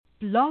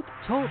Blog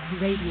Talk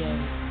Radio.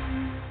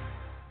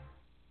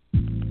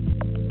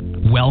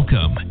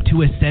 Welcome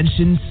to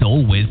Ascension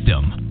Soul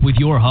Wisdom with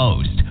your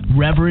host,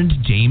 Reverend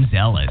James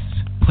Ellis.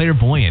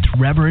 Clairvoyant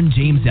Reverend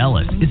James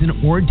Ellis is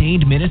an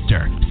ordained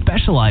minister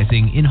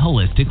specializing in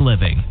holistic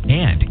living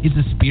and is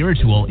a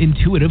spiritual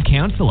intuitive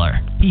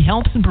counselor. He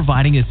helps in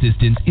providing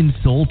assistance in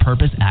soul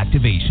purpose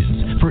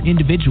activations for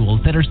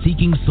individuals that are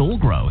seeking soul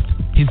growth.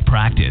 His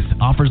practice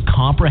offers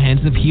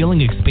comprehensive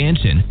healing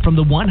expansion from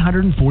the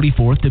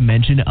 144th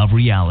dimension of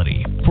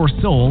reality for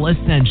Soul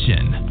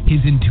Ascension.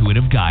 His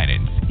intuitive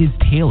guidance is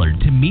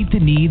tailored to meet the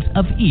needs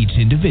of each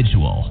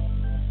individual.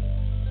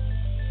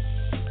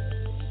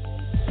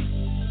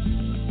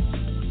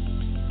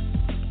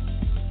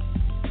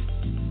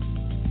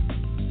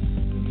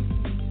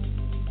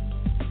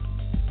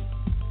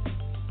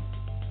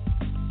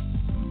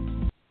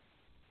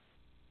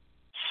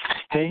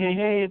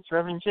 Hey, it's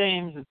Reverend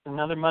James. It's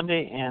another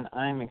Monday, and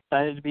I'm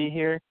excited to be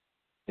here.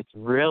 It's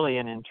really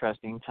an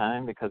interesting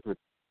time because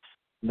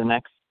the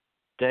next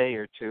day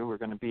or two, we're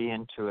going to be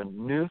into a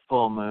new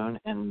full moon,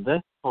 and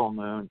this full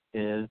moon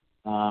is,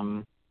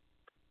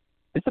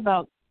 it's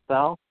about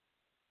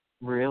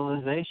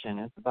self-realization.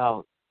 It's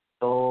about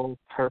soul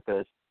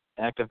purpose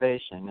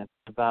activation. It's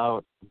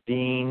about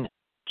being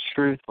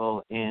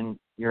truthful in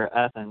your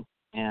essence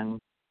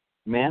and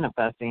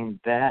manifesting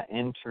that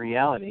into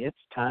reality. It's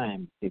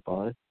time,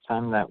 people. It's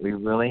time that we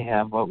really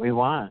have what we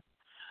want.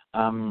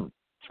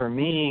 For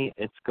me,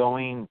 it's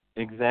going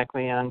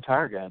exactly on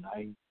target.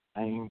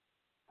 I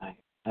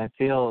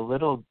feel a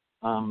little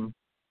I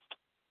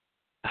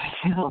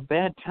feel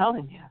bad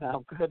telling you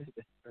how good it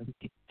is for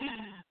me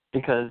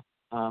because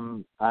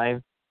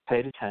I've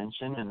paid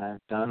attention and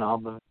I've done all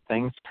the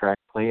things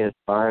correctly as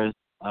far as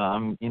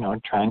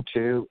trying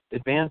to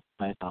advance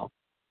myself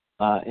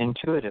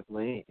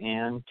intuitively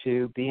and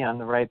to be on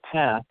the right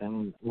path,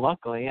 and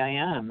luckily I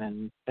am,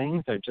 and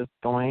things are just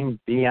going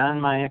beyond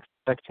my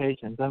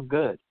expectations of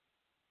good.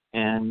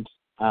 And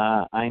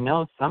I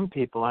know some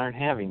people aren't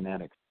having that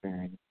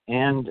experience,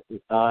 and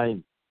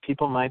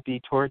people might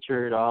be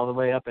tortured all the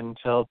way up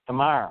until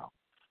tomorrow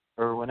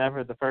or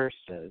whenever the first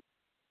is,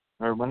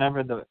 or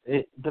whenever the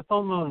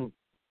full moon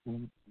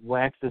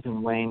waxes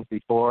and wanes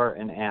before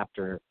and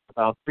after,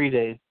 about 3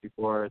 days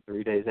before,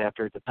 3 days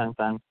after. It depends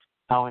on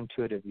how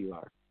intuitive you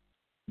are.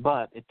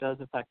 But it does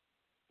affect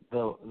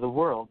the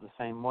world the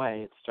same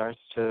way. It starts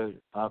to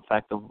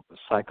affect the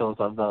cycles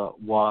of the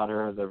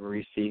water, the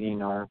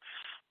receding or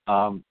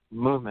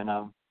movement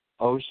of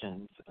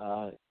oceans,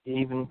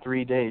 even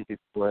 3 days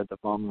before the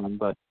full moon.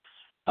 But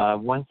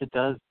once it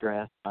does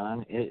grasp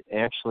on, it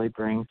actually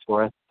brings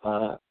forth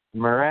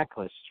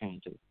miraculous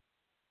changes.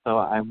 So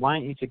I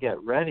want you to get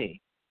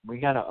ready. We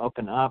got to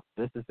open up.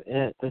 This is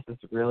it. This is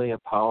really a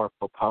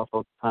powerful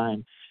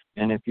time.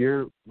 And if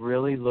you're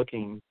really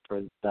looking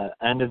for the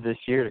end of this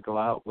year to go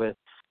out with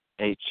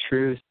a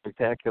true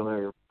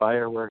spectacular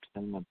fireworks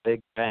and a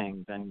big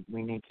bang, then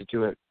we need to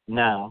do it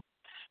now.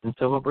 And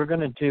so what we're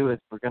going to do is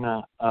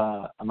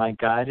my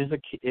guide is a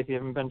key. If you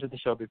haven't been to the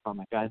show before,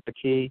 my guide's the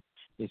key.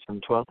 He's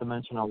from 12th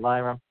Dimensional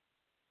Lyra.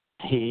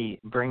 He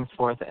brings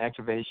forth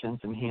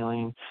activations and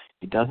healing.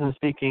 He doesn't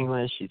speak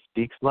English. He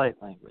speaks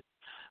light language,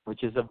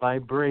 which is a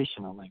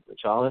vibrational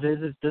language. All it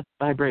is just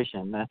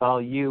vibration. That's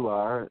all you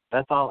are.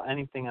 That's all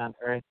anything on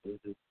earth is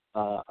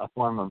a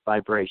form of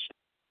vibration.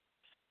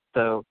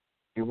 So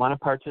if you want to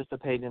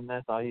participate in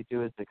this, all you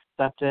do is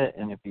accept it,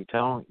 and if you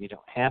don't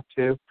have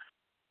to.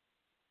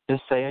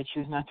 Just say, I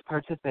choose not to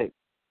participate,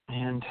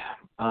 and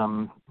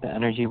the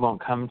energy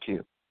won't come to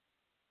you.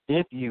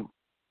 If you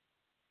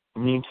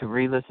need to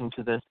re-listen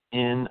to this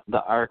in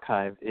the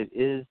archive, it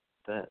is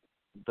the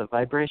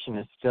vibration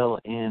is still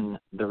in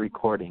the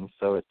recording,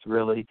 so it's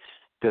really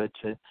good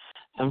to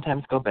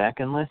sometimes go back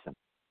and listen.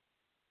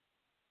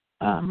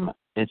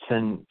 It's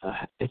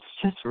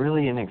just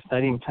really an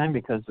exciting time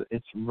because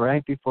it's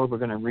right before we're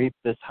going to reap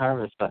this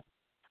harvest, but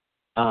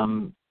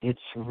it's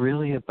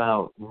really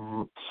about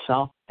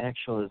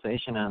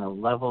self-actualization on a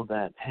level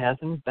that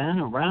hasn't been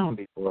around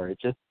before. It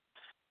just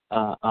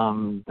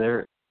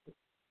they're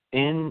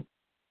in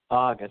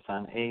August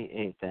on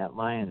A8 at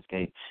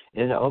Lionsgate,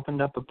 it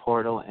opened up a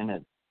portal and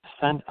it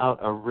sent out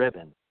a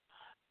ribbon.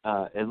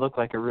 It looked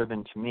like a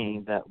ribbon to me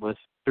that was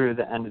through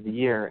the end of the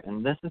year,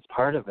 and this is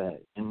part of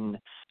it. And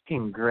if you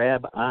can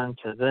grab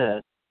onto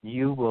this,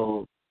 you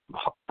will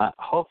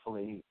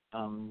hopefully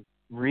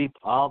reap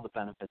all the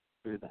benefits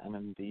through the end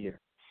of the year.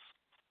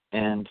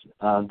 And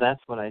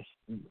that's what I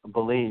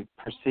believe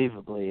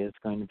perceivably is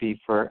going to be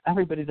for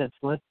everybody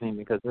that's listening,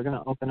 because we're going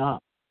to open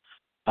up.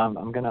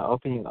 I'm going to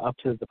open you up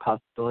to the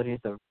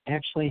possibilities of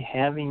actually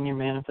having your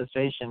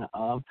manifestation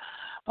of,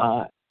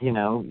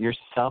 your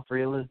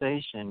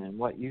self-realization and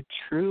what you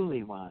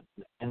truly want.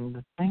 And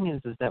the thing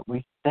is that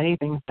we say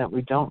things that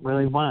we don't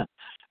really want.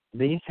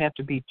 These have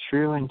to be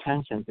true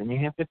intentions, and you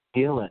have to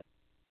feel it.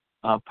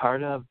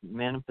 Part of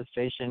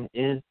manifestation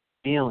is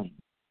feeling.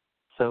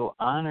 So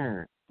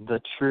honor the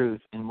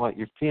truth in what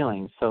you're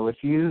feeling. So if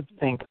you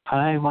think,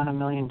 I want $1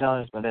 million,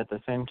 but at the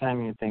same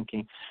time you're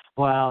thinking,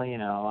 well,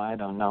 I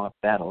don't know if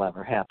that'll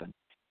ever happen.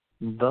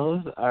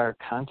 Those are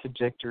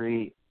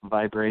contradictory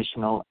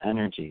vibrational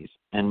energies,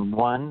 and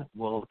one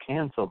will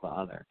cancel the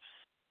other.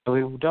 So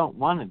we don't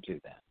want to do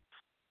that.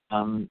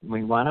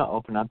 We want to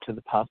open up to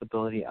the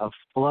possibility of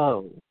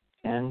flow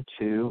and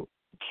to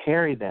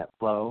carry that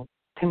flow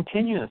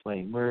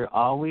continuously. The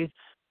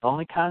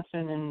only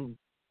constant in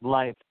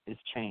life is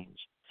change.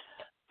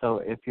 So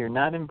if you're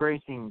not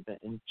embracing the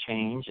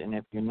change, and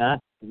if you're not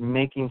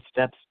making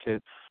steps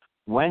to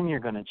when you're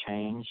going to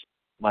change,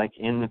 like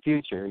in the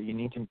future, you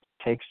need to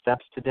take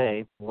steps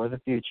today for the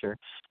future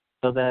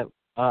so that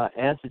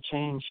as the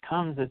change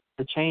comes, it's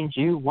the change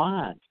you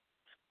want.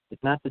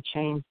 It's not the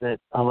change that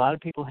a lot of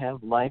people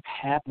have life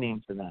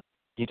happening to them.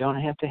 You don't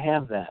have to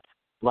have that.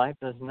 Life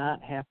does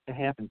not have to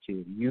happen to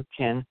you. You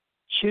can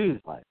choose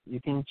life.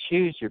 You can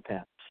choose your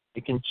path.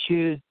 You can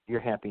choose your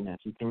happiness.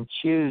 You can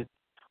choose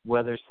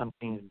whether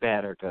something's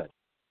bad or good.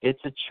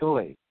 It's a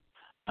choice.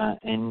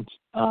 And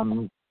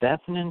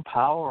that's an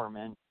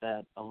empowerment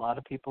that a lot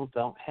of people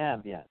don't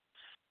have yet.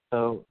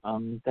 So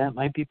that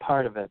might be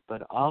part of it.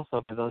 But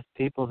also for those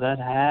people that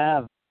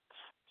have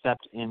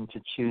stepped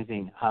into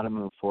choosing how to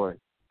move forward,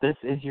 this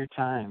is your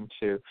time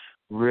to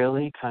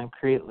really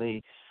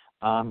concretely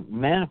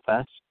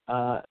manifest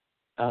a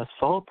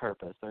soul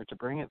purpose, or to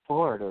bring it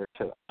forward, or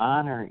to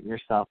honor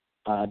yourself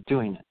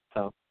doing it.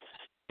 So,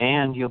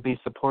 and you'll be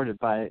supported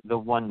by the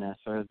oneness,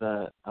 or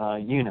the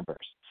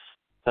universe.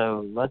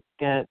 So let's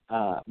get,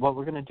 what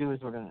we're going to do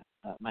is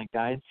my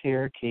guide's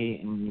here, Key,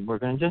 and we're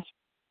going to just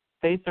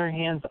face our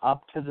hands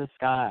up to the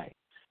sky.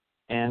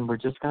 And we're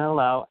just going to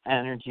allow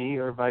energy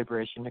or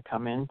vibration to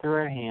come in through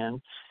our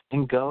hands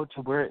and go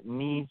to where it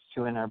needs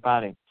to in our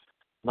body.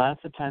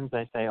 Lots of times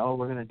I say,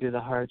 we're going to do the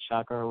heart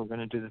chakra, or we're going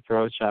to do the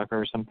throat chakra,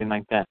 or something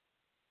like that.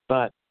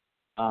 But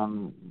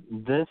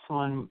this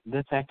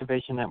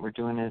activation that we're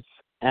doing is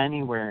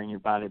anywhere in your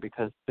body,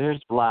 because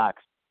there's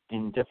blocks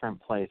in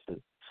different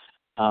places.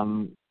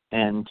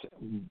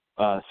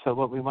 So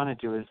what we want to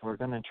do is we're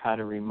going to try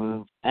to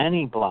remove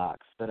any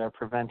blocks that are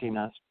preventing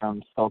us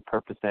from soul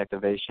purpose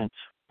activation,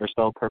 or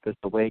soul purpose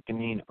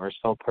awakening, or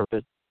soul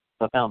purpose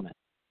fulfillment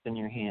in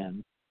your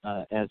hands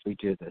as we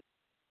do this.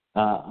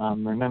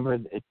 Remember,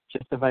 it's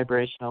just a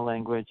vibrational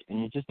language,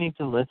 and you just need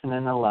to listen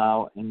and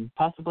allow and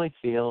possibly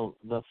feel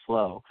the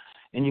flow.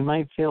 And you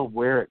might feel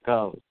where it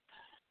goes.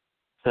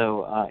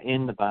 So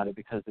in the body,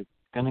 because it's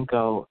going to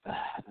go,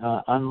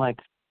 unlike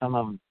some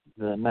of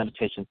the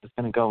meditations, it's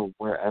going to go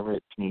wherever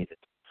it's needed.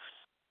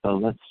 So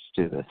let's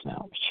do this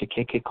now.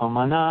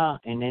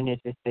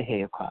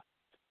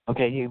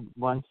 Okay, you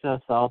want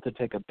us all to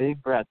take a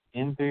big breath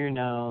in through your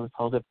nose,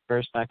 hold it for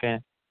a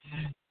second,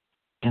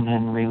 and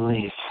then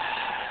release.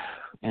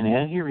 And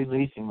as you're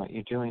releasing, what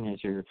you're doing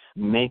is you're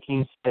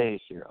making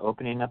space. You're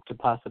opening up to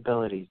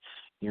possibilities.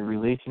 You're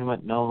releasing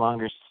what no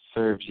longer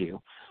serves you.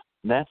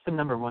 That's the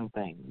number one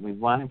thing. We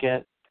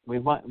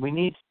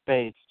need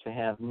space to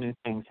have new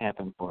things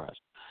happen for us.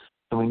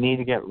 So we need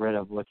to get rid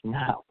of what's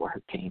not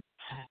working.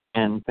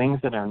 And things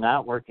that are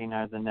not working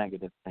are the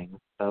negative things.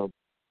 So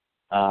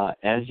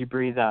as you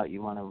breathe out,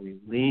 you want to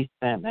release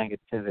that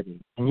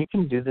negativity. And you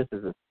can do this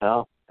as a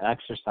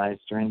self-exercise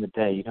during the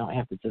day. You don't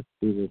have to just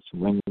do this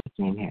when you're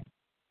listening here.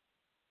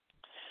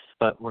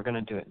 But we're going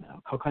to do it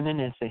now.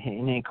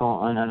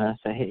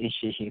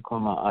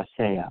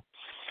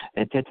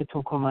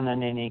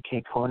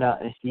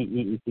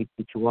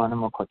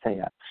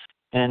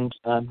 And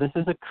this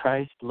is a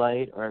Christ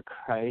light, or a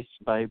Christ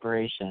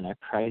vibration. A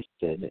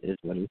Christed is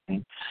what he's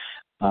saying.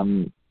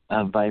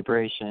 A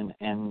vibration,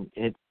 and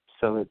it's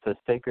a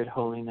sacred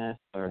holiness,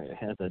 or it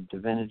has a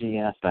divinity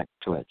aspect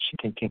to it.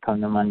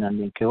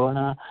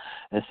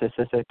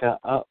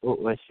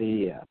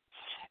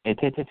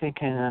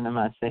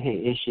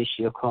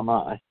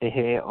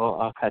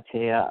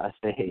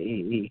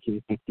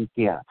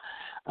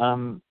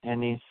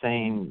 And he's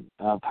saying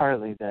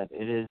partly that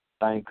it is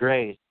by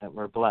grace that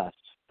we're blessed.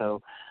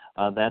 So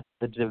that's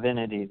the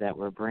divinity that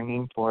we're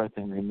bringing forth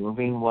and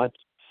removing what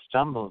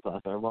stumbles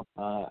us, or what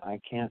I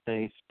can't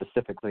say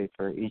specifically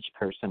for each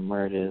person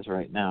where it is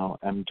right now.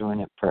 I'm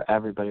doing it for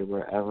everybody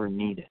wherever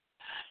needed.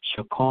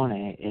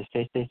 Shokone is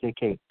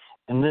Seiseke.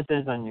 And this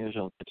is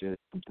unusual to do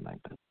something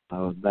like this.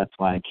 So that's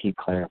why I keep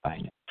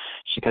clarifying it.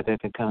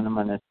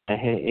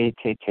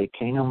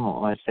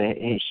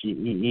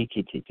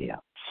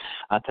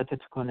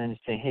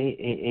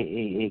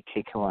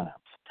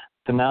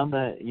 So now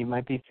that you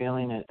might be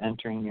feeling it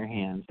entering your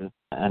hands, this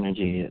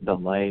energy, the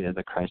light of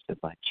the Christed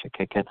light.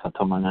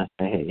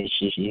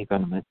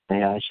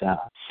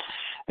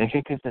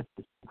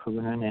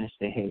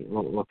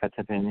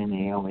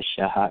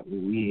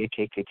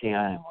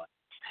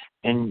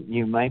 And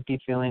you might be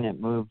feeling it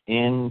move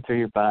in through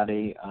your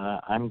body.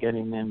 I'm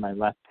getting in my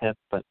left hip,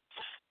 but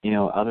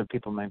other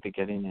people might be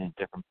getting it in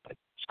different places.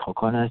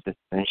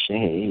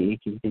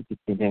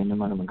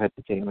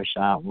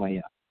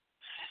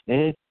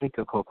 e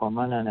sika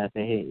kokomana na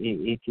te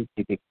e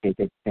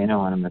te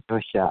no ana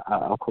matosha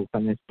a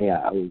kokone te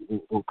a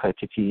u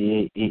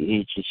katiti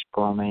e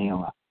chishkome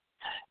wa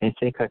e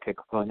sika ke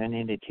kokone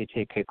ne te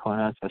ke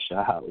kona sa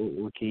sha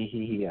u ki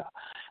hi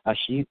a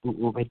shi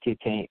u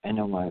betite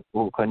anoma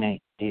u kone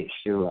e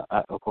shu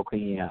a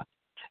kokoya.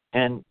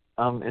 And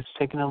it's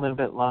taken a little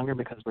bit longer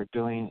because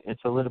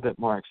it's a little bit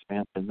more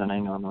expansive than I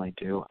normally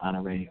do on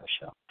a radio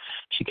show.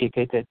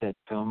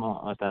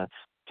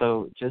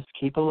 So just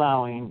keep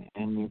allowing,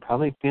 and you're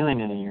probably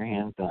feeling it in your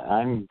hands.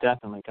 I'm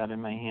definitely got it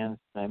in my hands.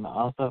 I'm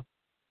also,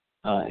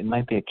 it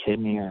might be a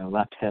kidney or a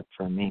left hip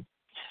for me.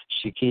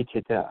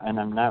 And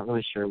I'm not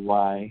really sure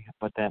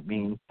what that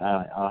means.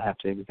 I'll have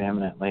to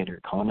examine it later.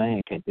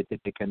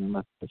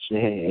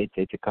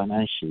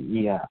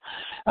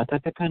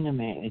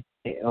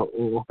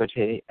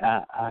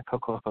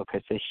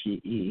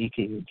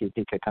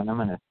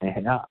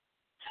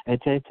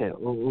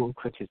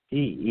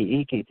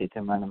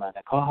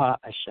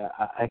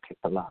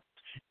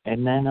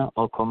 And then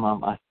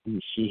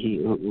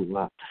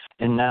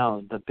and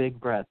now the big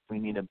breath. We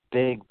need a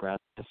big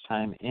breath this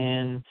time.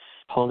 In,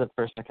 hold it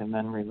for a second,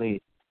 then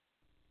release.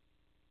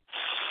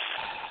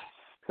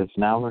 Because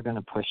now we're going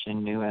to push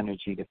in new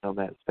energy to fill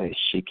that space.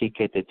 And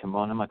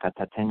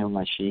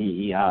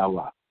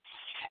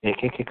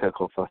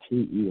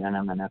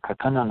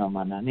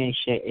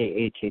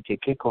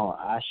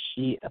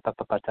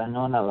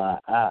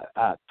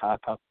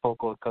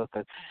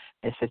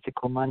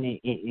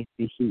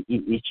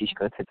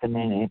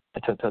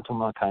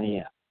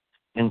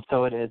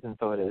so it is, and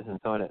so it is, and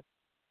so it is.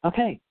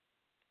 Okay.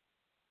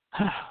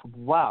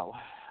 Wow.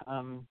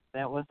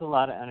 That was a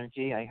lot of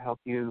energy. I hope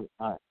you,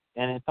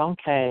 and it's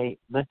okay.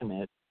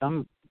 Listen,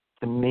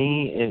 to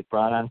me, it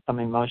brought on some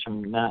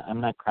emotion. I'm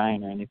not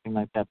crying or anything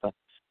like that, but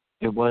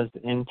it was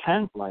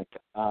intense, like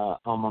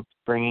almost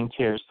bringing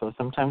tears. So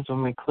sometimes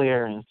when we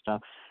clear and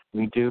stuff,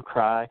 we do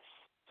cry.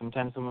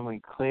 Sometimes when we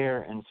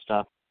clear and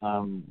stuff,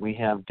 we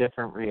have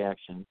different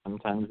reactions.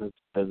 Sometimes it's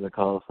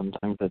physical.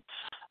 Sometimes it's,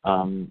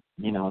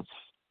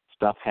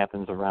 stuff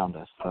happens around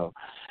us. So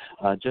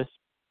just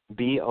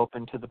be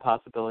open to the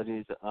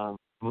possibilities of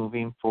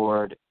moving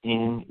forward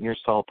in your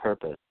soul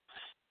purpose,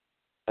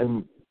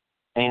 and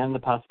the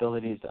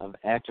possibilities of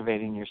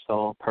activating your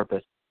soul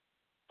purpose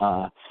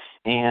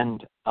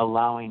and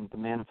allowing the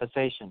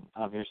manifestation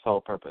of your soul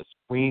purpose.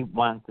 We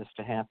want this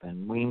to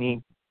happen. We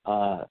need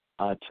to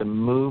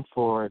move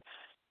forward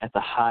at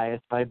the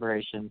highest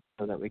vibration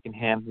so that we can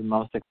have the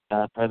most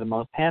success or the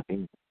most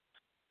happiness.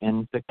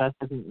 And success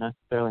isn't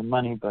necessarily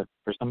money, but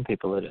for some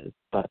people it is.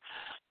 But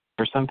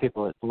for some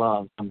people it's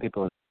love, some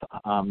people it's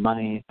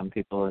money, some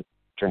people it's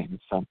dreams.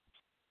 So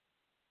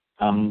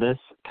this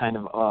kind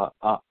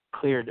of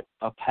cleared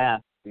a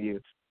path for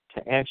you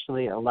to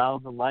actually allow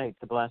the light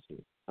to bless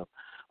you. So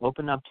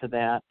open up to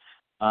that.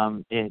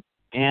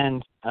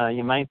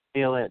 You might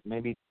feel it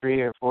maybe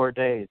 3 or 4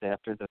 days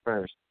after the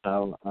first.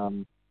 So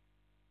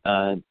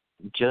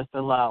just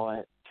allow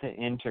it to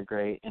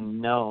integrate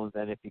and know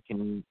that if you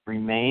can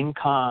remain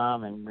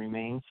calm and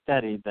remain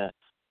steady, that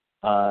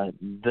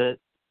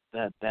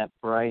that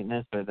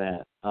brightness or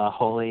that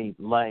holy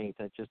light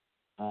that just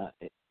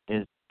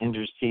is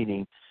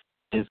interceding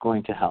is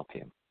going to help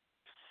you.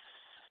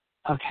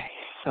 Okay,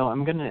 so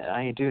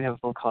I do have a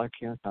full caller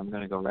queue, so I'm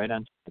going to go right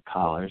on to the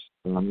callers.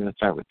 So I'm going to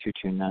start with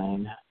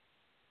 229.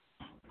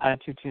 Hi,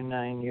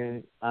 229,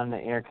 you're on the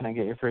air. Can I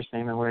get your first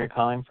name and where you're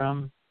calling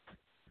from?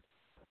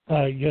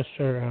 Yes,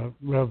 sir,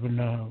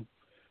 Reverend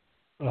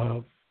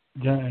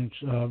James.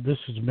 This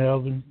is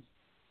Melvin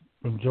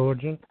from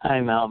Georgia.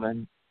 Hi,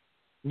 Melvin.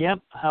 Yep.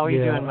 How are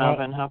you doing,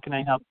 Melvin? How can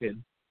I help you?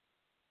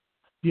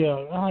 Yeah,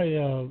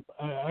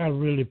 I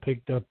really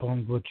picked up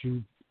on what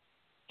you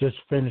just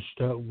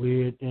finished up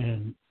with,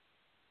 and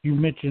you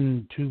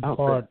mentioned two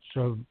parts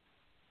of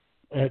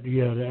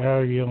the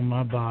area on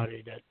my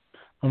body that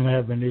I'm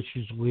having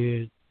issues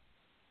with.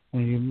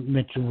 When you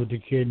mentioned with the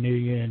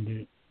kidney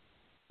and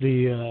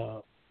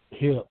the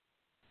hip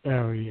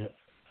area,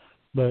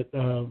 but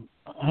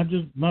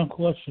my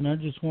question, I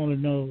just want to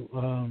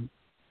know.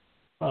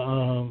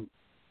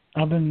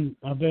 I've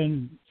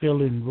been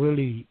feeling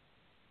really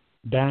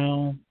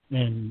down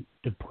and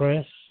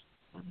depressed,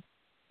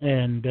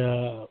 and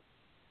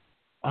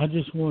I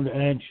just want to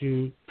ask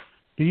you: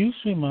 do you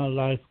see my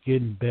life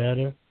getting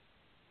better?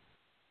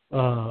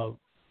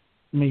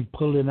 Me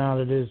pulling out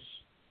of this,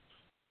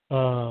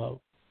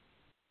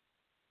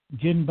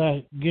 getting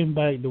back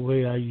the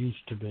way I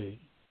used to be,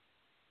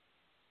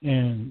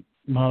 and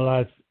my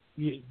life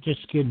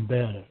just getting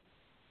better.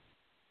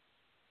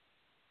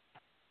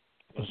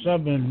 Because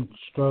I've been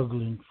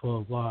struggling for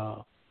a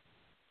while.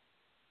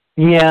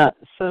 Yeah,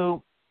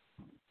 so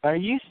are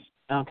you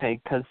okay?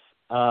 Because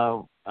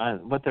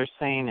what they're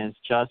saying is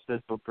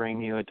justice will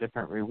bring you a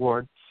different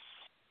reward.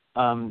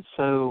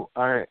 So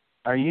are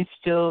you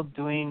still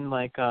doing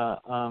like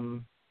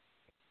do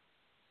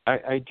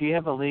you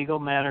have a legal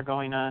matter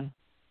going on?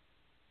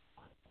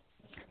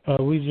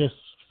 We just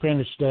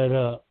finished that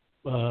up,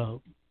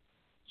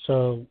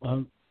 so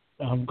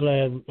I'm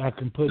glad I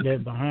can put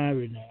that behind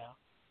me now.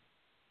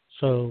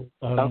 so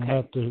I don't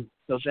have to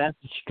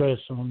stress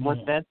on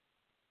that.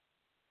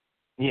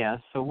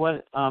 So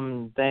what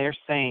they're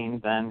saying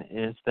then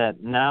is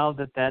that now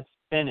that that's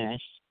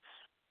finished,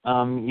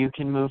 you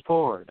can move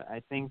forward.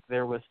 I think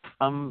there was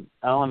some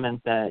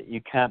element that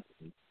you kept,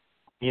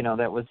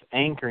 that was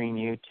anchoring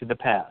you to the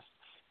past.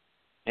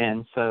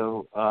 And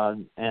so,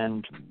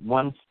 and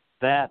once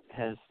that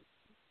has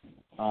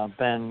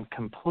been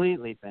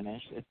completely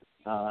finished, it's,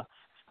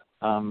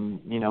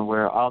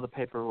 where all the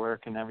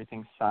paperwork and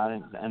everything's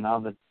signed and all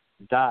the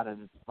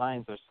dotted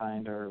lines are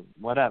signed or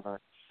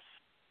whatever.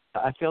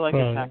 I feel like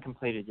it's not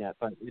completed yet,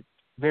 but it's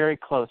very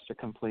close to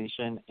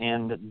completion,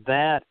 and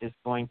that is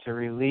going to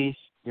release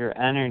your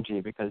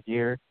energy because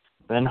you've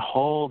been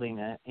holding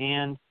it,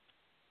 and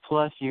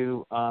plus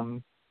you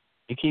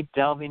keep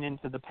delving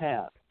into the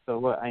past. So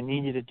what I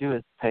need you to do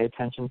is pay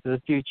attention to the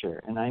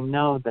future. And I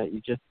know that you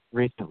just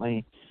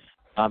recently,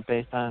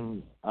 based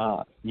on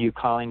you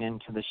calling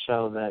into the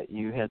show, that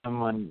you had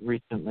someone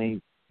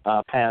recently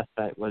pass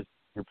that was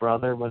your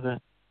brother, was it?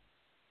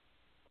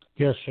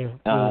 Yes, sir.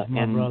 It was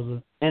my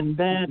brother. And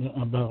then,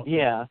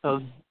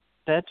 so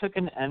that took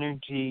an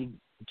energy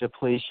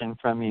depletion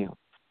from you.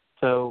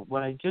 So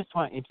what I just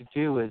want you to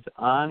do is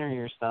honor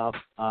yourself,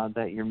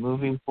 that you're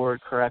moving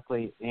forward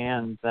correctly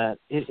and that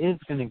it is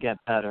going to get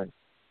better.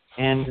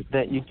 And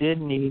that you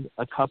did need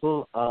a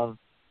couple of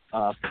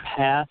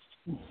past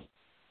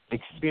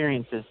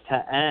experiences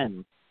to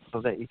end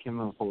so that you can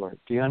move forward.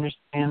 Do you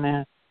understand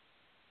that?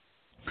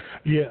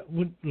 Yeah,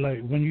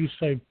 when you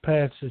say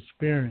past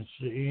experience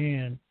to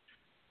end,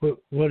 what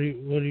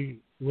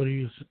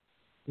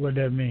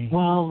that mean?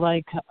 Well,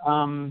 like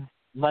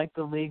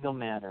the legal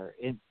matter,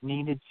 it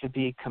needed to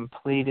be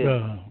completed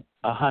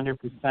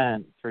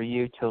 100% for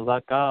you to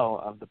let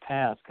go of the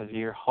past because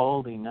you're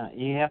holding.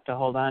 You have to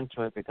hold on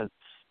to it because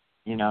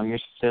you're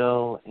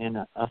still in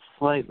a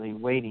slightly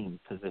waiting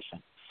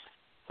position.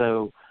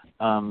 So,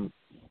 I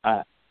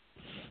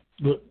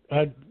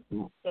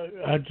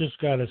just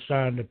got to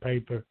sign the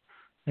paper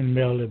and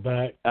mail it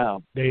back.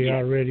 Oh, it's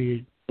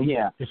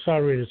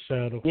already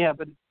settled. Yeah,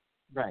 but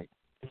right.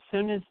 As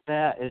soon as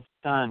that is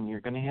done, you're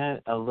going to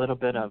hit a little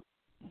bit of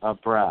a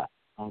breath,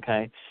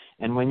 okay?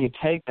 And when you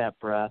take that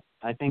breath,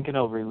 I think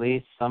it'll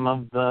release some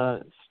of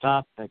the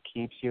stuff that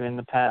keeps you in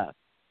the past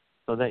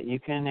so that you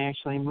can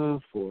actually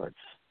move forward,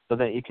 so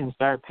that you can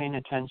start paying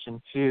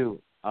attention to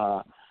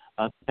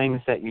things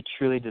that you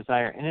truly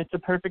desire. And it's a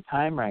perfect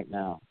time right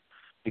now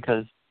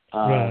because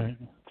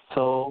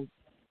soul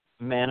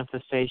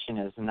manifestation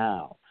is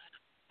now.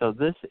 So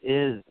this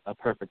is a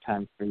perfect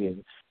time for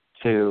you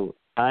to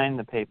sign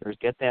the papers,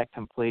 get that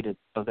completed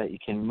so that you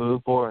can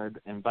move forward.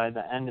 And by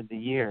the end of the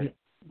year,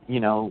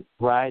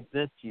 ride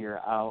this year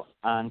out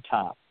on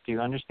top. Do you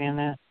understand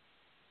that?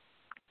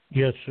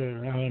 Yes,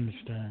 sir. I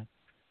understand.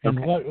 And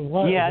okay.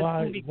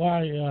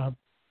 why?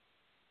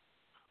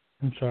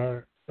 I'm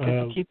sorry.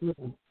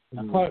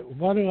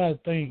 Why do I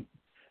think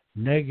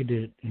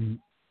negative? And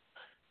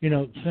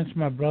since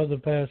my brother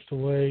passed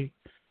away,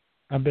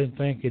 I've been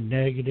thinking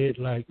negative.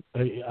 Like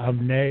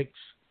I'm next.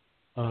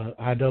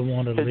 I don't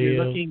want to live.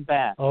 You're looking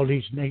back. All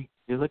these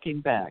You're looking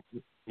back.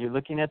 You're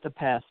looking at the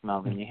past,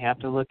 Melvin. You have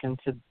to look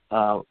into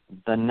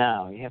the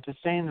now. You have to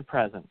stay in the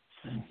present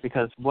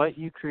because what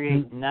you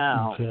create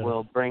now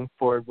will bring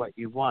forward what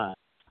you want.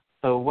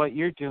 So what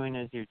you're doing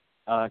is you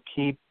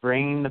keep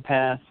bringing the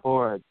past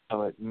forward.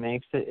 So it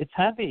makes it's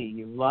heavy.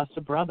 You lost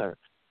a brother.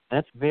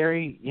 That's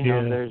very,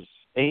 there's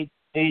 8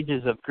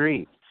 stages of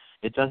grief.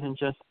 It doesn't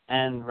just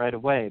end right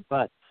away.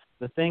 But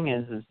the thing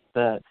is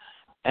that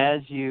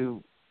as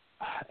you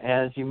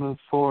move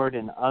forward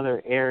in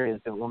other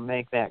areas, it will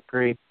make that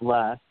grief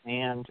less,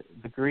 and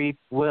the grief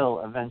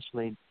will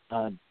eventually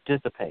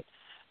dissipate.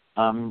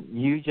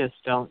 You just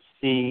don't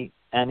see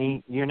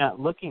you're not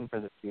looking for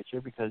the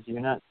future because you're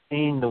not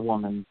seeing the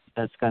woman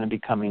that's going to be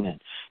coming in.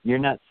 You're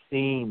not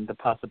seeing the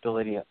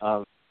possibility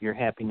of your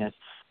happiness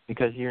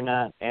because you're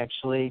not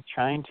actually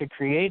trying to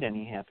create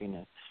any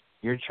happiness.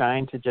 You're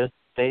trying to just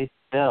stay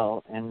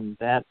still, and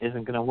that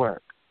isn't going to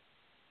work.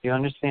 Do you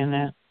understand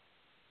that?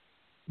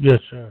 Yes,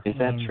 sir. Is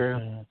that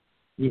true?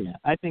 Yeah,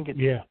 I think it's.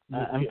 Yeah,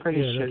 I'm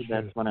pretty sure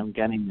that's what I'm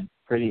getting. It's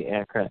pretty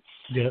accurate.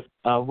 Yeah.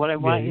 What I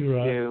want you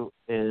to do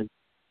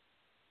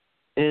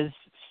is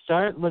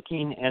start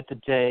looking at the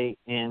day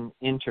in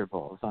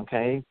intervals.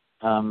 Okay.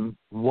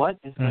 What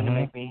is going to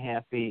make me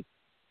happy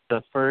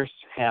the first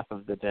half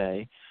of the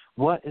day?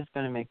 What is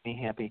going to make me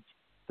happy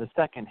the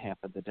second half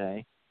of the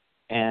day?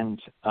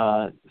 And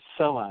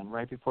so on.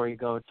 Right before you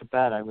go to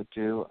bed, I would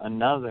do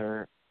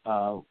another.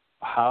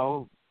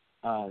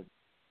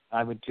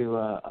 I would do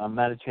a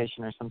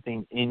meditation or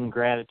something in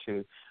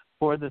gratitude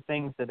for the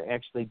things that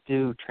actually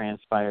do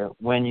transpire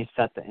when you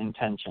set the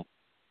intention.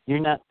 You're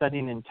not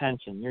setting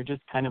intention. You're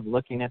just kind of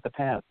looking at the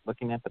past,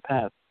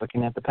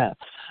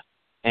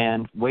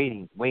 and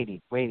waiting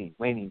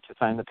to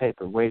sign the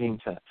paper,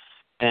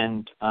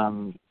 and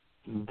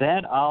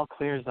that all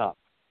clears up.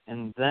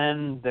 And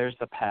then there's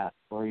a path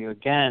for you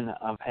again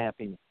of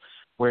happiness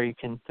where you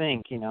can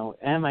think,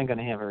 am I going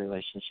to have a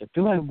relationship?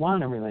 Do I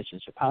want a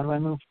relationship? How do I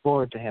move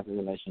forward to have a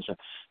relationship?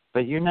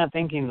 But you're not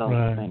thinking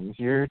those things.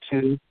 You're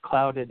too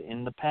clouded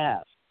in the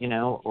past,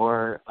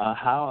 or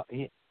how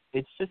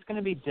it's just going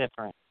to be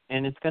different,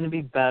 and it's going to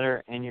be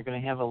better, and you're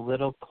going to have a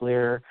little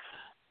clearer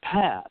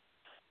path.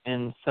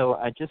 And so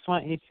I just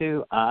want you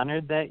to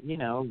honor that,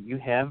 you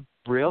have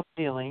real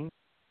feelings.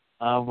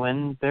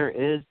 When there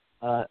is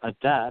a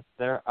death,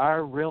 there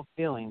are real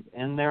feelings,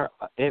 and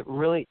it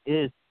really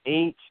is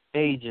 8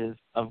 stages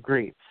of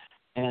grief.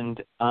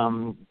 And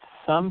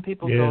some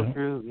people go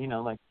through,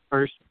 like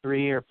first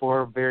 3 or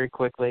 4 very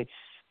quickly,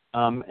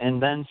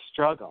 and then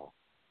struggle,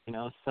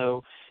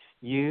 So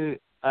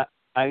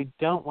I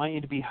don't want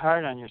you to be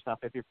hard on yourself.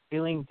 If you're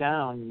feeling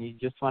down, you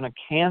just want to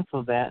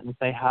cancel that and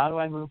say, how do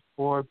I move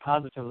forward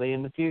positively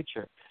in the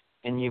future?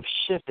 And you've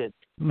shifted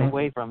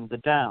away from the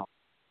down.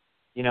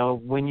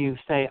 When you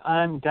say,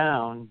 I'm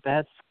down,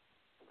 that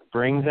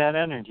brings that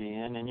energy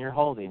in, and you're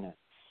holding it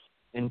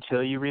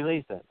until you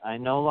release it. I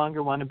no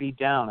longer want to be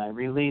down. I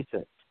release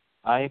it.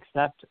 I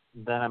accept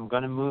that I'm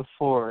going to move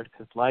forward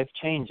because life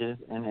changes,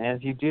 and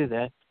as you do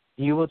that,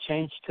 you will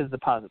change to the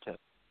positive.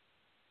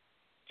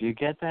 Do you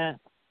get that?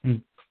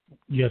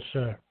 Yes,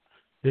 sir.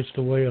 It's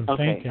the way I'm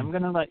thinking. Okay, I'm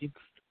going to let you.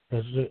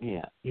 That's it.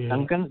 Yeah.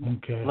 I'm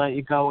going to let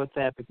you go with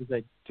that because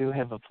I do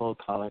have a full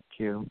caller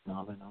queue,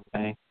 Melvin.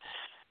 Okay.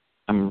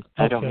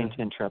 I don't mean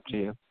to interrupt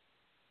you.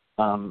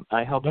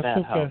 I hope That's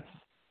that helps.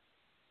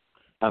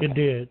 Okay. It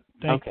did.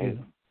 Thank you.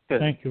 Good.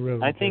 Thank you,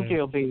 Reverend. I think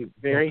you'll be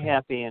very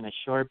happy in a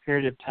short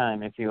period of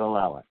time if you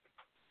allow it.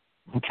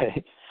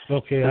 Okay.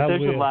 Okay,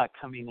 there's a lot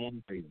coming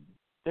in for you.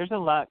 There's a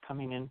lot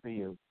coming in for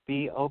you.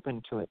 Be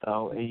open to it,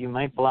 though. You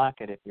might block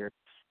it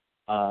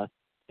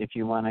if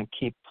you want to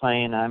keep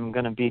playing. I'm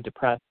going to be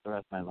depressed the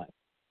rest of my life.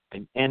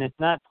 And it's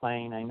not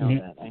playing, I know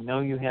that. I know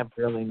you have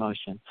real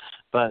emotion.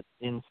 But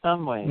in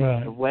some ways,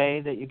 the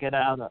way that you get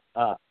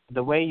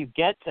the way you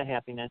get to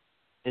happiness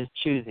is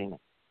choosing it.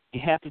 You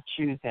have to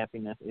choose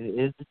happiness. It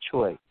is a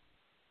choice.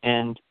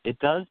 And it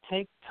does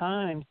take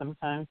time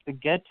sometimes to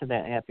get to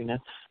that happiness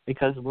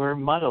because we're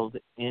muddled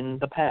in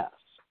the past.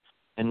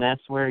 And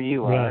that's where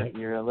you are.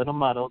 You're a little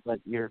muddled, but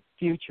your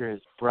future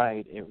is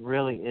bright. It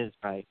really is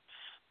bright.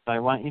 So I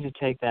want you to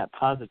take that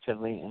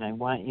positively, and I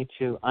want you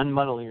to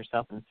unmuddle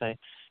yourself and say,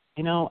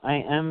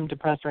 I am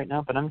depressed right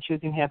now, but I'm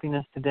choosing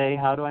happiness today.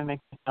 How do I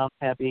make myself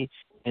happy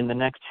in the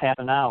next half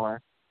an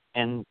hour?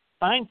 And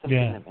find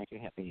something that makes you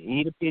happy.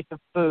 Eat a piece of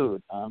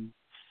food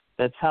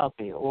that's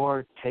healthy,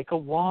 or take a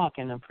walk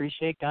and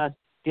appreciate God's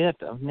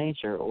gift of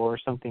nature or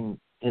something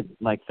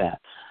like that.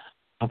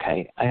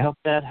 Okay, I hope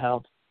that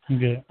helps.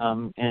 Okay.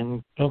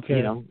 And,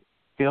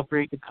 feel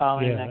free to call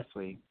in next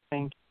week.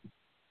 Thank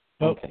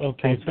you.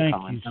 Okay, thank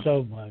you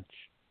so much.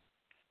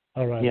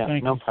 All right,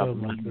 thank you so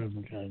much,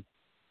 Reverend James.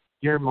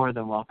 You're more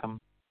than welcome.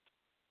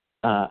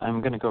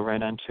 I'm going to go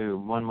right on to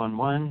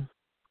 111.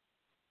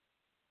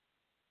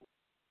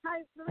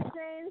 Hi, Reverend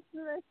James,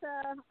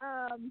 Melissa.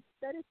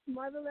 That is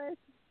marvelous.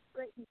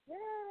 Great. Yeah,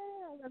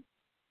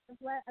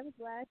 I'm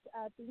glad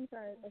things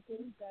are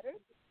getting better.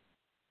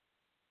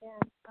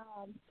 And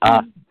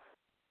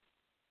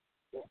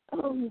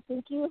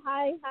thank you.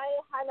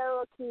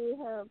 Hello to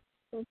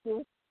thank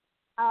you.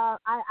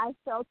 I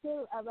felt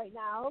it right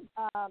now.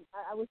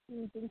 I was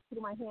seeing things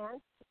through my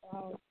hands,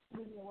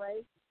 moving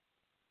away.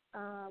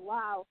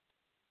 Wow.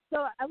 So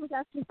I was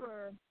asking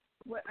for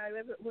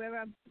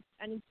wherever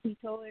I need to be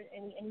told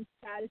any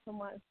status from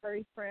my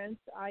furry friends.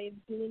 I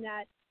am doing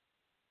that,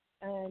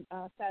 and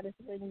status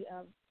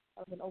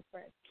of an old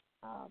friend.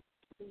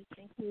 Please,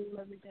 thank you,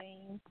 Reverend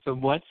James. So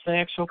what's the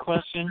actual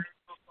question?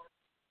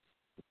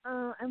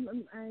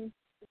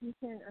 You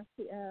can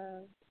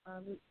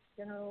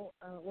general.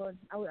 Well,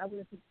 I would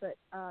have put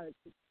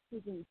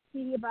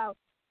speaking about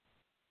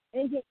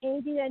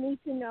anything I need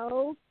to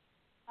know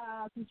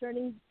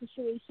concerning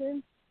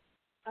situations.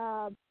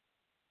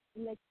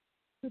 Next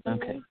 2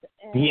 days.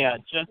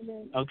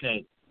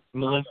 Okay,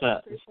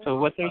 Melissa. So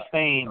what they're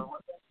saying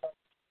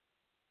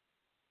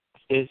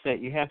is that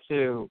you have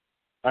to.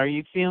 Are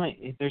you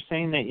feeling? They're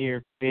saying that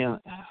you're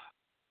feeling.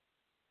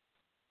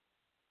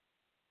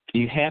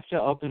 You have to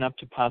open up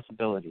to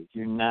possibilities.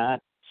 You're not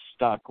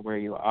stuck where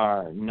you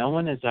are. No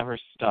one is ever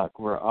stuck.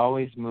 We're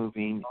always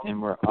moving,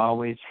 and we're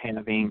always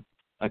having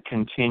a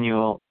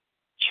continual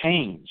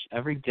change.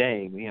 Every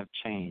day we have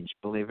change,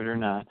 believe it or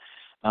not.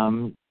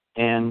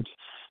 And,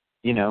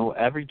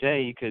 every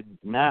day you could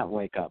not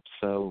wake up.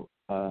 So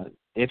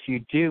if you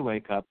do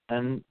wake up,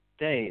 then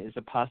day is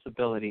a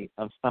possibility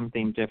of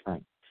something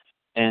different.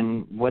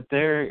 And what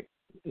they're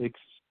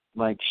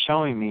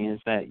showing me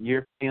is that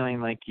you're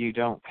feeling like you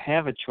don't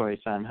have a choice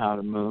on how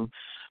to move,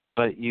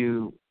 but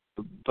you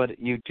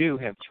do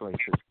have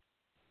choices.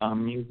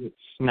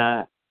 It's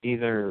not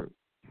either.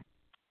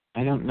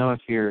 I don't know if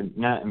you're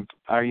not.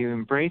 Are you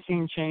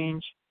embracing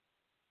change?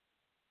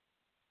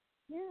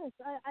 Yes,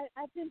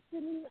 I've been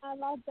feeling a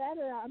lot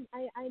better.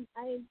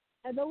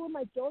 I know where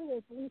my joy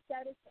is. Any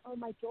status on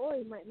my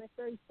joy, my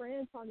furry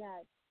friends on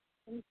that.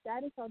 Any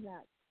status on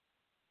that.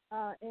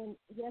 And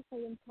yes, I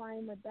am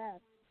trying my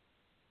best.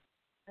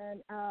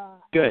 And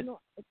good.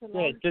 It's a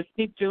Good. Just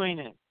keep doing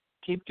it.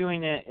 Keep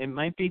doing it. It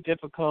might be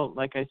difficult,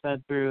 like I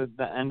said, through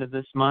the end of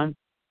this month,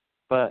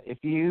 but if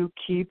you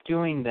keep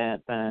doing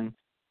that, then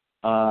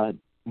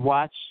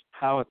watch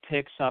how it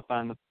picks up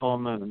on the full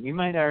moon. You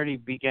might already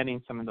be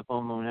getting some of the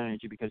full moon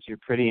energy because you're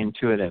pretty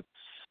intuitive.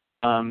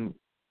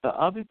 The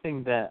other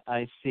thing that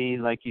I see,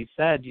 like you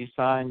said, you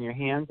saw in your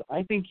hands,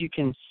 I think you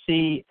can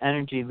see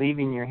energy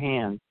leaving your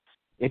hands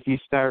if you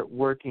start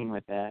working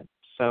with that.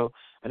 So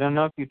I don't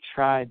know if you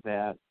tried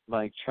that,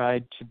 like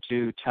tried to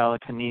do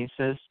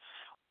telekinesis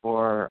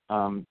or,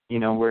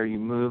 where you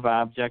move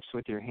objects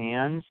with your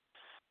hands,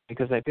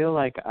 because I feel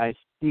like I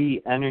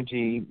see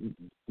energy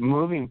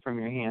moving from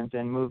your hands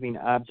and moving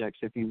objects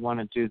if you want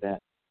to do that.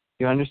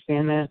 You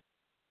understand that?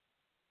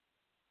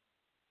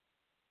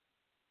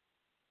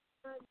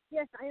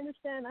 Yes, I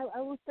understand.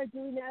 I will start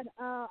doing that.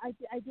 I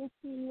did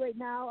see right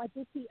now. I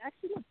did see.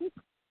 Actually,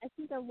 I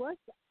think I was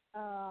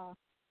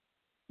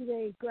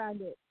today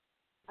grounded.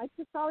 I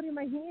just saw it in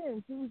my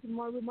hands. It was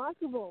more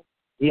remarkable.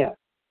 Yeah.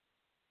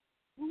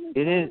 Oh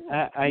it is.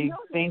 God. I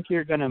think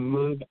you're going to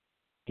move.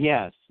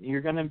 Yes,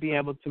 you're going to be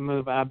able to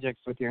move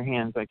objects with your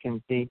hands. I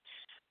can see.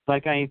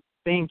 Like I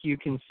think you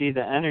can see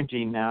the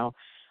energy now.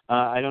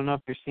 I don't know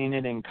if you're seeing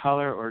it in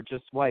color or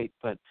just white,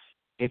 but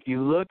if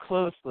you look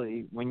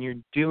closely when you're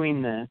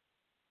doing this,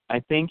 I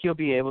think you'll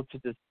be able to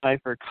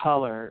decipher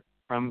color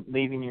from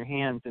leaving your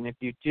hands. And if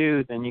you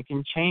do, then you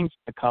can change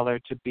the color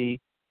to be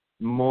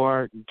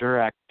more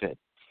directed.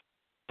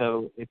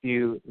 So if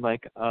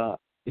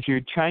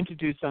you're trying to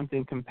do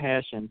something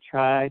compassion,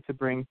 try to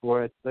bring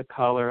forth the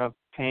color of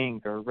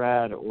pink or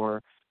red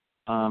or,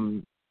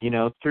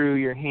 through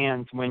your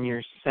hands when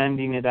you're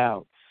sending it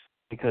out,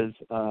 because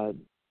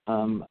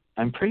I'm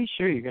pretty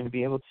sure you're going to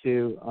be able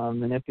to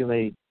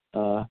manipulate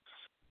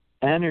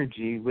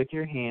energy with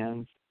your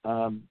hands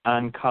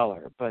on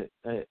color, but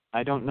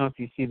I don't know if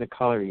you see the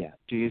color yet.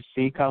 Do you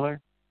see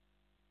color?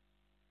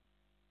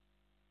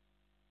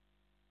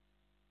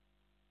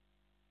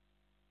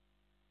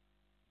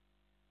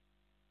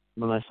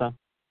 Melissa?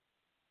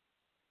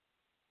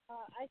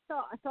 I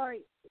saw.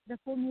 Sorry, the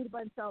full mute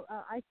button. So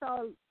I saw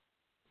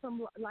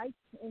some lights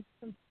and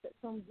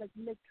some like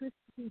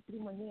electricity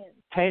through my hands.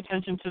 Pay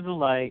attention to the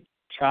light.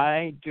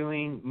 Try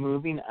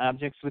moving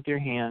objects with your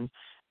hands,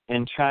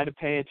 and try to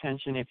pay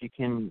attention if you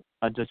can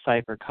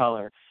decipher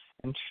color.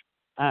 And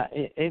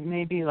it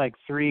may be like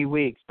 3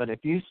 weeks, but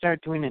if you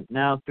start doing it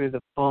now through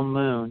the full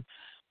moon,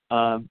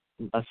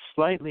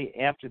 slightly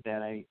after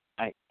that,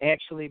 I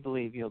actually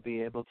believe you'll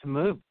be able to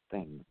move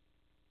things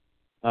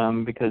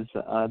because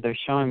they're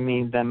showing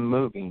me them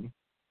moving.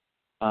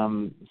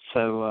 And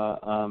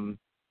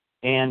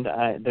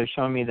they're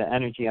showing me the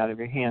energy out of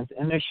your hands,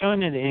 and they're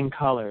showing it in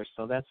color.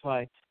 So that's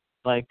why,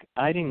 like,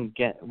 I didn't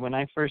get, when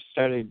I first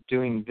started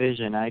doing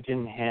vision, I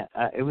didn't have,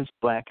 it was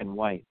black and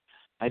white.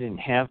 I didn't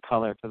have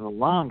color for the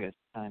longest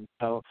time.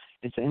 So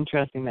it's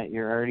interesting that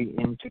you're already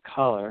into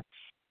color,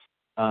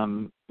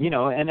 and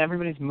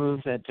everybody's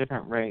moves at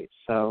different rates.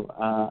 So,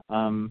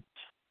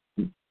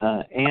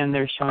 and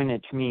they're showing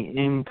it to me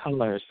in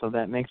color. So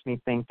that makes me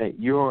think that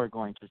you're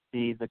going to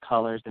see the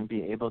colors and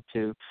be able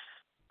to,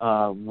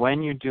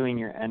 when you're doing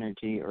your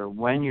energy or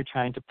when you're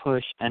trying to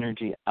push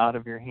energy out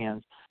of your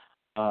hands,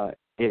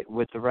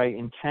 with the right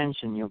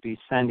intention, you'll be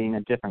sending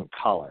a different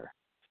color.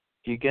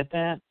 Do you get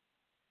that?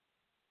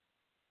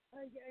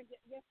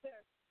 Yes, sir.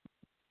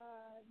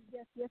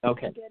 Yes,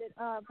 okay. I get it.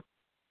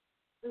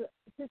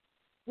 Just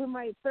with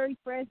my furry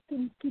friends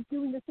can keep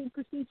doing the same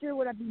procedure,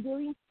 what I've been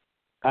doing?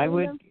 I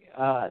would.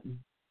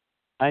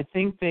 I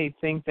think they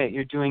think that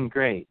you're doing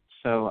great.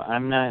 So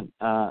I'm not.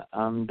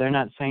 They're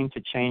not saying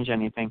to change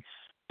anything.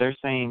 They're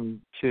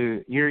saying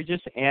you're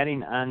just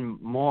adding on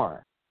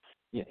more,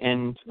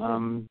 and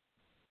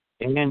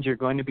you're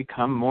going to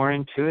become more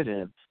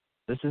intuitive.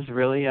 This is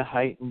really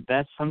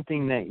that's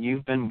something that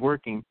you've been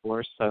working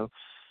for, so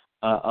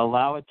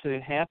allow it to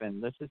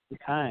happen. This is the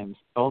time.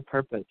 Soul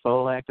purpose,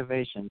 soul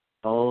activation,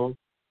 soul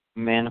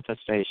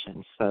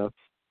manifestation. So,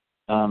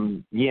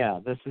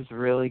 this is a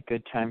really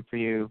good time for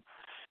you.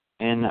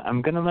 And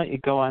I'm going to let you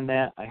go on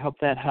that. I hope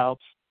that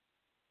helps.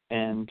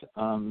 And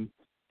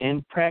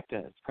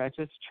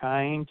practice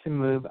trying to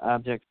move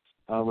objects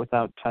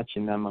without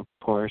touching them, of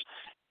course,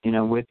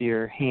 with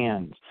your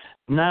hands,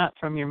 not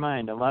from your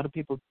mind. A lot of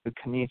people do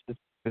kinesis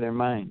through their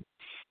mind.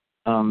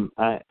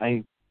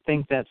 I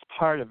think that's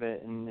part of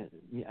it, and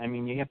I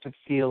mean you have to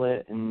feel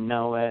it and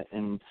know it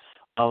and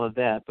all of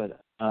that. But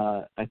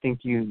I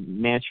think you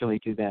naturally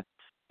do that.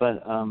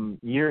 But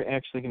you're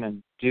actually going to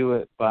do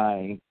it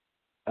by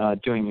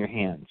doing your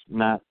hands,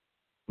 not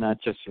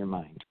just your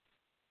mind.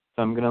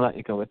 So I'm going to let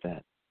you go with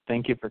that.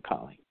 Thank you for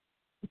calling.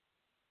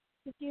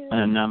 Thank you.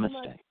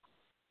 Namaste.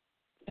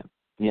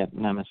 Yep,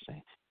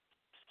 namaste.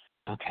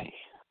 Okay,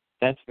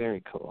 that's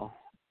very cool.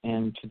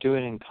 And to do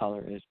it in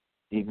color is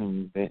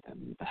even,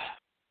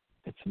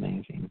 it's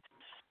amazing.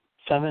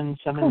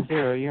 770,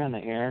 you're on the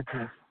air.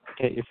 Can I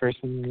get your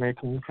first name and where you're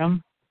calling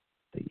from?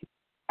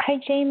 Hi,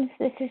 James.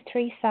 This is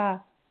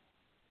Teresa.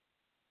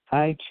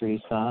 Hi,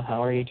 Teresa.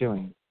 How are you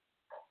doing?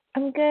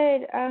 I'm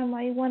good. I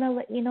want to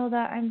let you know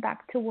that I'm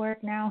back to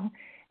work now,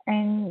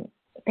 and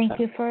thank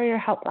you for your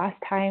help last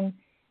time.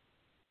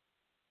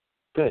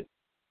 Good.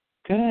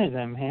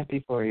 I'm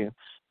happy for you.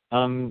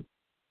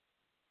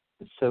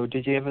 So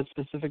did you have a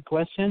specific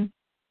question?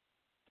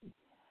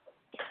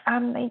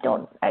 I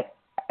don't. I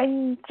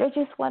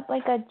just want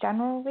like a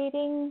general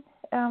reading.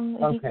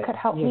 If you could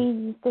help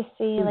me to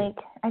see, like,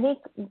 I think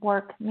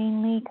work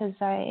mainly, because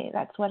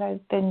that's what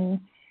I've been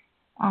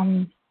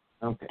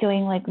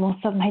doing like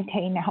most of my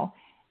day now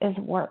is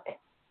work.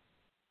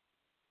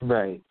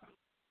 Right.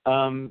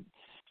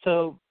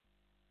 So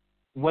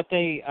what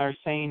they are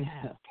saying,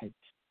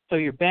 so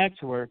you're back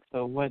to work,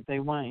 so what they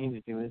want you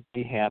to do is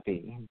be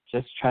happy.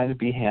 Just try to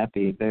be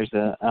happy. There's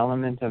an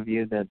element of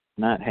you that's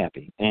not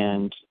happy.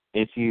 And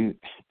it's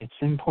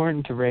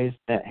important to raise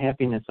that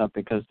happiness up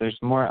because there's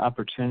more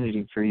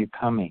opportunity for you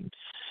coming.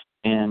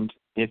 And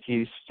if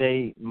you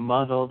stay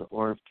muddled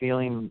or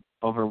feeling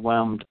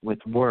overwhelmed with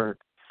work,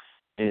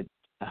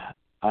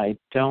 I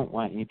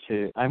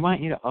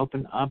want you to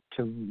open up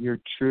to your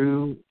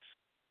true.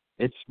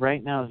 It's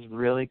right now is a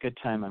really good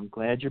time. I'm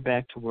glad you're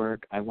back to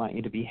work. I want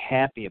you to be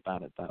happy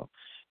about it, though.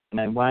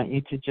 And I want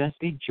you to just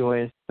be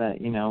joyous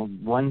that,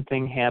 one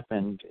thing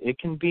happened. It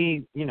can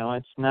be,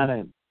 it's not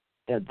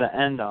the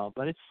end all,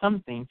 but it's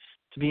something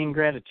to be in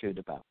gratitude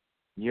about.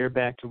 You're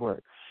back to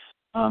work.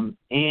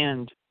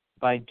 And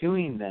by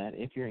doing that,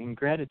 if you're in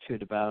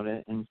gratitude about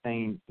it and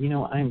saying,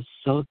 I'm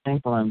so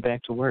thankful I'm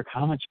back to work,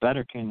 how much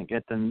better can it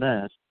get than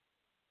this?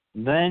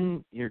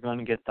 Then you're going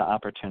to get the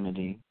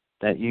opportunity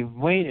that you've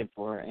waited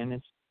for. And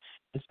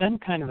it's been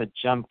kind of a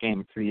jump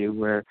game for you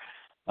where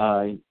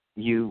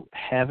you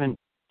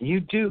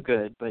do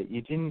good, but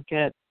you didn't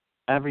get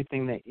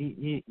everything that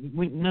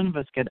none of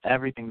us get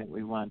everything that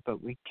we want,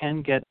 but we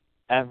can get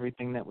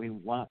everything that we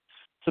want.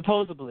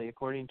 Supposedly,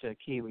 according to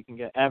Key, we can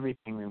get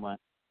everything we want.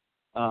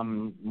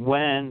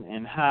 When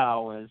and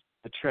how is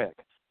the trick.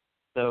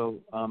 So,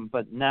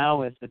 but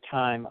now is the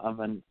time of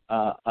an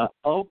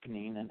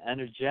opening and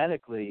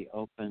energetically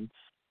open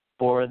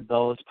for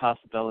those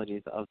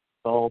possibilities of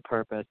soul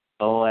purpose,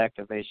 soul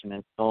activation,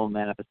 and soul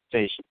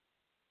manifestation.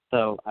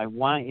 So I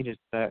want you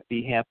to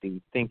be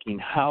happy thinking,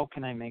 how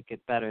can I make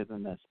it better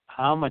than this?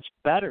 How much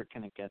better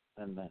can it get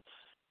than this?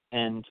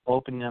 And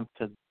opening up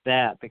to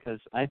that, because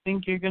I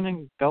think you're going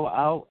to go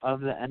out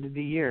of the end of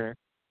the year,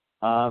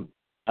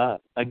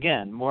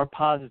 again, more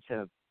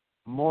positive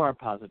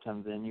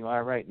than you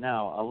are right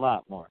now, a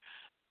lot more,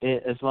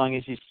 as long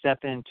as you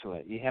step into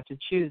it. You have to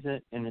choose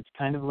it, and it's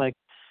kind of like,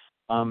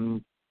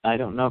 I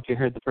don't know if you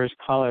heard the first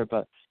caller,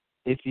 but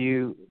if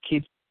you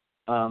keep,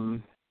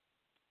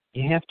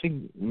 you have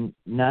to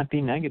not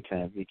be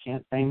negative. You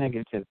can't say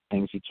negative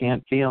things. You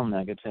can't feel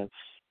negative.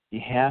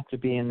 You have to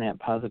be in that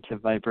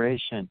positive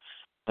vibration.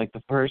 Like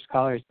the first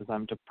caller says,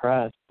 I'm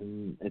depressed,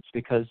 and it's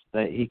because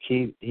that he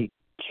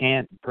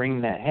can't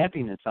bring that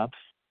happiness up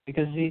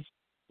because he's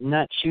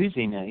not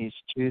choosing it. He's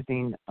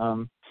choosing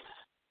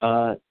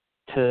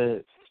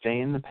to stay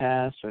in the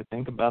past or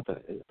think about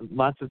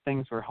lots of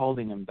things were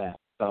holding him back.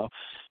 So,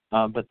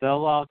 but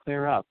they'll all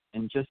clear up.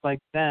 And just like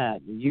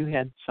that, you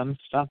had some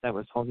stuff that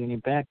was holding you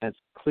back that's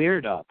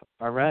cleared up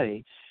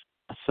already.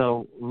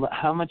 So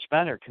how much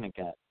better can it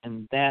get?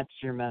 And that's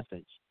your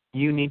message.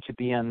 You need to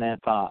be on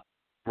that thought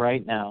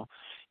right now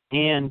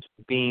and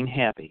being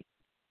happy,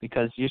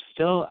 because you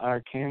still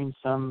are carrying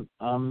some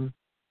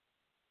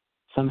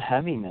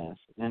heaviness,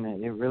 and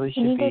it really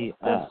should be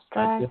a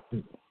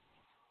different.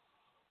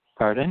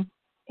 Pardon?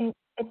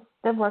 It's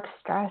the work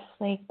stress,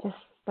 like just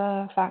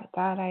the fact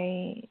that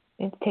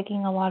it's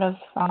taking a lot of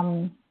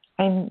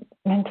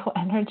mental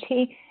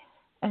energy,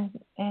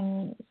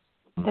 and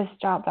this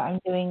job that I'm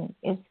doing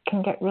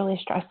can get really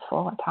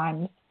stressful at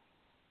times.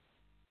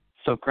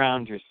 So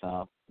ground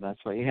yourself. That's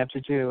what you have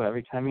to do.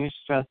 Every time you're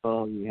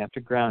stressful, you have to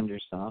ground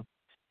yourself.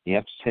 You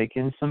have to take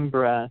in some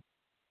breath,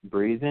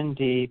 breathe in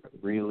deep,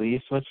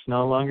 release what's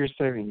no longer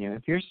serving you.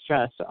 If you're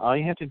stressed, all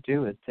you have to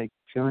do is take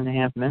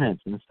 2.5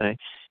 minutes and say,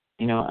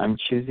 I'm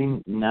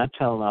choosing not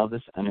to allow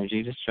this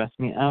energy to stress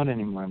me out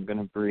anymore. I'm going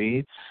to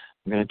breathe.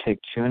 I'm going to take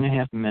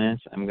 2.5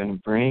 minutes. I'm going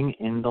to bring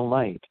in the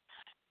light.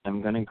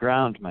 I'm going to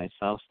ground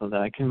myself so that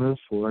I can move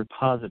forward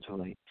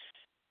positively.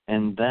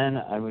 And then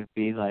I would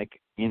be like,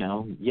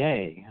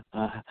 yay,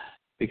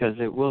 because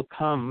it will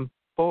come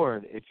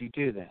forward if you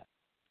do that.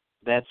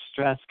 That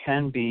stress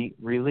can be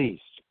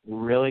released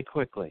really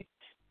quickly.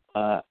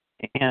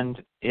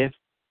 And if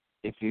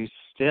you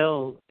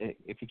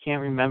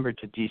can't remember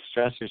to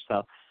de-stress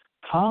yourself,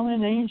 call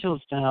in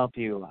angels to help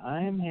you.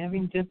 I'm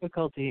having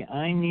difficulty.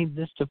 I need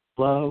this to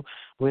flow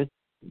with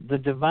the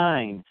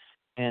divine.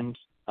 And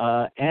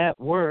at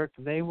work,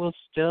 they will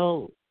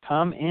still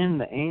come in,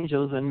 the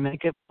angels, and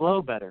make it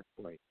flow better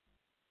for you.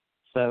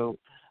 So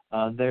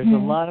there's a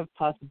lot of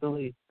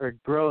possibilities for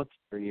growth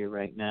for you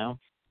right now,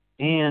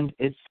 and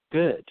it's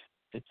good.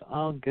 It's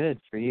all good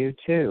for you,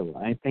 too.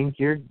 I think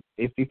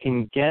if you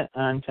can get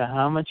onto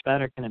how much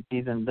better can it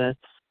be than this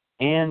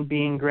and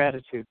be in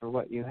gratitude for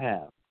what you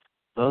have.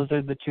 Those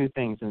are the two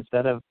things.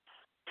 Instead of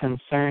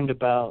concerned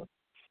about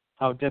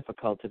how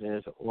difficult it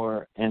is,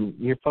 and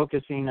you're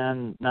focusing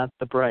on not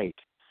the bright.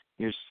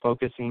 You're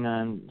focusing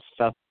on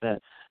stuff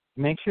that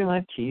makes your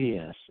life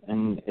tedious,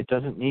 and it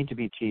doesn't need to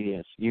be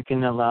tedious. You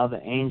can allow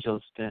the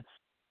angels to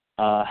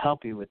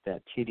help you with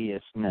that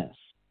tediousness.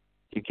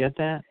 You get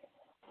that?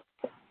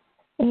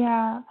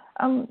 Yeah.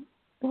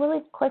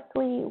 Really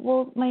quickly,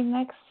 will my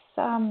next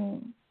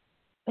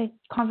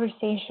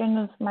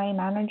conversation with my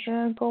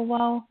manager go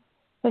well?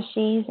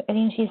 Because I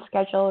think she's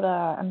scheduled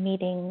a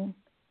meeting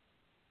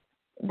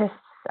this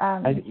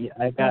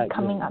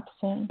coming up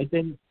soon.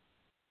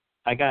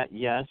 I got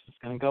yes, it's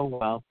going to go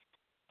well.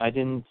 I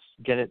didn't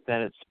get it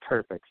that it's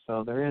perfect,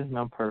 so there is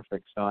no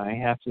perfect. So I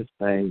have to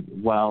say,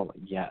 well,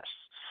 yes.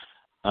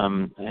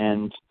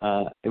 And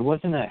it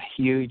wasn't a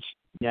huge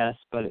yes,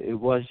 but it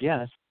was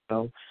yes.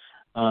 So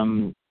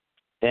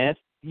if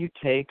you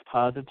take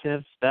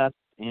positive steps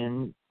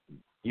in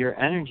your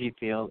energy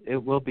field, it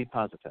will be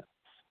positive,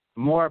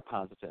 more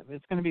positive.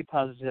 It's going to be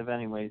positive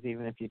anyways,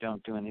 even if you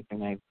don't do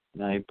anything,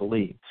 I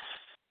believe.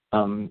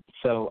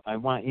 So I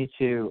want you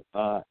to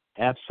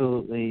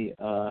absolutely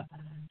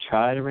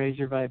try to raise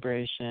your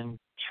vibration,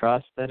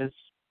 trust that it's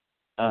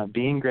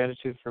be in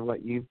gratitude for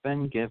what you've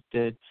been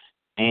gifted,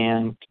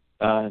 and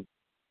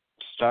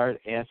start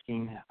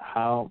asking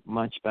how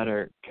much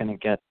better can it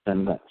get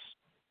than this.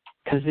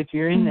 Because if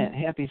you're in that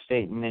happy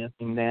state and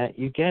asking that,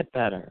 you get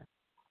better.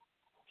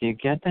 Do you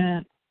get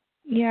that?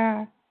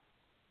 Yeah.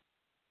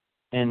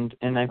 And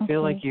I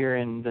feel like you're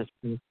in this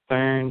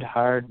concerned,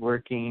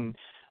 hard-working,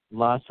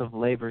 lots of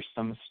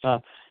laborsome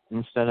stuff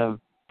instead of,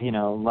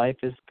 life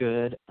is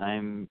good.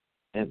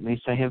 At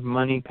least I have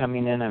money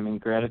coming in. I'm in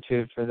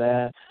gratitude for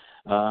that.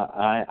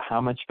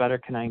 How much better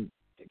can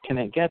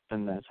it get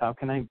than this? How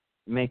can I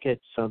make it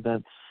so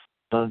that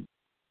the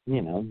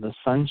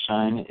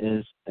sunshine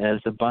is as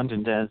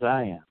abundant as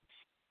I am?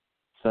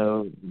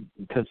 So,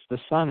 because the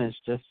sun is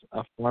just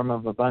a form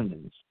of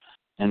abundance,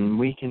 and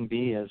we can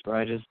be as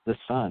bright as the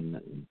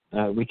sun.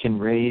 We can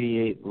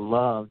radiate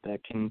love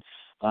that can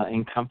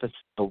encompass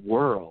the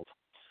world.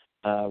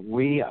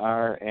 We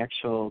are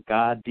actual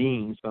God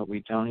beings, but we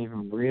don't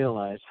even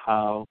realize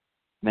how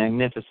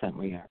magnificent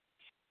we are.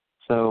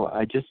 So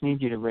I just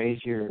need you to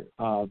raise your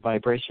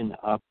vibration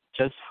up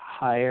just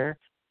higher,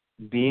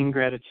 be in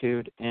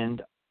gratitude,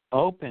 and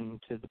open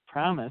to the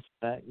promise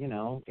that,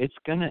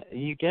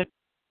 you get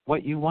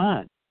what you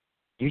want.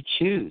 You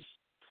choose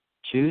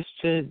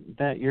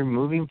that you're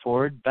moving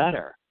forward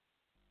better,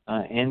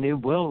 and it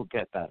will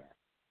get better.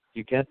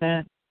 You get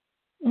that?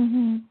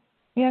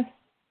 Yes,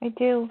 I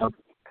do. Okay.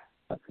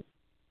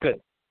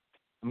 Good.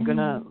 I'm going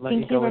to let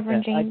you go with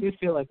that. I do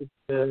feel like it's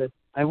good.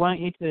 I want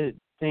you to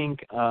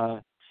think,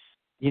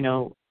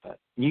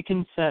 you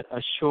can set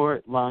a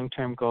short,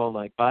 long-term goal,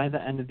 like by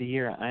the end of the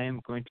year, I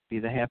am going to be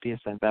the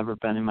happiest I've ever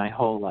been in my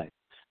whole life.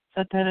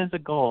 Set that as a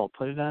goal.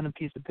 Put it on a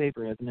piece of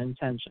paper as an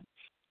intention.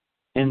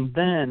 And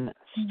then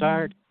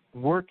start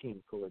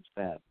working towards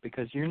that,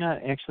 because you're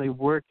not actually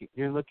working.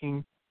 You're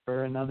looking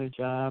for another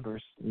job, or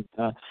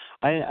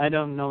I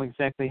don't know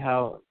exactly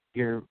how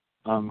you're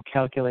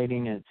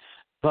calculating it,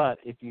 but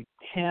if you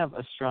have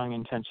a strong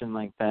intention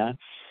like that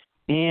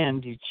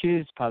and you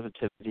choose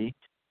positivity,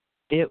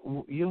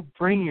 you'll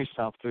bring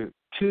yourself through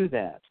to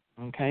that,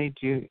 okay?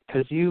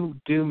 Because you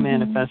do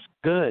manifest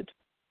good.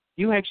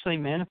 You actually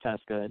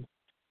manifest good.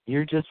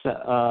 You're just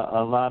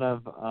a lot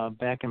of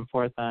back and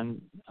forth on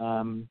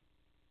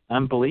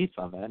belief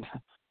of it.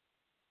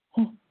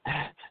 And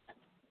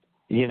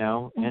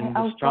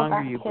the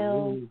stronger you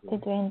believe. To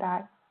doing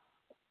that.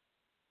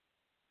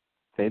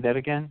 Say that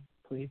again,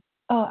 please.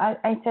 Oh,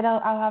 I said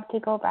I'll have to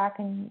go back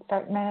and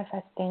start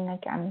manifesting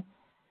again.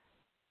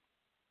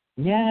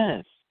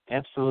 Yes,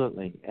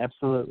 absolutely.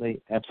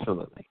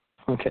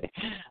 Okay,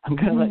 I'm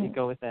going to let you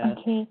go with that.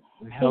 Okay.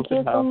 Thank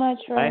you so much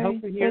for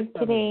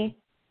today.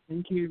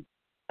 Thank you.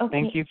 Okay.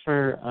 Thank you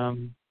for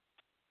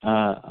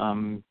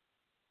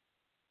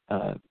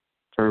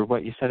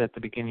what you said at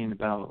the beginning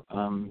about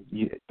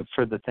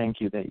for the thank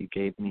you that you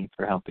gave me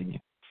for helping you.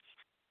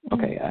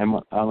 Okay,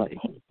 I'll let you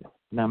go.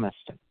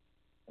 Namaste.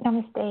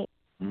 Namaste.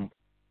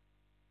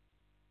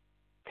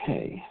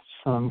 Okay,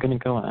 so I'm going to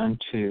go on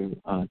to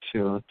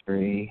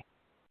 203.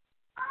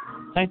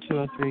 Hi,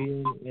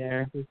 203.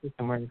 Yeah, who's this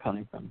and where are you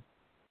calling from?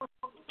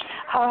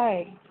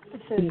 Hi,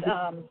 this is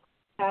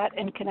Pat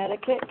in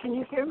Connecticut. Can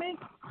you hear me?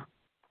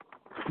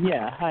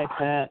 Yeah, hi,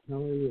 Pat. How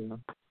are you?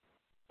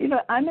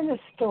 I'm in the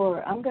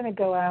store. I'm going to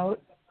go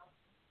out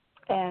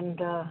and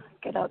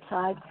get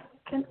outside.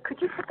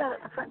 Could you put that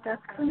at the front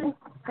desk for me?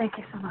 Thank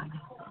you so much.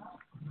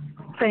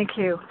 Thank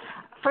you.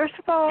 First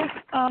of all,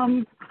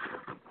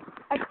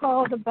 I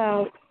called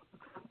about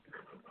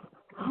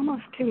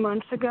almost 2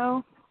 months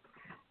ago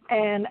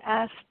and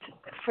asked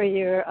for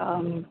your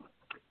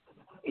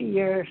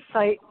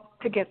site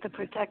to get the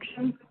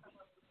protection.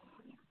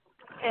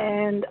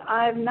 And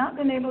I've not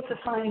been able to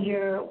find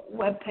your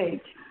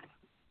webpage.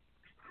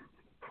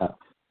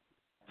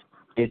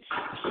 It's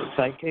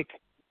Psychic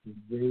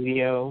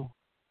Raido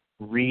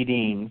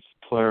Readings,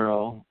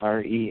 plural,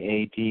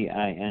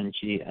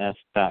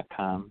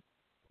 READINGS.com.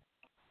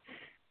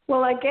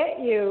 Well, I get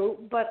you,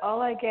 but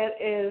all I get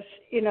is,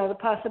 the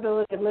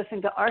possibility of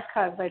listening to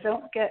archives. I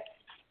don't get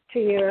to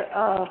your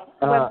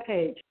web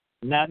page.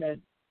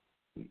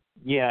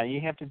 Yeah, you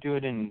have to do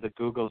it in the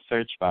Google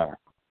search bar.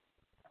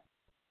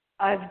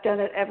 I've done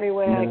it every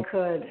way I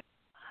could.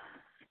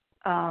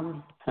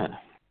 I'll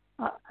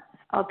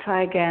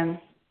try again.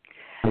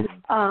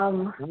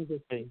 Let me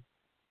just say,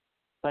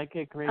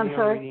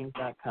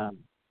 psychicradioreadings.com.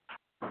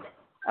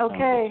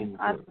 Okay,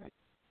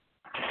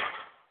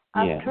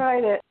 I've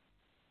tried it.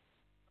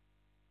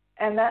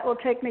 And that will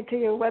take me to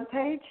your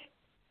webpage?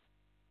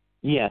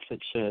 Yes,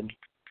 it should.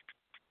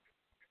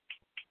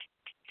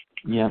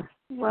 Yeah.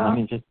 Well, let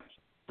me just.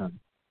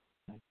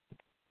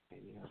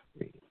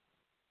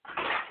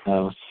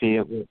 Oh, see,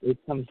 it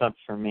comes up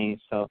for me,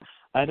 so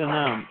I don't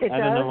know. I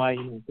don't know why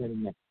you're not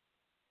getting it.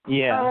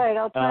 Yeah. All right,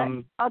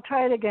 I'll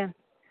try it again.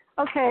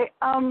 Okay.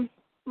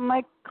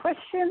 My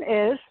question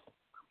is,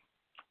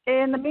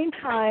 in the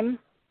meantime,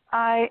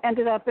 I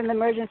ended up in the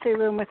emergency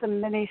room with a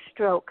mini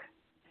stroke,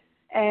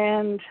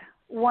 and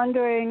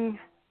wondering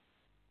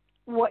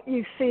what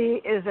you see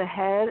is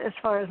ahead as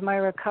far as my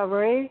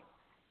recovery.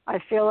 I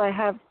feel I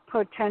have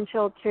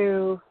potential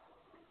to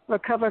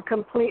recover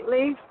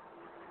completely.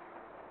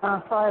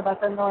 Sorry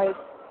about the noise.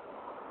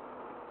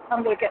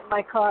 I'm going to get in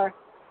my car.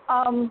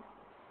 I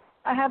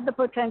have the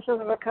potential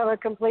to recover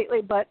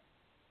completely, but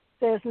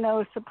there's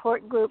no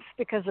support groups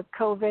because of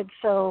COVID,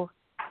 so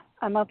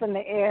I'm up in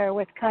the air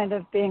with kind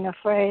of being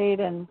afraid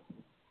and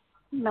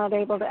not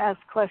able to ask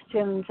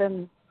questions.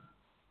 And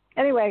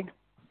anyway.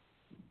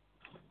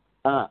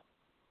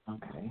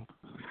 Okay.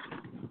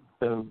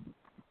 So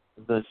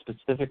the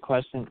specific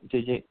question,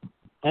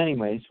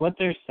 anyways, what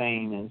they're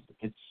saying is,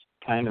 it's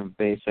kind of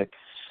basic.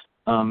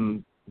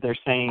 They're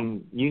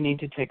saying you need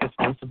to take a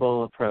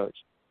sensible approach.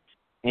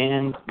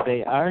 And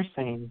they are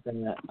saying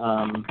that,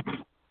 I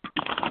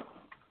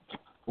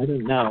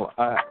don't know,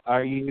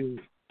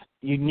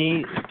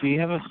 do you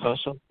have a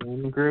social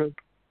friend group?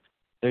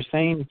 They're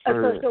saying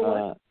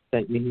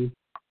that you need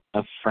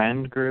a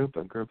friend group,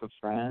 a group of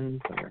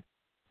friends, or,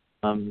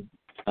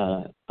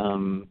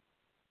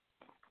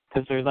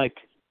 because they're like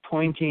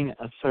pointing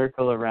a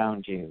circle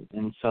around you.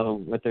 And so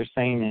what they're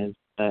saying is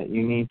that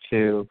you need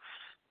to,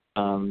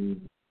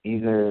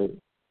 either,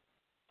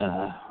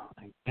 I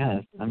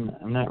guess, I'm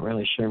not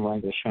really sure why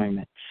they're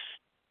showing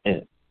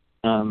it.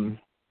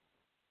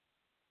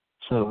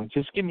 So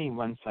just give me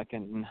 1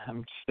 second,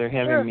 and they're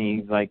having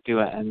me like do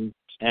an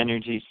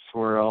energy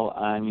swirl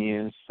on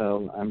you.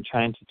 So I'm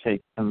trying to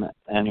take some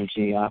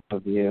energy off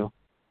of you.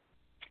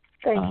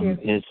 Thank you.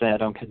 Is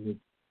that okay?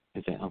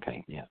 Is it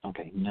okay? Yeah.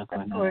 Okay. No,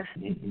 of course.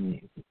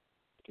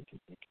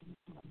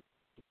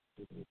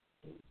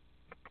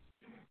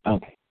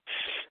 Okay.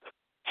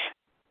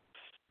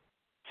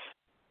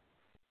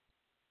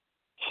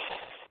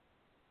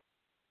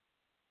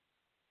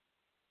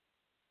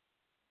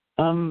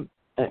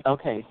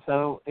 Okay,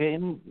 so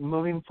in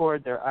moving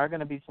forward, there are going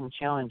to be some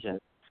challenges.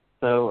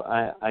 So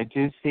I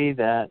do see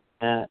that,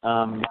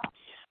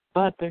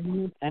 but there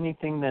isn't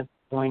anything that's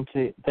going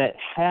to,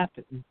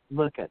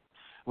 look at,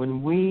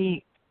 when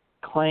we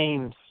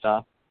claim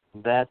stuff,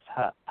 that's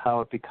how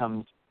it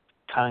becomes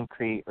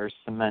concrete or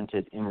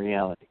cemented in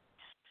reality.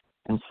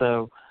 And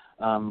so,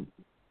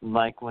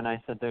 like when I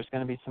said there's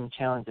going to be some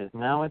challenges,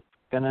 now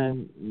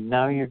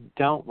you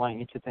don't want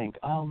you to think,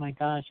 oh my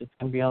gosh, it's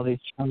going to be all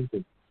these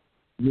challenges.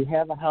 You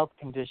have a health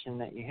condition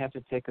that you have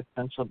to take a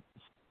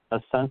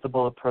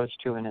sensible approach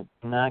to, and it's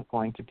not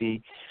going to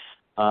be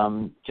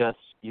just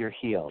you're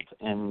healed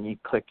and you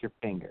click your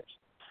fingers.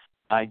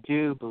 I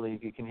do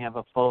believe you can have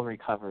a full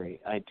recovery.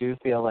 I do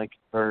feel like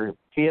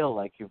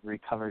you've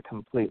recovered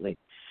completely.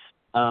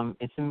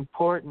 It's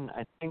important.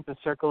 I think the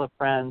circle of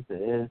friends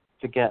is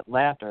to get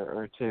laughter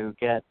or to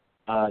get.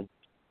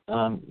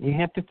 You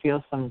have to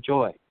feel some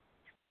joy,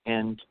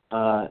 and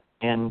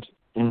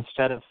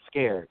instead of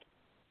scared.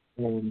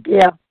 And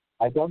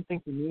I don't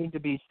think you need to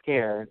be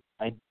scared.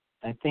 I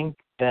think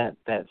that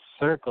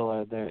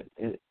circle, to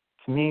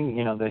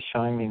me, they're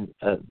showing me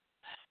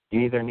you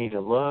either need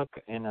to look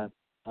in a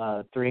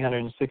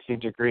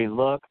 360-degree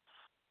look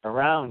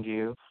around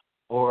you,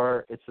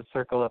 or it's a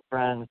circle of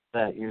friends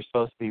that you're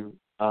supposed to be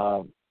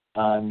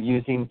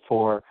using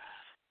for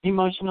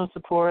emotional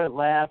support,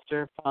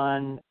 laughter,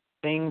 fun,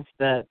 things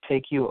that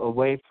take you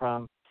away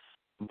from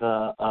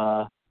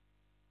the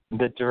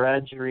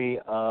drudgery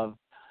of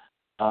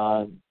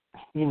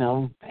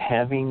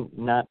having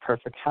not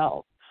perfect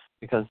health,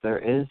 because there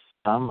is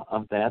some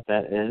of that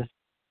is,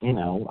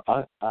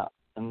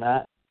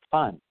 not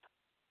fun.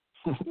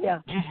 Yeah.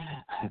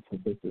 I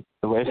think this is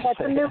the way to say it's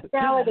a new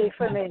reality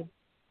for me.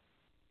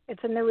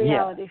 It's a new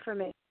reality for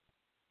me.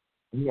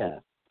 Yeah.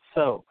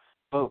 So,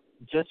 but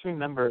just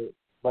remember,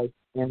 like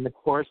in the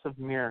Course of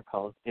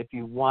Miracles, if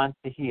you want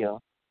to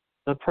heal,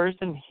 the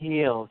person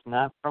heals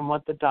not from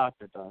what the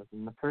doctor does,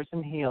 and the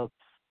person heals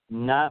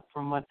not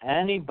from what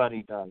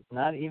anybody does,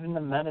 not even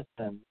the medicine.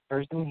 The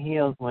person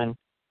heals when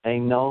they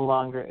no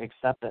longer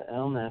accept the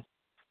illness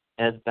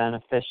as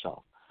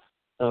beneficial.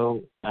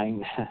 So,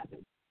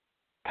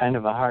 kind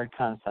of a hard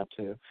concept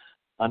to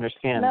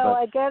understand. No, but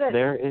I get it.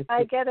 There is,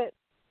 I get it.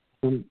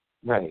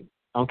 Right.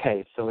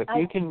 Okay, so if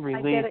you can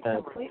release it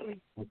completely.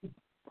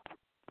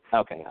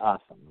 Okay,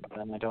 awesome.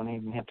 Then I don't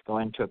even have to go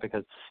into it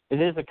because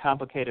it is a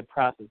complicated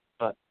process,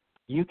 but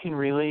you can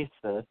release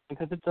this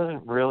because it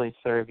doesn't really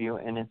serve you,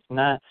 and it's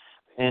not.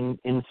 And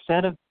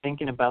instead of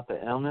thinking about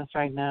the illness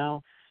right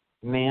now,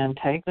 man,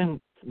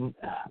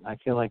 I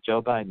feel like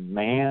Joe Biden,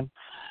 man.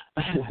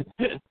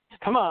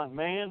 Come on,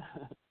 man.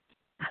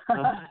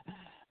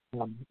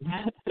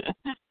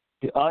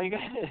 All you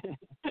got.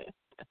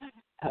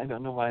 I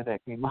don't know why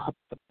that came up.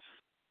 But,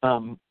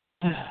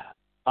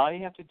 all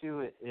you have to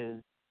do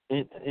is,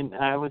 and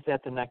I was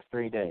at the next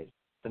 3 days.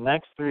 The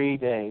next 3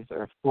 days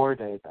or 4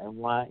 days, I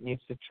want you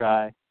to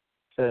try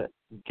to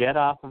get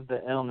off of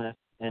the illness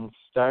and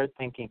start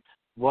thinking,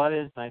 what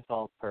is my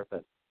soul's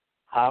purpose?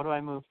 How do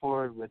I move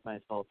forward with my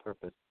soul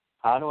purpose?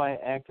 How do I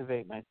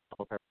activate my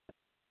soul purpose?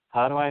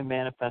 How do I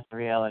manifest the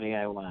reality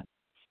I want?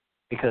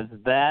 Because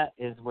that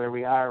is where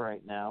we are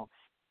right now.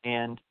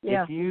 And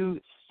if you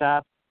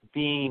stop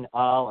being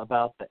all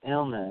about the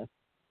illness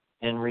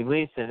and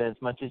release it as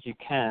much as you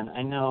can,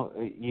 I know,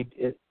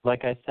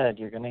 like I said,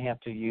 you're going to have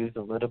to use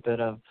a little bit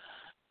of,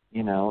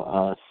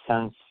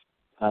 sense.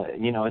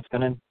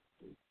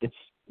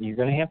 You're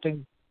going to have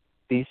to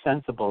be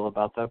sensible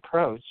about the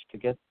approach to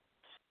get,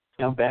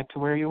 back to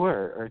where you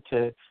were or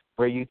to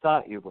where you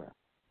thought you were.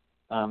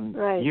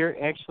 Right.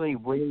 You're actually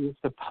where you're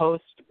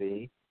supposed to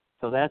be,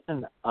 so that's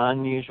an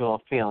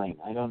unusual feeling.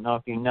 I don't know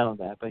if you know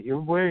that, but you're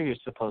where you're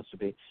supposed to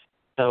be.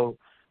 So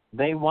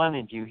they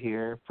wanted you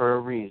here for a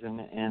reason,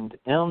 and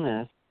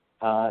illness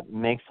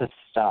makes us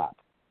stop.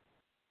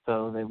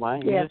 So they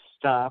want you to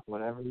stop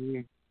whatever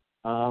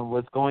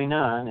was going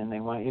on, and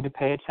they want you to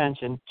pay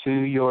attention to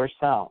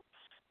yourself.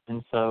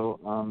 And so,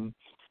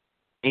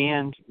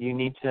 and you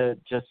need to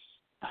just,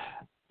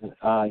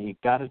 you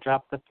got to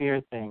drop the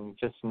fear thing.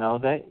 Just know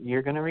that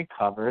you're going to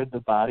recover. The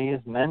body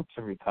is meant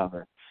to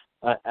recover.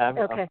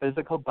 A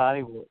physical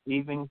body will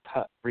even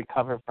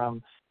recover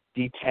from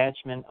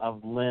detachment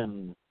of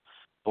limbs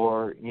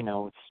or,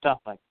 stuff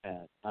like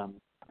that.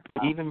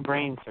 Even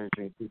brain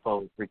surgery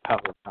people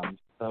recover from.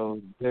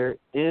 So there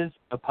is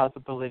a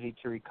possibility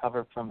to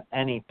recover from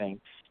anything.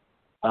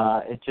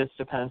 It just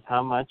depends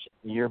how much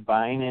you're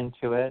buying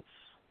into it,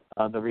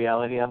 the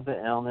reality of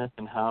the illness,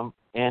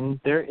 and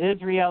there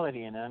is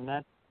reality in it. I'm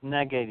not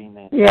negating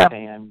that. Yeah.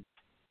 Okay?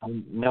 I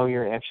know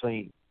you're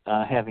actually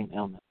having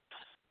illness.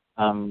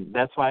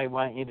 That's why I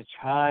want you to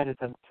try to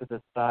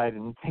the side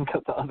and think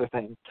of the other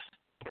things,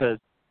 because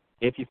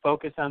if you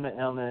focus on the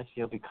illness,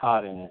 you'll be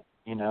caught in it,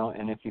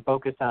 and if you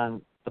focus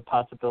on the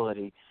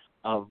possibility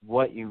of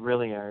what you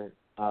really are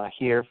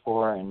here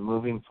for and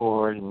moving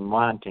forward and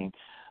wanting,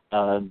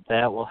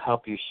 that will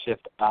help you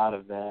shift out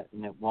of that,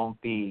 and it won't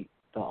be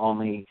the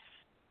only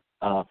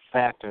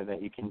factor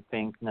that you can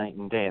think night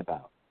and day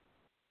about.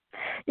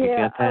 You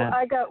get that?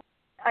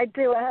 I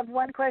do. I have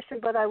one question,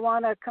 but I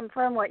want to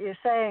confirm what you're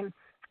saying.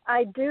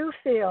 I do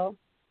feel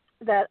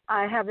that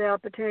I have the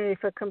opportunity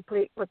for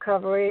complete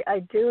recovery.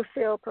 I do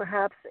feel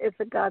perhaps it's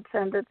a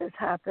godsend that this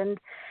happened.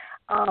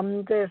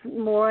 There's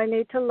more I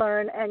need to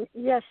learn. And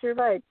yes, you're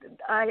right.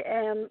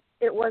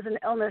 It was an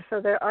illness, so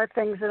there are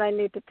things that I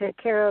need to take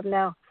care of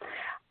now.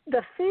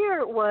 The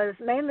fear was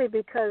mainly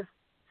because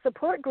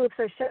support groups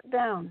are shut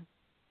down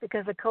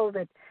because of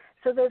COVID.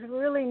 So there's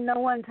really no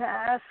one to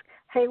ask,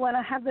 hey, when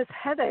I have this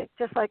headache,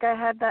 just like I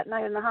had that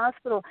night in the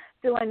hospital,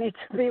 do I need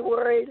to be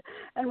worried?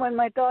 And when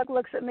my dog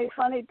looks at me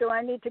funny, do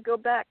I need to go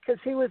back?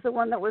 Because he was the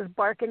one that was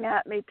barking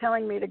at me,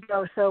 telling me to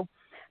go. So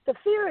the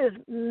fear is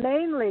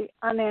mainly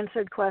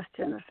unanswered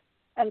questions.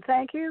 And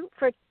thank you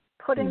for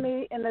putting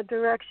me in the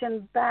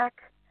direction back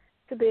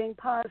to being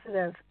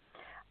positive.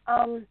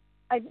 I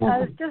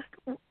was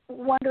just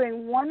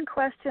wondering one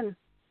question.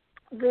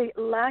 The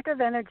lack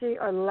of energy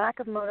or lack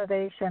of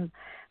motivation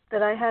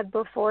that I had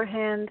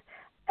beforehand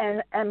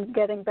and am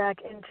getting back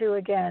into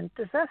again,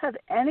 does that have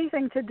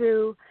anything to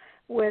do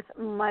with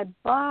my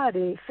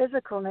body,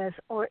 physicalness,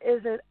 or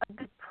is it a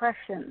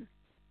depression?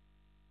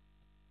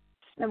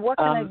 And what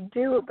can I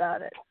do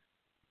about it?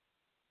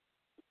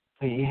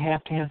 You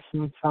have to have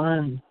some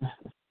fun.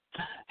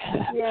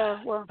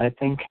 Yeah, well. I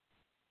think,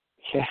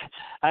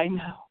 I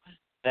know.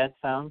 That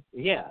sounds,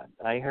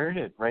 I heard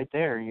it right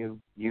there.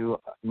 You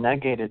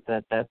negated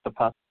that's a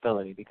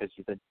possibility because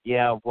you said,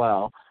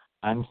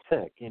 I'm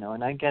sick,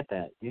 and I get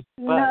that.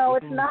 No,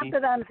 it's not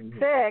that I'm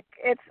sick.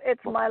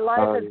 It's my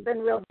life has been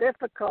real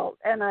difficult,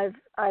 and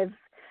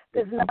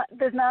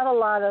there's not a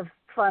lot of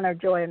fun or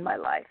joy in my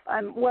life.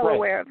 I'm well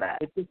aware of that.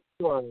 It's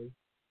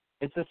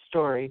a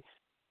story.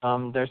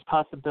 There's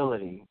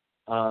possibility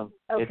of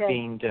it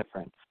being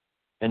different.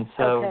 And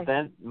so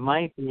that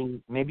might be,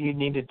 maybe you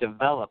need to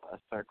develop a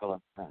circle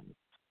of friends.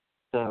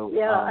 So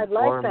I'd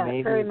like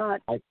that very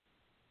much.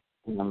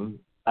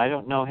 I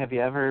don't know, have you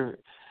ever,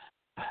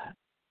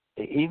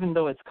 even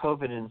though it's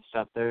COVID and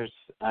stuff,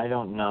 I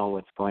don't know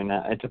what's going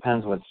on. It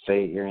depends what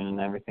state you're in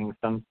and everything.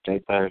 Some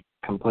states are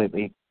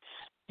completely,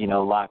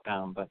 locked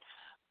down. But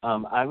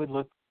I would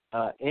look,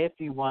 if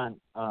you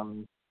want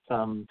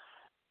some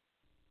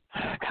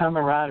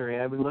camaraderie.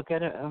 I would look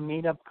at a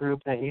meetup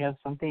group that you have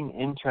something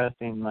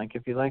interesting. Like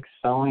if you like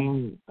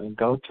sewing,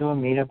 go to a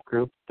meetup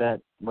group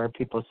where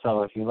people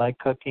sew. If you like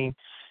cooking,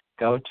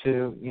 go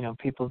to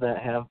people that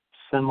have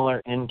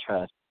similar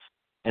interests,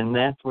 and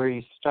that's where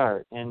you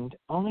start. And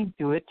only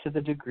do it to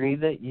the degree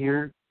that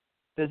you're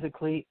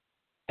physically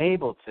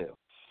able to.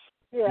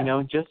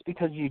 Yeah. Just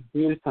because you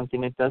do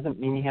something, it doesn't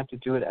mean you have to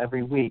do it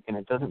every week, and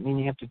it doesn't mean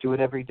you have to do it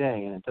every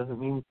day, and it doesn't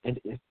mean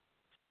it.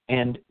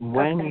 And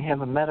when you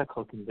have a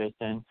medical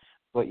condition,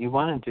 what you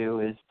want to do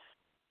is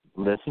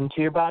listen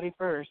to your body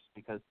first,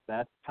 because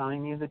that's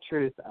telling you the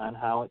truth on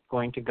how it's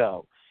going to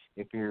go.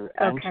 If you're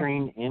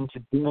entering into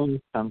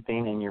doing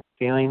something and you're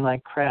feeling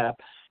like crap,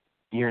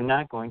 you're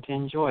not going to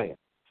enjoy it.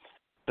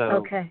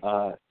 So,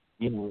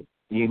 you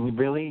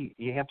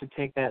have to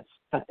take that.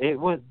 It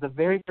was the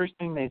very first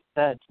thing they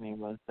said to me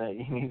was that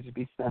you need to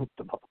be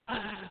sensible.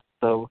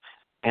 So,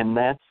 and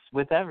that's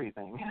with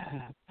everything.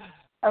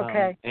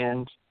 Okay.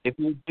 And if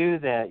you do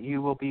that,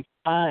 you will be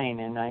fine.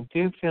 And I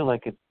do feel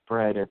like it's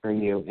brighter for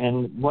you.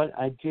 And what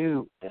I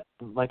do,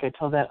 like I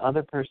told that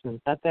other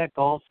person, set that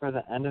goal for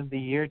the end of the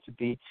year to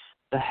be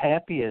the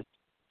happiest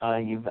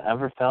you've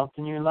ever felt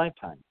in your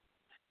lifetime.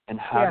 And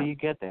how do you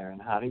get there?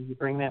 And how do you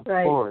bring that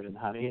forward? And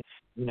how do you,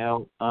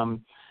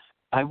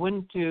 I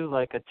wouldn't do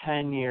like a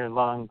 10-year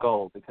long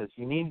goal, because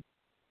you need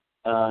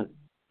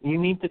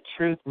the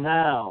truth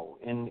now.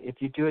 And if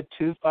you do it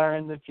too far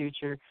in the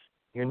future,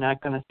 you're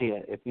not going to see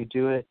it. If you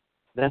do it,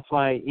 that's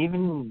why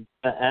even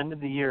the end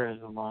of the year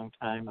is a long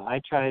time.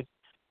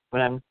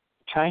 When I'm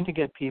trying to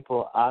get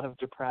people out of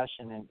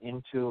depression and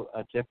into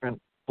a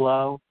different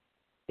flow,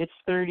 it's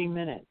 30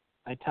 minutes.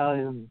 I tell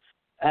them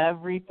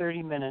every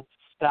 30 minutes,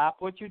 stop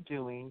what you're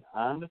doing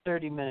on the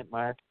 30-minute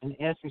mark and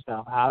ask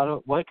yourself,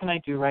 what can I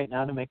do right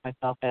now to make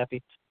myself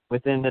happy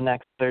within the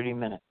next 30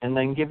 minutes? And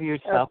then give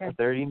yourself a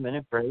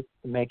 30-minute break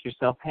to make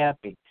yourself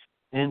happy.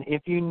 And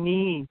if you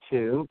need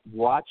to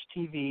watch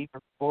TV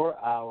for 4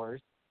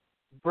 hours,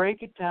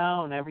 break it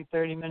down every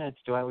 30 minutes.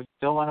 Do I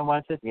still want to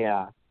watch it?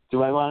 Yeah.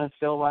 Do I want to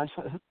still watch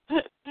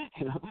it?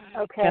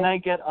 Can I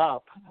get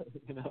up?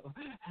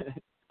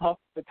 Off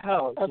the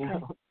couch.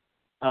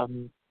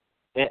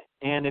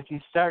 And if you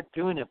start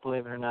doing it,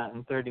 believe it or not,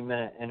 in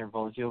 30-minute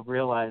intervals, you'll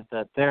realize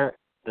that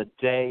the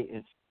day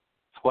is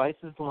twice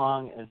as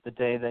long as the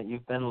day that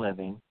you've been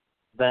living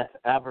that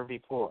ever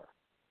before.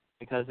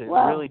 Because it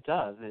really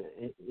does.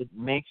 It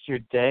makes your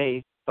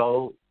day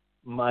so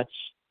much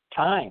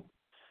time,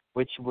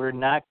 which when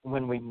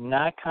we're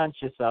not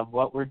conscious of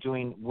what we're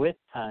doing with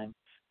time,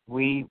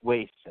 we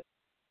waste it.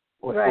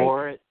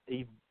 Or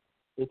it's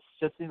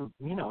just,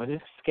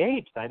 it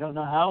escapes. I don't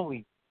know how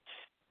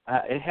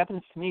it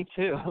happens to me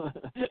too.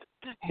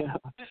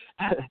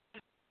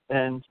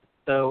 And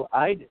so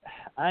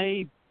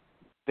I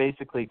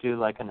basically do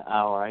like an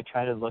hour. I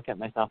try to look at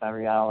myself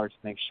every hour to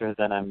make sure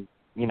that I'm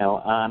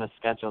on a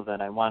schedule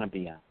that I want to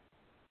be on.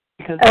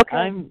 Because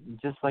I'm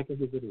just like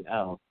everybody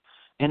else.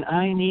 And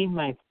I need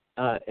my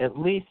at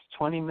least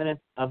 20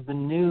 minutes of the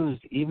news,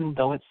 even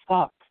though it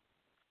sucks.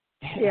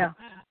 Yeah.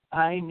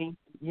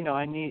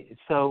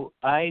 So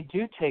I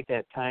do take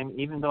that time,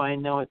 even though I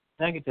know it's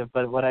negative.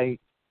 But what I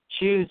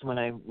choose when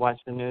I watch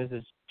the news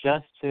is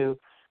just to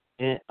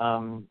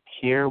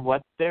hear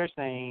what they're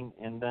saying,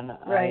 and then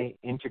I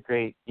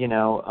integrate,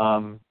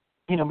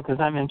 because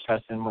I'm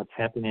interested in what's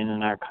happening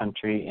in our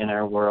country, in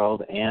our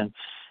world, and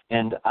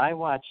I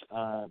watch,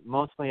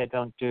 mostly I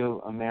don't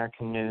do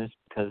American news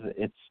because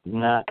it's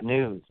not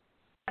news.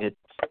 It's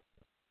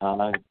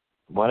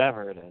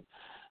whatever it is.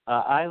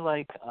 I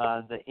like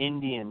the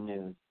Indian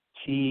news.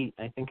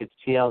 I think it's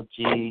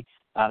TLG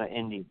out of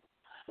India.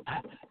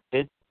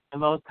 It's the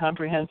most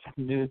comprehensive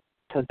news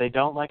because they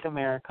don't like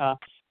America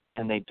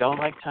and they don't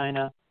like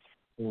China,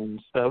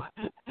 and so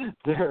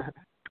they're.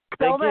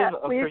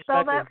 Will you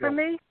spell that for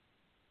me?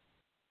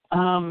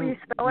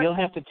 You'll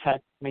have to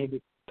text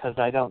me because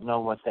I don't know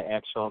what the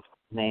actual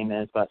name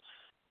is, but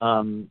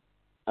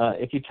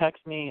if you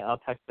text me, I'll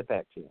text it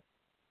back to you.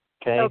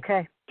 Okay?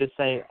 Okay. Just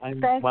say I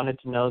wanted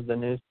to know the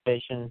news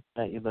stations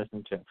that you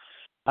listen to.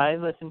 I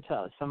listen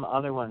to some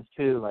other ones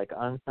too, like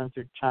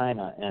Uncensored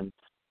China, and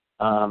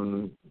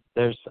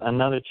there's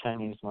another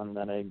Chinese one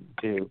that I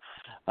do.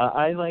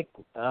 I like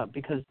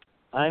because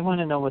I want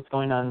to know what's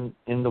going on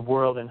in the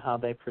world and how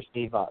they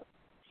perceive us.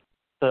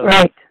 So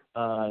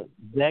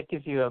that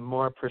gives you a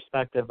more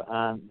perspective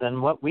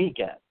than what we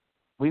get.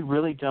 We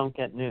really don't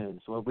get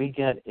news. What we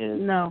get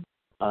is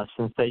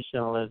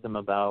sensationalism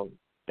about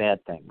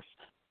bad things.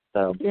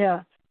 So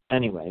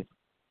anyways,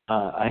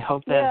 I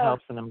hope that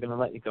helps, and I'm going to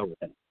let you go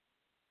with it.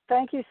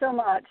 Thank you so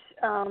much.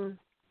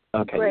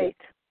 Okay. Great.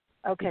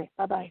 Okay,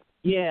 bye-bye.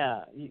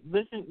 Yeah,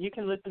 you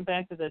can listen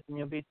back to this, and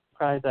you'll be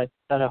surprised. I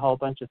said a whole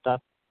bunch of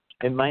stuff.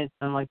 It might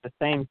sound like the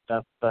same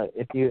stuff, but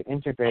if you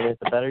integrate it,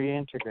 the better you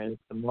integrate it,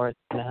 the more it's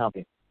going to help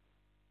you.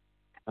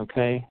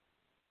 Okay?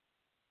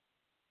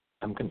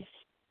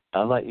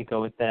 I'll let you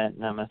go with that.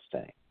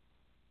 Namaste.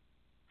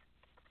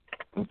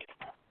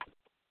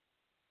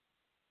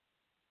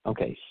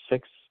 Okay,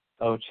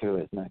 602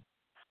 is next.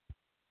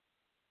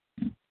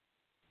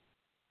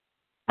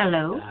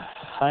 Hello.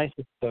 Hi,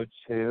 Cisco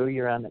 2.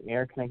 You're on the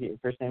air. Can I get your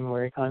first name and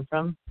where you're calling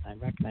from? I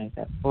recognize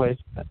that voice.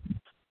 But...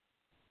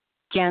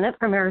 Janet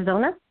from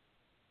Arizona.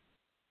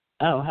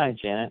 Oh, hi,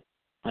 Janet.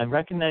 I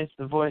recognized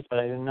the voice, but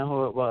I didn't know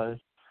who it was.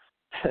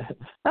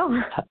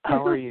 Oh.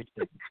 How are you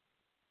today?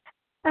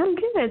 I'm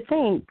good,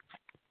 thanks.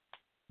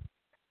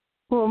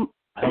 Well,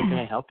 how can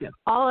I help you?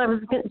 All I was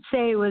going to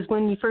say was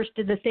when you first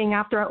did the thing,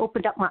 after I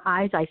opened up my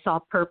eyes, I saw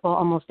purple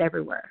almost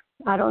everywhere.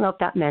 I don't know if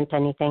that meant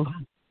anything.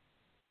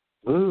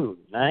 Ooh,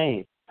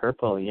 nice.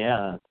 Purple,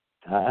 yeah.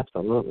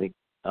 Absolutely.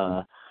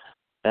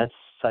 That's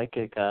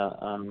psychic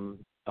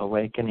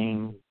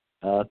awakening,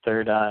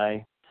 third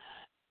eye.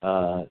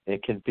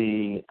 It could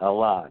be a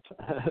lot.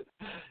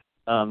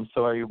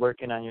 So are you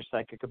working on your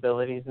psychic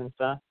abilities and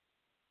stuff?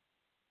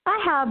 I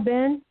have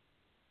been.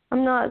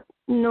 I'm not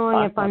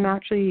knowing if I'm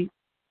actually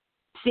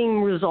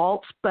seeing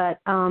results, but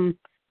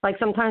like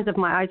sometimes if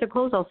my eyes are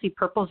closed, I'll see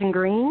purples and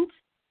greens.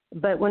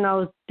 But when I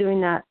was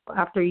doing that,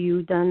 after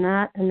you done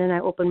that, and then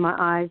I opened my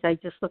eyes, I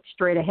just looked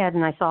straight ahead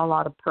and I saw a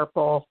lot of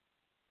purple,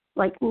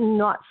 like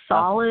not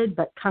solid,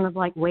 but kind of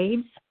like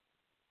waves.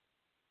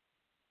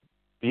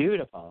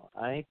 Beautiful.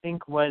 I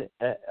think what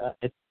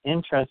it's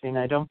interesting.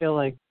 I don't feel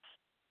like,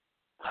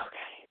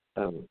 okay,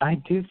 so I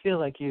do feel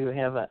like you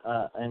have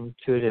an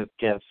intuitive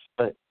gift,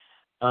 but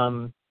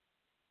a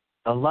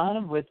lot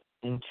of with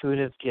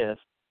intuitive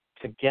gifts,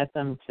 to get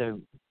them to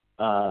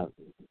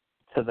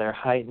their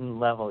heightened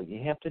level,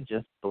 you have to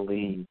just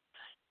believe.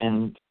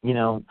 And, you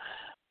know,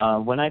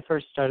 when I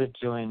first started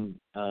doing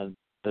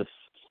this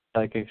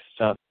psychic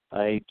stuff,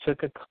 I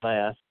took a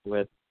class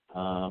with,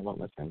 what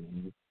was her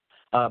name?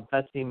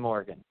 Betsy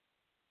Morgan.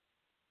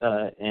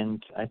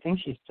 And I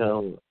think she's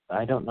still,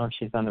 I don't know if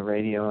she's on the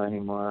radio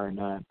anymore or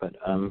not, but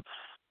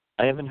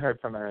I haven't heard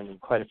from her in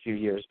quite a few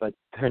years, but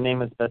her name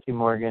was Betsy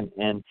Morgan,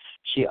 and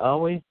she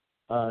always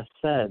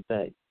said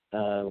that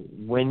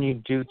when you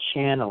do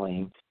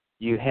channeling,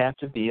 you have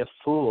to be a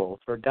fool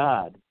for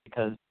God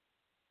because,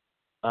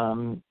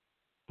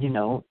 you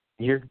know,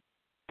 you're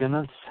going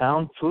to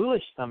sound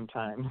foolish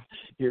sometimes.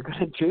 You're going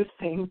to do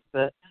things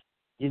that,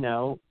 you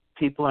know,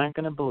 people aren't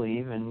going to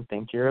believe and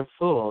think you're a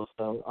fool.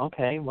 So,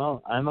 okay,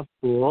 well, I'm a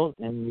fool,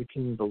 and you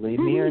can believe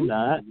me or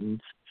not.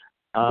 And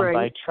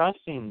by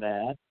trusting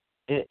that,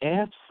 it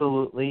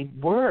absolutely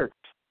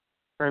worked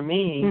for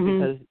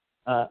me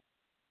because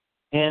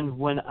and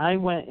when I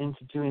went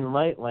into doing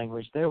light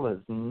language, there was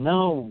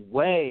no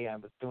way I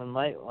was doing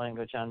light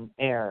language on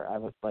air. I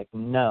was like,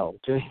 no,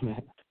 doing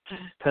it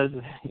because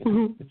you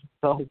know, it's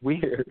so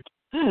weird.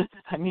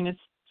 I mean,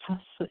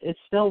 it's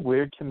still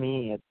weird to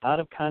me. It's out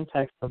of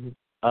context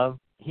of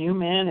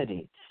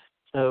humanity.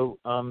 So,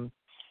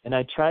 and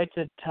I tried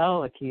to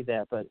tell Aki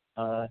that, but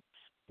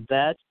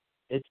that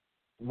it's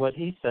what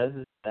he says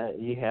is that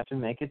you have to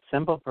make it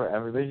simple for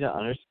everybody to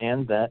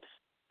understand that.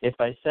 If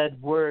I said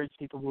words,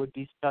 people would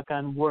be stuck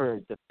on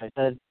words. If I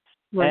said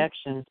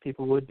actions,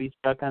 people would be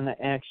stuck on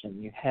the action.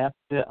 You have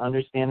to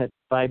understand it's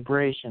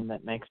vibration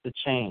that makes the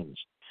change.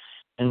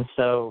 And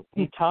so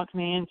he talked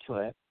me into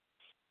it,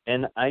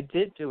 and I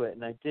did do it,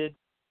 and I did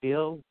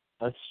feel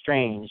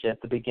strange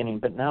at the beginning,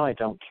 but now I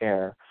don't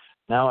care.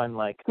 Now I'm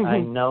like, I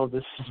know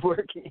this is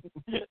working.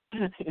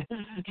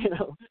 You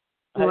know,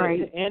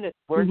 and it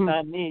works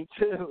on me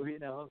too. You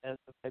know, as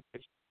a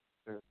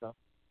practitioner. So,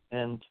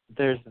 and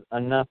there's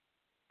enough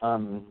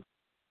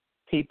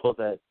people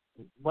that,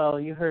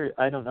 well, you heard,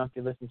 I don't know if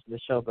you listened to the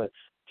show, but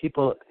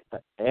people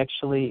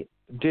actually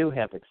do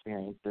have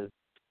experiences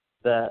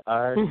that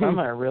are, some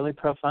are really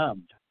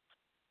profound.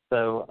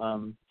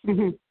 So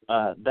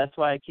that's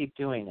why I keep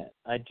doing it.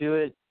 I do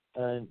it,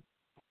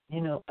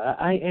 you know,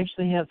 I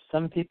actually have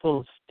some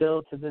people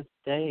still to this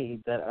day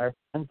that are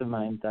friends of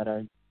mine that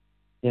are,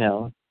 you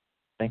know,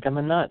 think I'm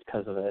a nut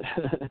because of it.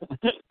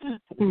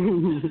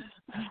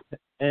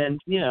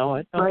 And, you know,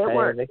 it's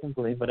okay. They can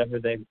believe whatever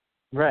they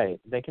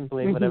can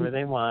believe whatever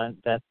they want.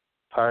 That's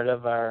part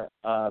of our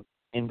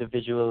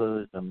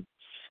individualism.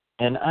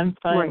 And I'm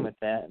fine with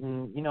that.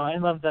 And, you know, I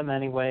love them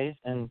anyways.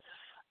 And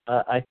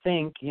I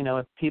think, you know,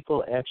 if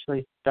people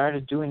actually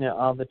started doing it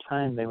all the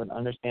time, they would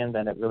understand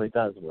that it really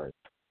does work.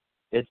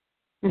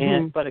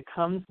 But it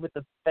comes with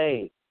the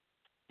faith.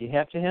 You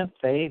have to have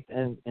faith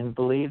and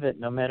believe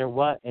it no matter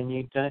what. And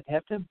you don't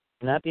have to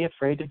not be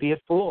afraid to be a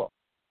fool.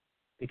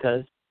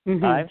 Because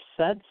I've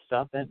said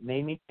stuff that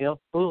made me feel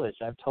foolish.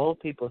 I've told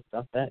people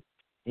stuff that,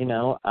 you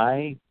know,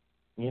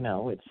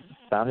 it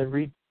sounded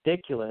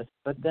ridiculous.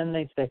 But then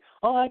they say,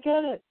 oh, I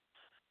get it.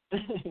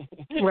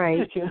 You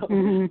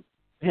know?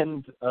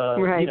 And,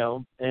 you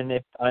know, and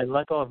if I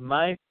let go of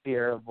my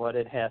fear of what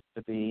it has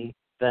to be,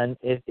 then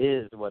it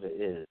is what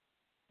it is,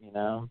 you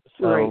know?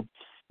 So,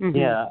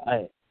 yeah,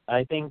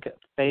 I think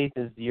faith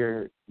is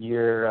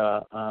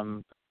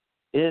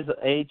is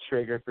a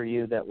trigger for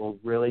you that will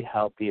really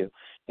help you.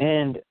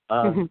 And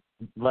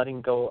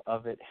letting go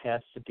of it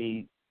has to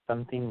be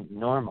something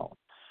normal,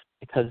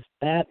 because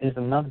that is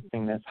another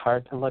thing that's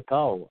hard to let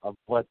go of,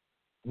 what,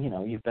 you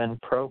know, you've been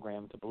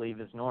programmed to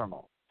believe is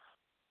normal.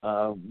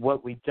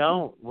 What we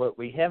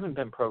haven't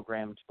been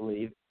programmed to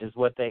believe is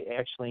what they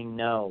actually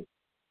know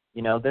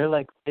They're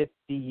like 50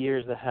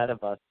 years ahead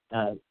of us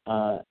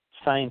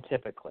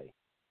scientifically.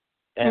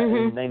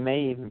 And they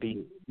may even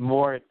be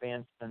more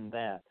advanced than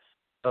that.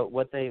 But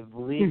what they've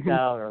leaked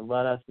out or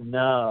let us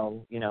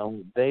know,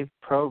 they've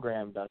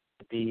programmed us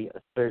to be a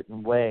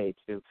certain way,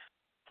 to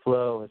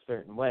flow a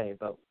certain way.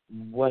 But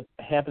what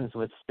happens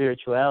with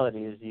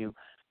spirituality is you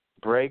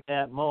break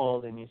that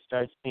mold and you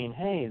start seeing,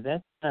 hey,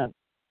 that's not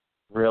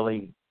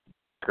really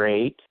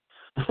great.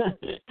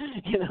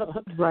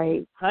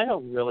 Right. I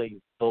don't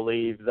really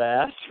believe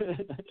that.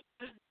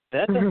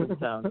 That doesn't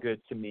sound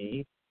good to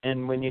me.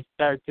 And when you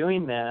start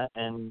doing that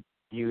and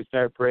you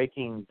start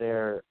breaking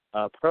their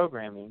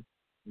programming,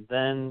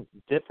 then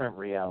different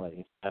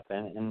realities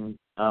happen.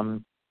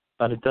 And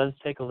but it does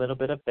take a little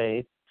bit of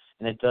faith,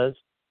 and it does,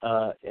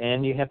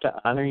 and you have to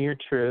honor your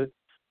truth,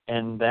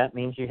 and that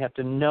means you have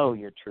to know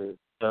your truth.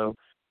 So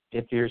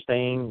if you're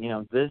saying,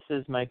 this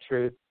is my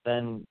truth,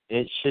 then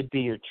it should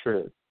be your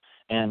truth.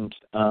 And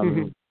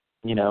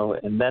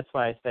and that's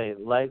why I say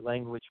light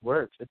language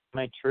works. It's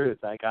my truth.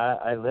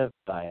 I live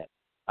by it.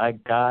 I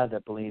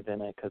gotta believe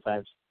in it because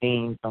I've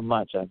seen so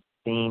much. I've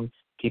seen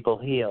people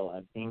heal.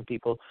 I've seen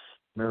people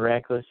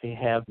miraculously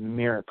have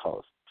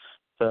miracles.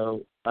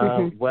 So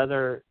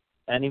whether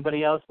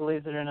anybody else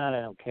believes it or not,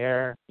 I don't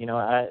care.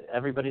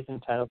 Everybody's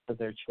entitled to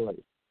their choice.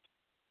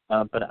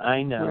 But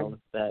I know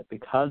that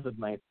because of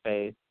my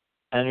faith,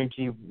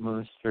 energy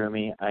moves through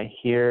me. I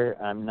hear.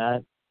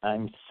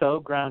 I'm so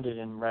grounded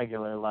in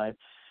regular life,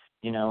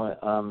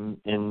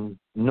 in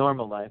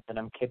normal life, that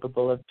I'm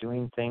capable of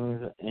doing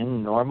things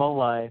in normal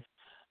life.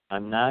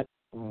 I'm not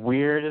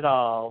weird at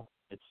all.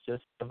 It's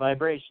just a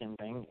vibration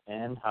thing,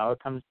 and how it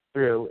comes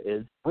through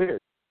is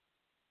weird.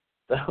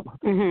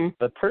 So,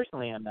 but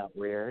personally, I'm not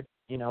weird.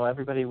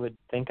 Everybody would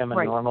think I'm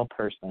a normal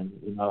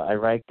person. I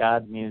write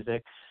God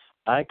music.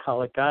 I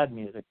call it God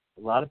music.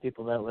 A lot of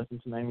people that listen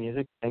to my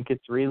music think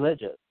it's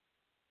religious,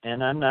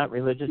 and I'm not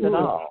religious at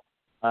all.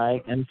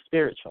 I am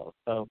spiritual.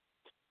 So,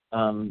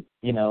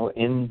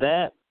 in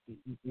that,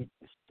 you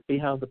see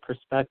how the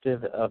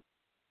perspective of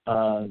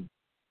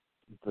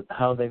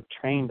how they've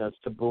trained us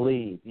to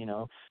believe,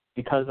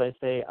 because I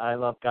say I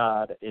love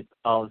God, it's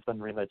all of a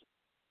sudden religious.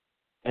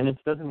 And it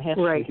doesn't have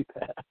to be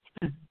that.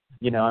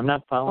 I'm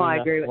not following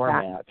that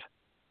format.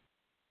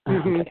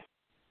 Okay.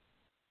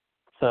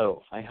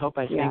 So I hope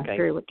I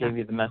gave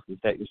you the message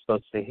that you're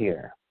supposed to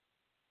hear.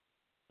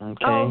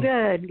 Okay. Oh,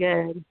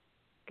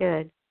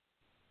 good.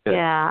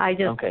 Yeah, I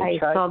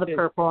saw the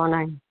purple and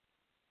I.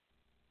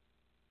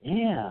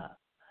 Yeah,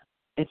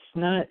 it's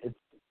not.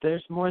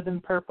 There's more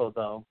than purple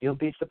though. You'll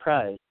be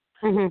surprised.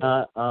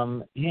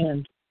 And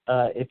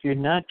if you're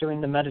not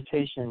doing the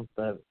meditations,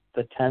 the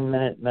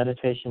 10-minute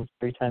meditations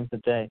 3 times a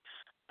day,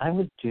 I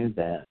would do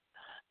that.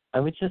 I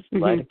would just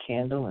light a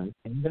candle and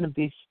I'm going to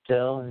be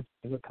still and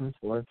see what comes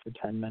forward for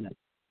 10 minutes.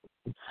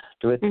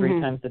 Do it 3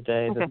 times a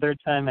day. The third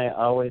time, I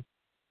always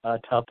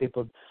tell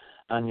people,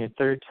 on your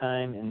third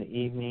time in the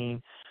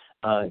evening,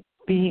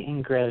 be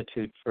in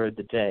gratitude for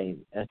the day.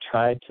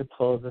 Try to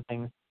pull the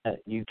things that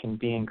you can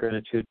be in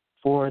gratitude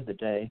for the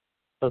day,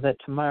 so that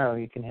tomorrow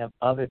you can have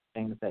other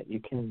things that you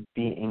can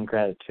be in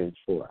gratitude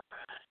for.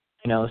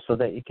 So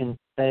that you can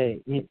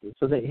say,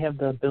 so that you have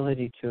the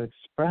ability to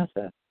express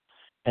it.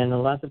 And a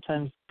lot of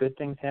times good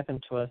things happen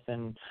to us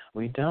and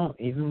we don't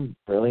even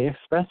really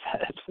express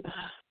it.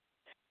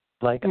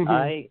 Like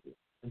I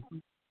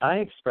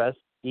express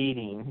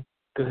eating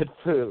good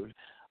food.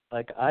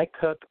 Like I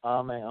cook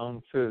all my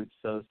own food,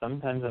 so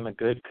sometimes I'm a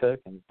good cook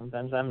and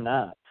sometimes I'm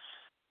not.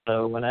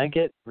 So when I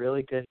get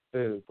really good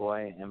food,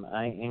 boy, am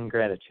I in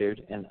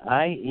gratitude, and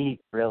I eat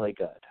really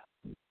good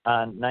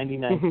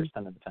 99%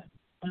 of the time.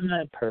 I'm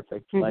not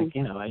perfect,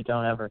 I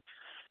don't ever,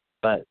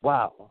 but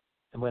wow.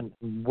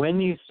 When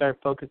you start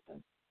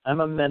focusing,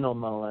 I'm a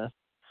minimalist,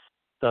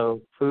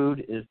 so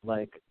food is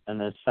like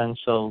an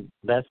essential,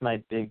 that's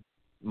my big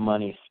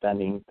money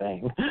spending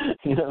thing,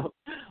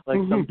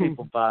 some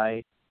people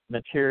buy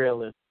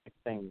materialistic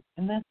things,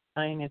 and that's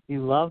fine if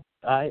you love.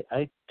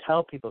 I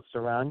tell people,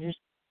 surround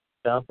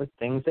yourself with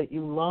things that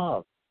you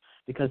love,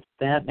 because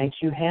that makes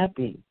you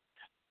happy.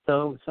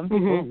 So some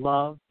people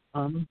love,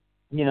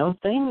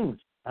 things.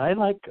 I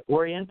like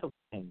Oriental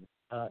things,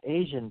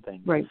 Asian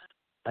things. Right.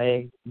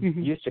 I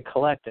used to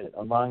collect it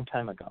a long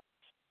time ago,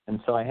 and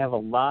so I have a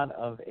lot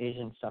of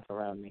Asian stuff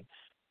around me.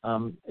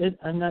 I'm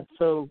not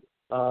so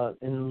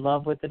in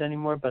love with it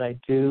anymore, but I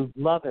do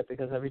love it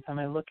because every time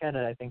I look at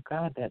it, I think,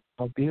 God, that's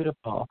so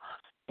beautiful.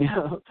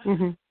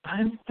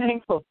 I'm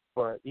thankful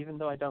for it, even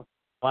though I don't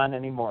want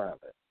any more of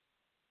it.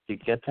 Do you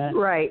get that?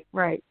 Right.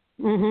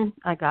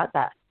 I got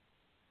that.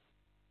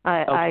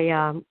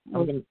 I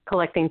was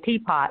collecting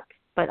teapots,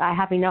 but I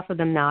have enough of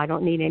them now. I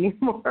don't need any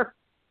more.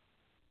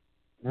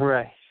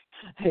 Right,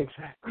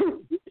 exactly.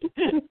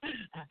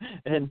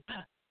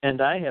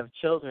 and I have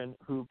children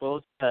who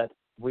both said,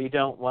 we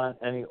don't want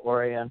any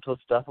Oriental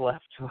stuff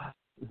left to us.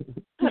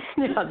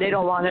 No, they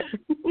don't want it.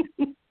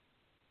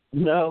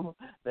 No,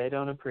 they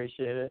don't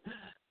appreciate it.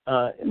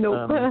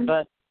 Nope.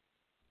 But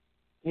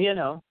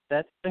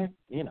that's their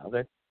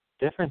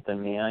different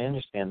than me. I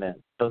understand that.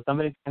 So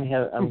somebody's going to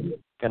have, I'm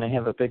going to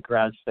have a big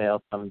garage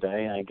sale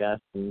someday, I guess,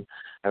 and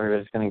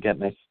everybody's going to get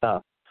my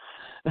stuff.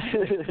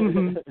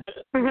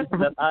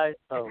 That I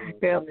sold.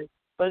 Really?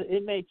 But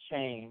it may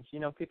change. You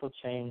know, people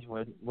change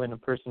when a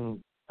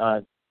person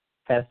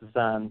passes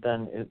on,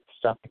 then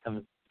stuff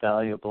becomes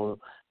valuable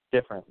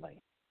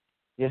differently.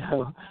 You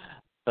know,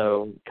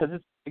 so because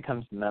it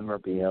becomes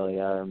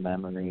memorabilia or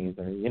memories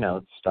or, you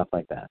know, stuff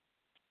like that.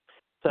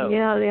 So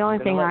yeah, the only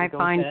thing I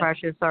find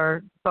precious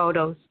are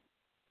photos.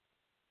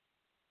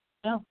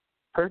 Yeah,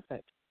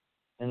 perfect.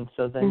 And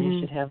so then you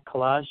should have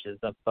collages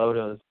of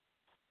photos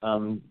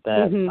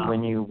that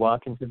when you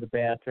walk into the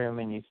bathroom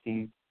and you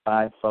see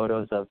 5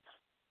 photos of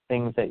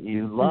things that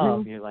you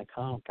love, you're like,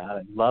 oh, God,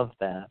 I love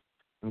that.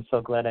 I'm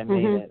so glad I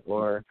made it.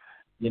 Or,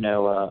 you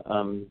know,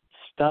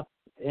 stuff.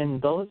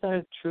 And those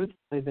are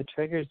truthfully the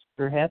triggers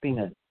for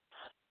happiness.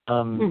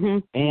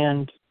 And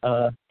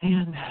I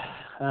don't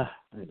know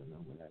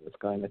where I was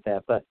going with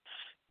that, but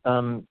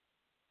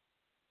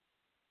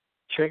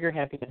trigger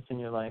happiness in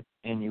your life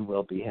and you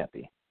will be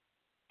happy,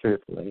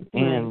 truthfully.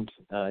 And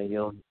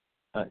you'll,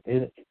 I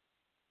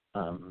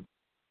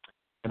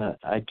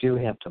do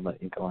have to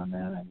let you go on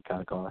that. I've got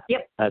to go.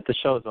 Yep. The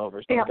show's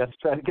over, so I've got to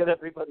try to get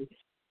everybody.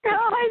 Oh,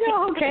 I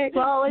know. Okay.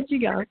 Well, I'll let you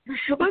go.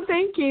 Well,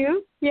 thank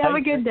you. You have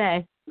a good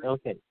day.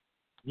 Okay.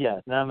 Yeah,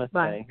 namaste.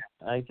 Bye.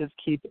 I just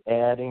keep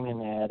adding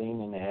and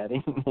adding and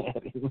adding and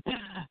adding.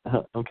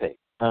 Okay.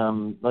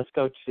 Let's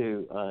go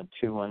to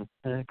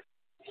 216.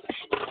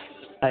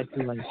 Hi,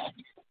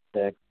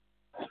 216.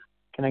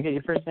 Can I get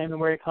your first name and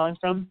where you're calling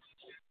from?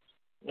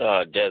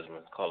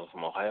 Desmond, calling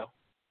from Ohio.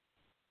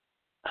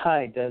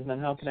 Hi,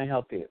 Desmond. How can I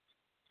help you?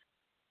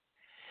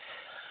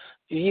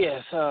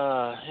 Yes,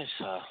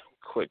 it's a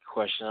quick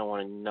question. I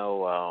want to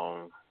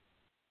know,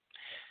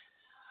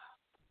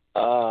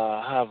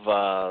 I have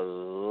a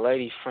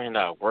lady friend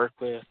I work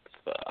with.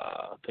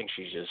 I think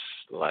she's just,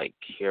 like,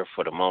 here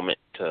for the moment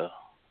to,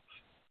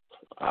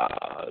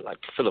 like,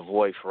 fill a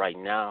void for right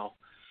now.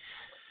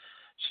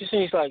 She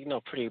seems like, you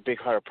know, pretty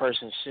big-hearted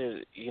person.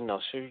 She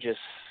just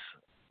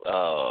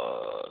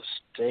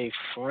stay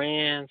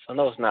friends. I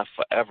know it's not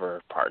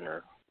forever,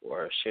 partner,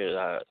 or should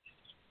I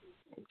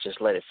just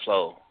let it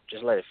flow?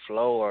 Just let it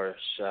flow, or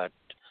should I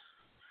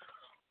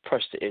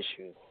press the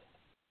issue?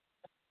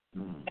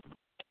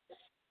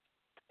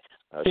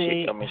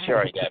 She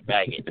already got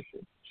baggage.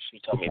 She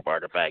told me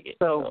about her baggage.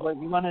 So what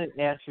you want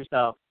to ask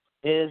yourself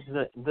is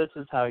this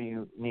is how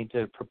you need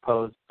to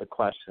propose the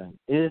question.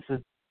 Is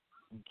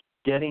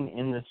getting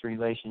in this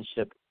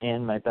relationship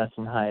in my best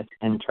and highest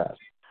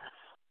interest?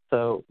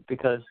 So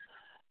because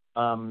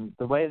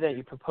the way that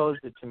you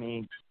proposed it to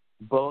me,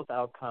 both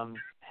outcomes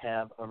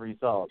have a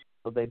result.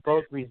 So they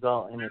both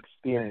result in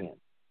experience.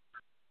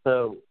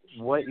 So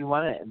what you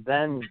want to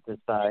then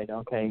decide,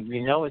 okay,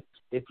 you know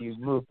if you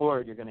move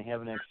forward, you're going to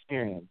have an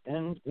experience.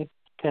 And it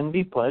can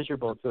be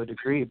pleasurable to a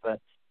degree, but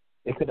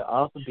it could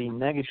also be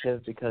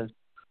negative because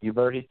you've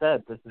already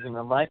said this isn't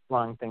a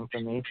lifelong thing for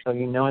me, so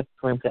you know it's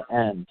going to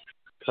end.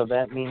 So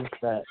that means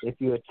that if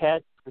you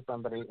attach to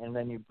somebody and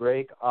then you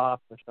break off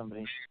with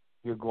somebody,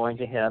 you're going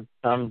to have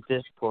some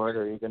discord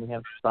or you're going to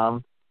have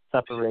some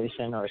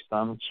separation or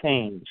some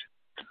change.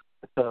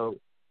 So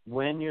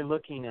when you're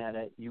looking at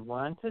it, you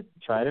want to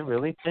try to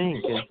really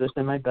think, is this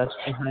in my best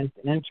and highest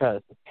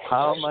interest?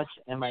 How much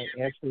am I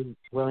actually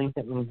willing to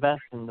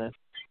invest in this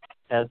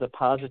as a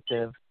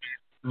positive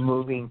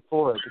moving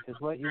forward? Because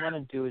what you want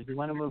to do is you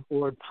want to move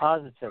forward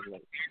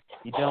positively.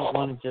 You don't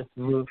want to just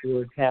move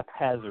forward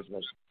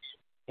haphazardly.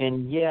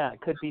 And, yeah,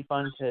 it could be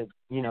fun to,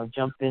 you know,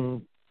 jump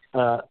in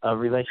a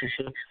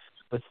relationship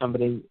with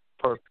somebody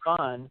for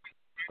fun,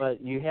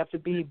 but you have to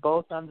be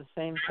both on the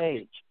same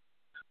page.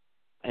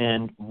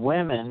 And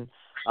women,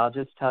 I'll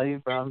just tell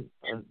you from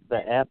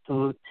the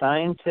absolute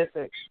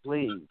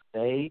scientifically,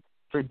 they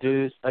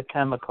produce a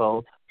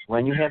chemical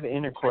when you have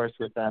intercourse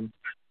with them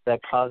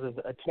that causes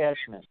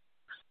attachment.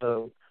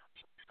 So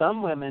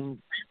some women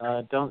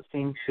don't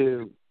seem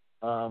to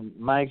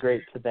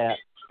migrate to that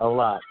a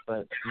lot,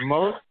 but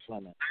most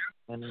women,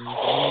 and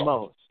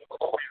most,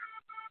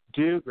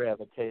 do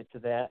gravitate to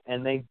that,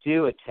 and they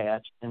do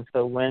attach. And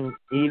so when,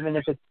 even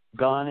if it's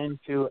gone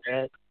into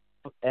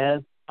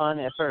as fun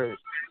at first,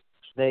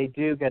 they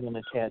do get an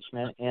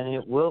attachment, and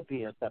it will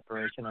be a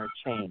separation or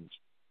change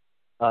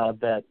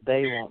that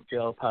they won't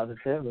feel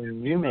positive,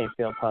 and you may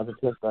feel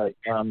positive, but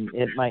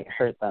it might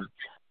hurt them.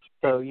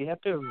 So you have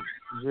to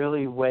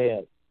really weigh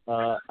it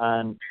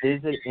on,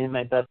 is it in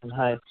my best and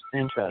highest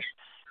interest?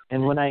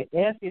 And when I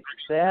ask it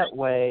that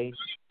way,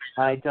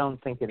 I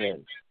don't think it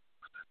is.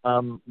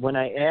 When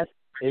I ask,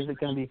 is it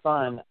going to be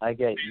fun, I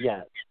get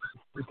yes.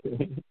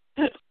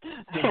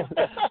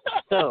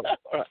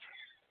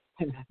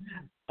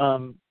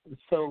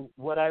 So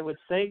what I would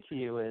say to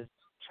you is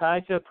try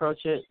to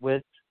approach it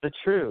with the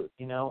truth.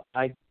 You know,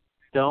 I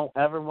don't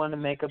ever want to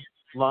make a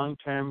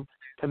long-term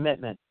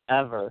commitment,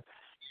 ever.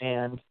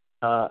 And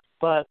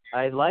but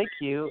I like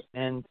you,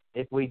 and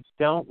if we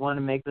don't want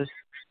to make this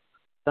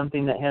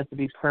something that has to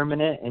be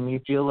permanent and you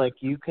feel like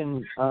you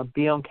can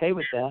be okay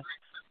with that,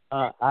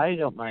 I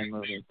don't mind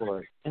moving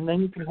forward. And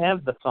then you can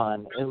have the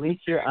fun. At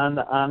least you're on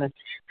the honest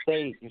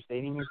state. You're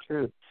stating your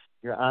truth.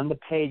 You're on the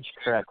page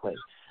correctly.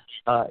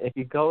 If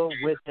you go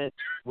with it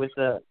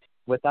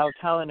without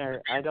telling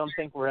her, I don't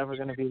think we're ever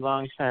going to be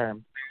long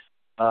term,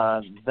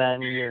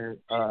 then you're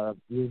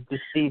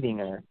deceiving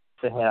her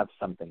to have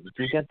something.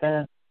 Do you get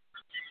that?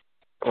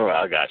 Oh,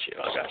 I got you.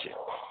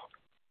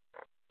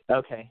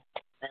 Okay.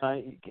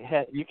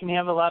 You can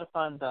have a lot of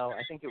fun, though.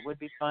 I think it would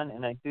be fun,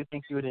 and I do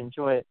think you would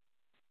enjoy it.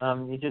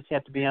 You just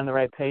have to be on the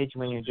right page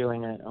when you're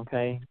doing it,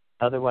 okay?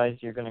 Otherwise,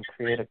 you're going to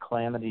create a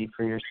calamity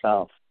for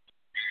yourself.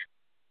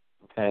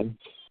 Okay?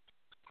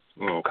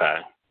 Okay.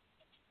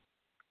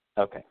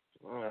 Okay.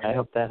 Right. I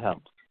hope that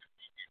helps.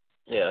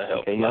 Yeah, that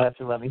helps. Okay, you'll have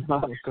to let me know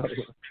how it goes.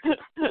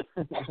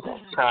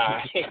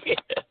 Hi.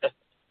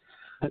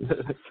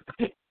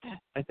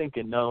 I think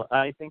I know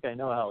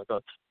how it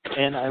goes.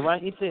 And I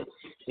want you to,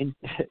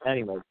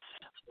 anyway,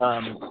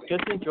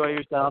 just enjoy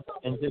yourself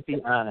and just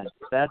be honest.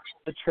 That's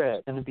the trick.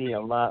 It's going to be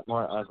a lot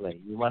more ugly.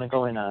 You want to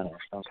go in honest,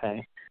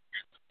 okay?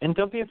 And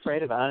don't be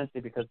afraid of honesty,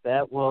 because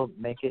that will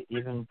make it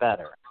even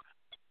better.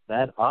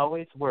 That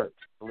always works,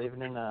 believe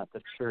it or not,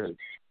 the truth.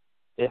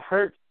 It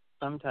hurts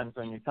sometimes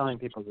when you're telling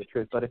people the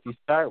truth, but if you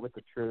start with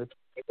the truth,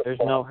 there's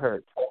no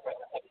hurt.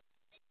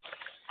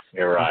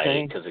 You're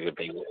right, because it could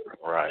be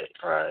right.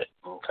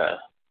 Okay.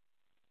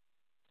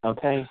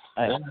 Okay?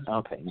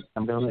 Okay.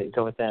 I'm going to let you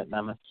go with that.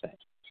 Namaste.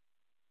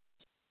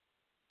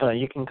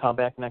 You can call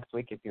back next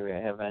week if you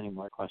have any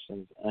more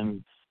questions.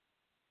 And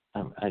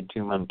I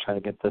do want to try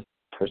to get this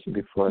person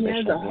before they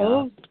shut me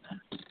off.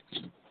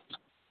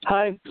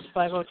 Hi,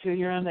 502,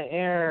 you're on the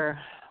air.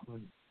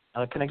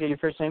 Can I get your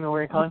first name and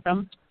where you're calling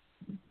from?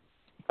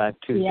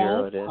 520 yes,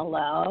 it is.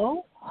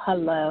 Hello.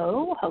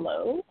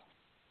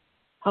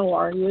 How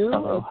are you?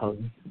 Hello.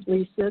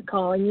 Lisa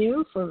calling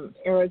you from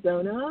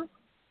Arizona.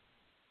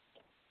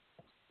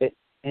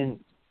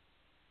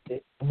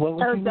 What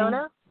was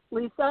Arizona?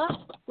 Lisa?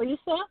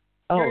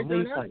 Oh, Arizona?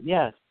 Lisa,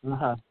 yes.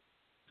 Uh-huh.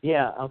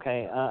 Yeah,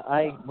 okay.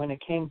 When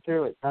it came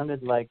through, it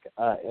sounded like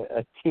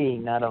a T,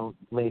 not a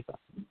Lisa.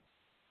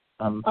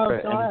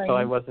 Sorry. And so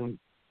I wasn't.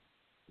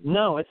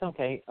 No, it's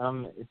okay.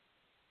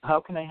 How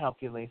can I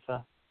help you,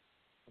 Lisa?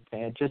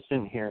 Okay, I just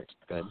didn't hear it.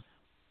 Good.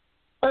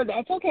 Oh,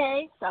 that's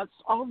okay. That's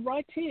all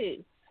right,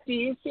 too. Do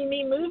you see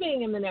me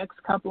moving in the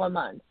next couple of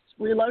months?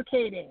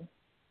 Relocating?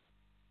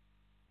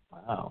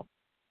 Wow.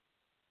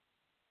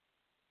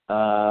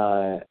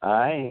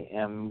 I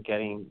am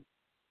getting.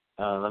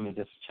 Let me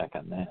just check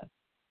on that.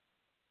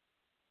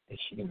 Is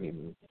she gonna be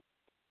moving?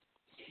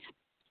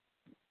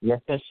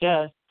 Yes.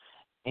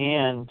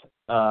 And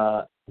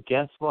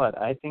guess what?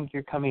 I think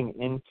you're coming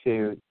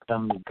into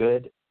some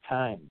good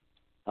time.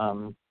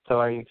 So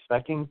are you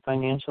expecting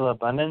financial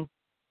abundance?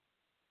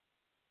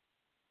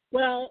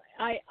 Well,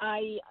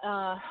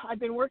 I've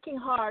been working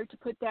hard to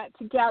put that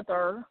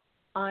together.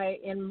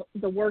 In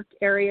the work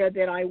area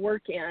that I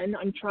work in,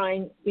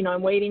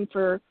 I'm waiting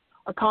for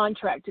a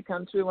contract to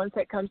come through. Once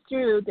that comes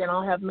through, then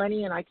I'll have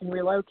money and I can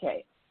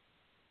relocate.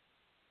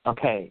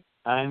 Okay.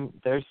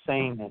 They're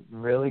saying it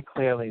really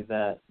clearly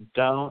that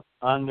don't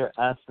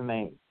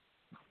underestimate.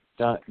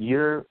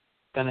 You're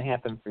going to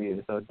happen for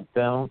you. So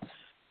don't,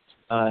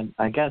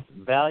 I guess,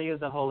 value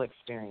the whole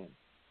experience.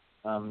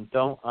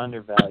 Don't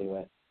undervalue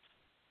it.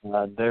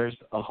 There's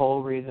a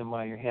whole reason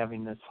why you're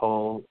having this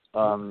whole,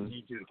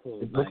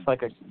 it looks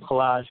like a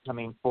collage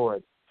coming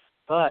forward.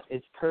 But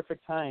it's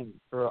perfect time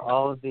for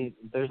all of these.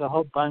 There's a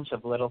whole bunch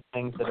of little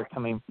things that are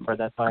coming forward.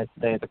 That's why I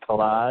say the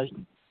collage,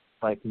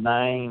 like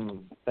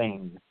 9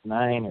 things,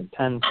 9 or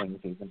 10 things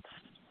even.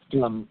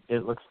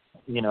 It looks,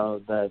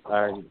 that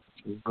are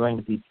going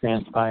to be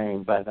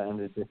transpiring by the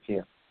end of this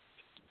year,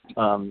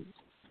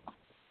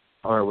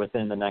 or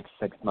within the next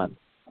 6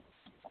 months.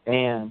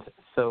 And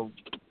so,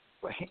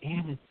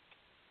 and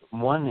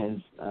one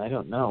is, I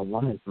don't know,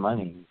 one is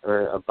money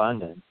or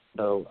abundance.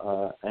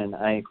 So, and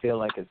I feel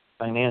like it's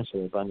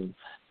financial abundance,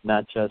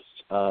 not just,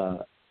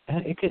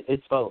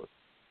 it's both.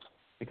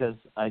 Because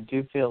I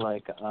do feel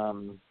like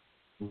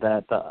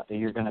that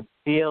you're going to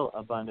feel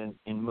abundant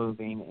in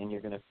moving, and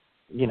you're going to,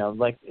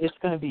 it's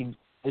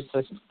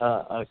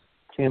a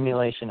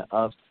accumulation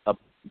of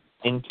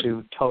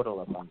into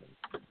total abundance.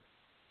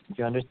 Do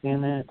you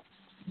understand that?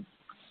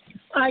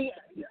 I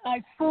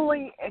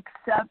fully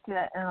accept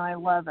it, and I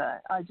love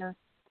it. I just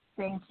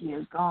thank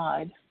you,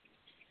 God.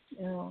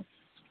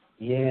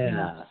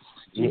 Yeah.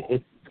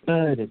 It's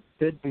good. It's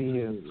good for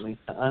you,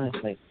 Lisa,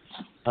 honestly.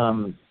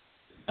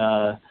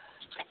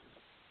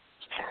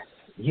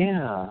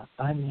 Yeah,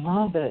 I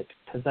love it,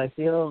 because I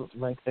feel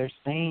like they're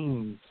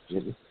saying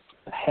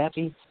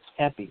happy.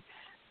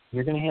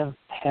 You're going to have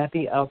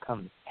happy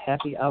outcomes.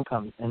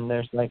 And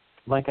there's, like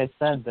I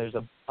said, there's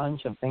a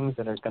bunch of things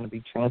that are going to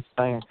be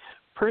transpiring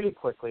pretty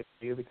quickly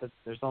for you, because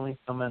there's only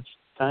so much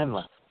time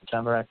left.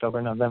 September,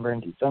 October, November,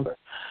 and December.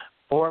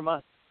 4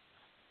 months.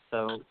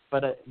 So,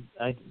 but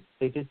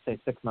they did say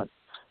 6 months.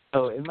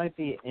 So it might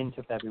be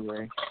into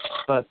February.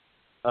 But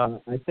I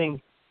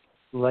think,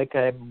 like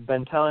I've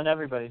been telling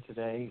everybody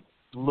today,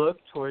 look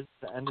towards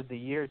the end of the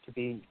year to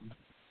be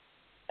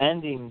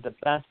ending the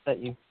best that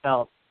you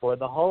felt for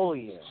the whole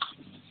year.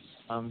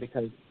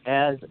 Because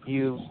as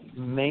you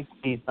make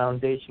these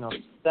foundational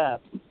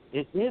steps,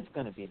 it is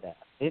going to be that.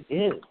 It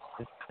is.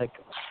 It's like,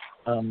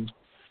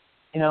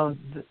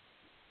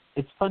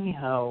 it's funny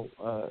how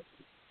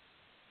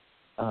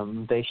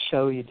they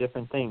show you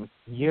different things.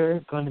 You're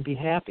going to be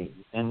happy,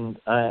 and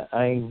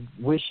I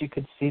wish you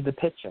could see the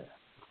picture.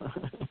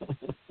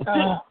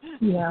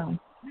 Yeah.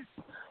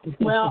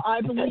 Well,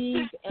 I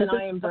believe and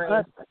I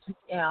embrace.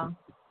 Yeah.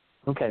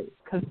 Okay,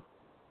 because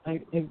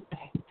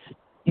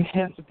you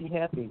have to be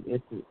happy.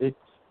 It's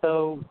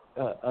so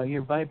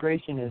your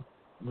vibration is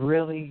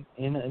really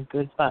in a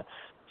good spot.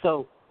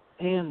 So,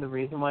 and the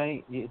reason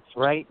why it's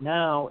right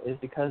now is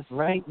because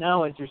right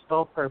now is your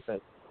soul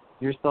purpose,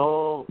 your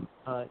soul,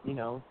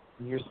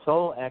 your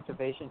soul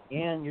activation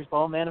and your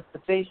soul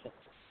manifestation.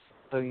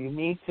 So you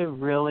need to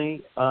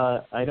really,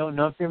 I don't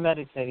know if you're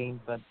meditating,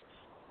 but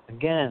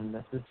again,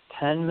 this is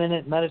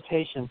 10-minute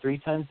meditation 3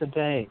 times a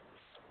day.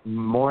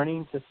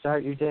 Morning to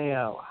start your day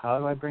out. How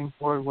do I bring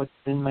forward what's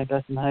in my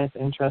best and highest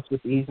interest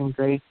with ease and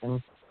grace,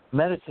 and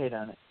meditate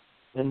on it.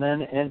 And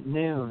then at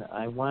noon,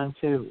 I want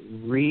to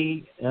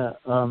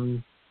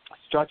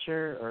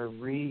structure or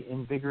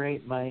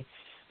reinvigorate my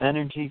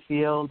energy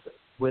field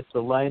with the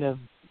light of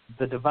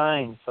the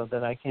divine so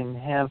that I can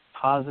have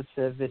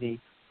positivity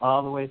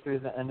all the way through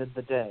the end of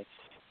the day.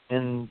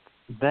 And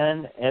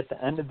then at the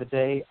end of the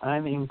day,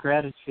 I'm in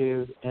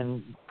gratitude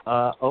and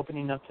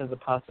opening up to the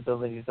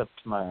possibilities of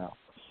tomorrow.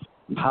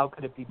 How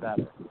could it be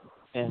better?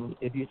 And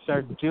if you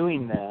start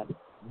doing that,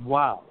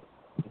 wow,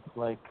 it's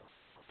like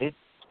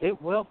it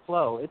will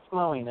flow. It's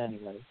flowing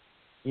anyway,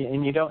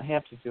 and you don't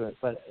have to do it.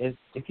 But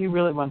if you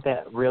really want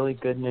that really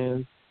good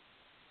news,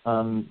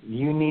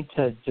 you need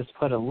to just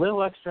put a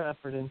little extra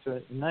effort into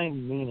it. And I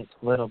mean it's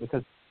little,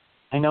 because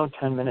I know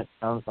 10 minutes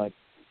sounds like,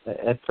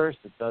 at first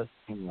it does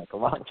seem like a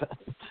long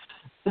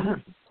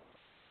time.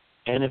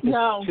 And if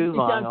it's too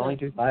long, only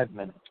do 5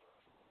 minutes.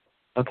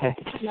 Okay.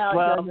 No,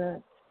 it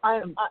doesn't.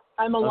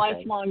 I'm a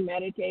lifelong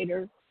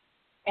meditator,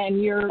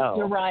 and you're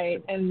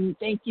right. And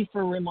thank you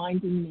for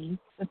reminding me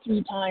the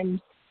 3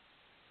 times.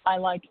 I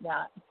like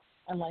that.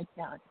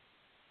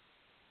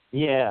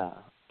 Yeah,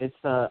 it's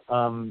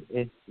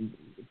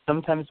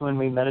sometimes when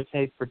we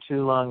meditate for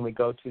too long, we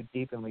go too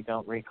deep and we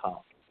don't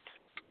recall.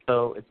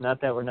 So it's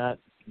not that we're not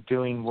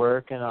doing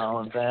work and all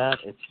of that.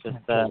 It's just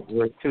that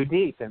we're too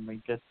deep and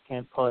we just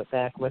can't pull it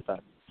back with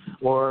us.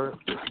 Or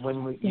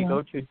when you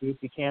go too deep,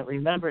 you can't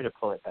remember to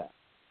pull it back.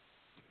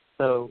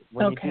 So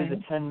when you do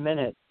the 10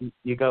 minutes,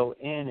 you go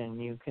in and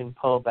you can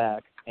pull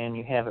back and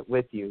you have it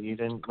with you. You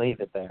didn't leave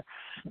it there.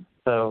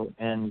 So,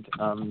 and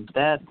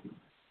that's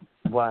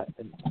what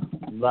a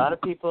lot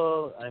of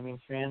people,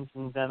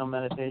 transcendental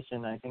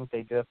meditation, I think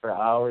they do it for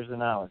hours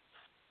and hours.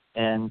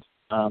 And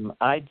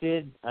I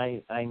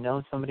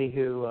know somebody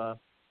who,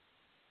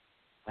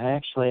 I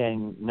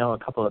know a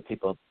couple of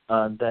people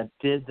that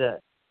did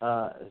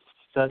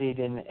studied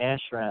in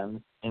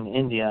ashrams in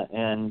India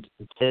and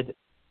did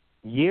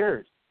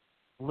years,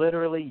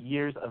 literally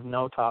years of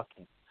no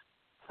talking.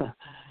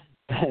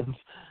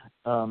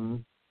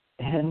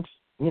 and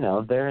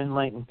they're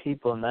enlightened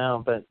people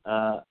now, but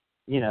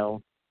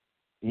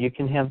you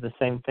can have the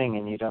same thing,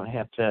 and you don't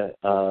have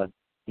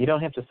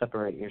to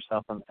separate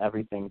yourself from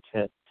everything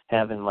to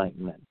have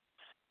enlightenment.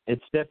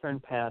 It's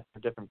different paths for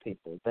different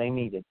people. They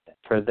need it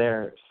for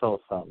their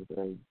soul selves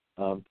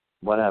or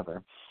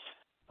whatever.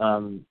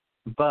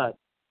 But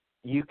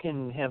you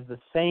can have the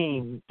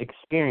same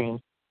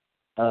experience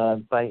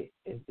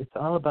it's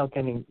all about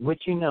getting,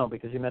 which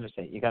because you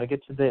meditate. You got to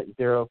get to the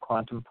zero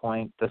quantum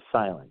point, the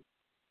silence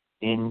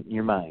in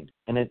your mind.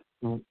 And it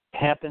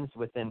happens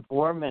within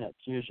 4 minutes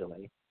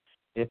usually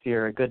if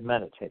you're a good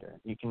meditator.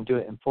 You can do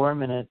it in 4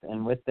 minutes,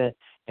 and with it,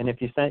 and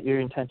if you set your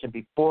intention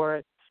before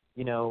it,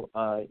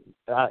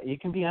 you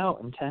can be out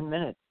in 10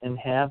 minutes and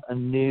have a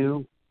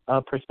new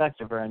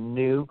perspective or a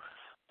new,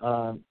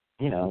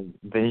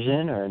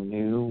 vision or a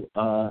new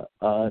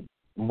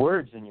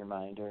words in your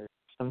mind, or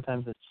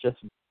sometimes it's just,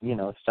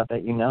 stuff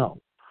that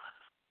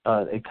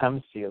it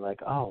comes to you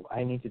like, oh,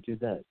 I need to do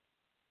this.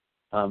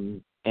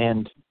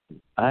 And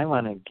I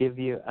want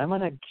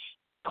to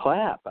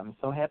clap. I'm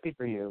so happy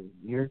for you.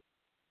 You're,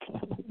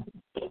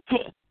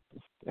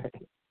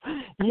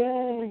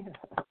 yay.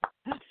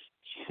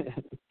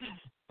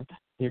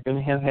 You're going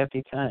to have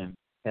happy time.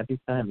 Happy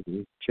time if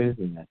you're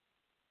choosing it.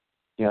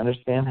 Do you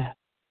understand that?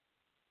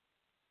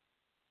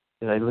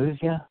 Did I lose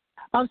you?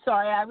 I'm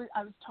sorry. I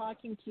was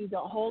talking to you the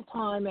whole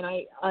time, and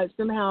I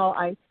somehow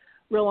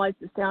realized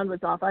the sound was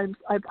off. I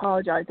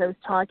apologize. I was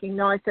talking.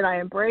 No, I said I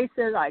embrace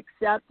it. I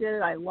accept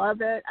it. I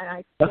love it, and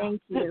I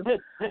thank you.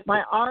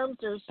 My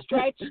arms are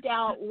stretched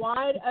out,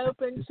 wide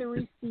open to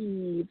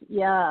receive.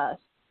 Yes,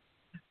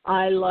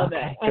 I love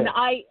it, and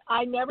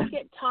I never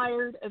get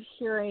tired of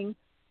hearing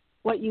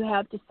what you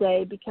have to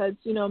say, because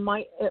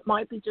it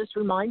might be just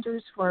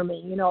reminders for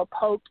me. A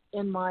poke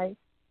in my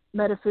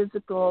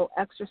metaphysical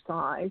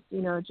exercise,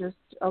 just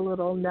a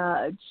little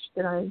nudge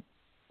that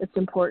it's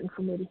important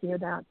for me to hear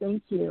that.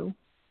 Thank you.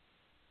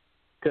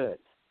 Good.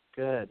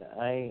 good.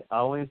 I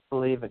always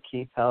believe a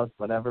key tells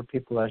whatever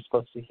people are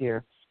supposed to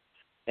hear.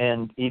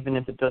 And even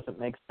if it doesn't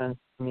make sense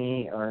to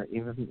me, or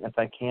even if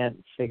I can't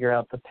figure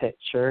out the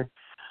picture,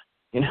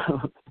 you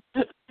know,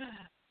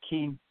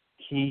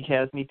 he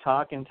has me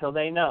talk until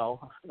they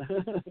know.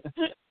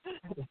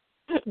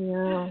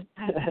 Yeah,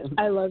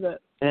 I love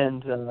it.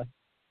 And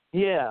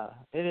yeah,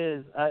 it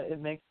is. It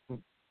makes.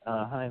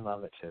 I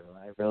love it too.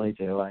 I really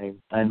do. I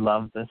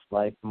love this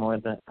life more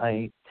than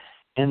I.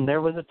 And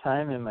there was a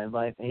time in my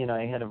life, you know,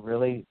 I had a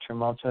really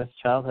tumultuous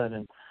childhood,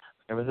 and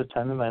there was a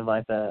time in my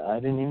life that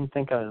I didn't even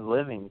think I was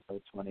living until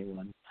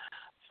 21.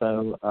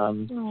 So,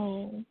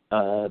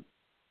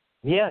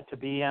 yeah, to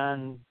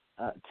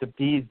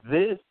be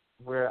this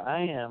where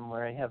I am,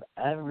 where I have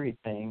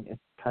everything, it's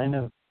kind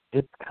of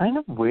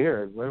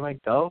weird. Where do I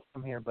go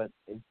from here? But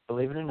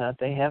believe it or not,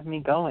 they have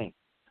me going.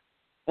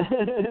 I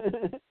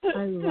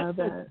love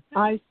it.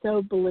 I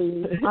so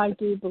believe. I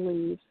do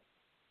believe.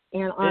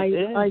 And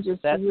I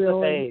just that's really,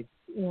 the faith.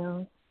 you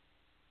know.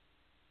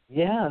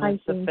 Yeah,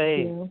 that's the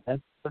faith. Too.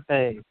 That's the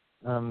faith.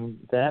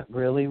 That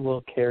really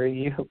will carry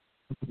you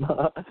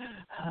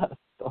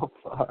so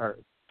far.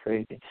 It's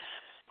crazy.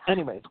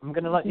 Anyways, I'm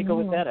going to let you go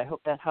with that. I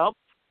hope that helps.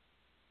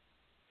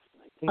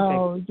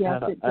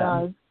 Yes, it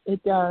does.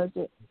 It does.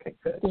 Okay,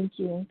 good. Thank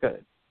you.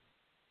 Good.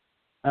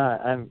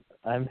 I'm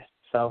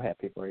so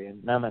happy for you.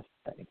 Namaste.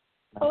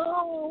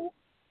 Oh,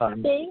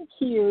 thank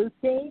you.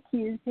 Thank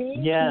you.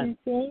 Thank you.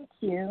 Thank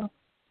you.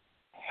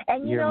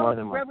 And you You're know, more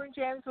than Reverend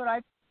James, what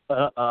I...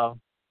 Uh-oh.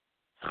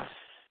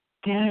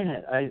 Damn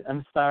it.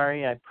 I'm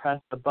sorry. I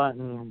pressed the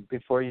button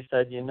before you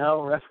said, you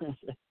know, Reverend.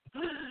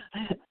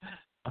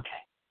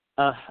 Okay.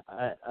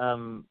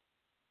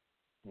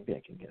 Maybe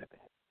I can get it back.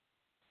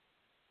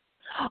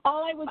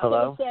 All I was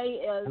Hello? going to say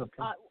is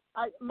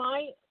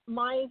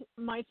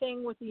my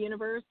thing with the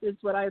universe is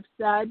what I've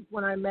said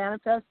when I'm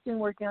manifesting,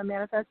 working on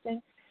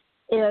manifesting,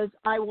 is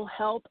I will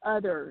help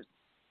others.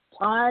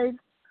 I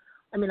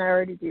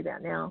already do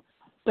that now,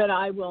 but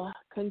I will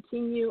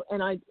continue,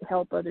 and I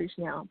help others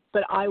now,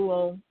 but I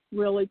will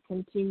really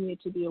continue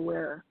to be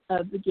aware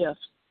of the gifts.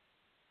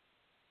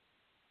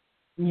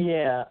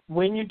 Yeah.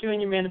 When you're doing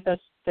your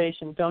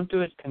manifestation, don't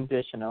do it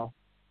conditional.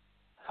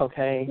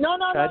 Okay?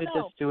 Try to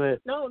just do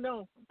it.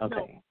 No.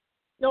 Okay.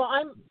 No,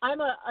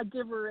 I'm a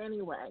giver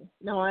anyway.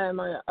 No, I am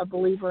a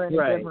believer and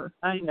a giver.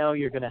 I know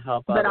you're going to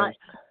help but others.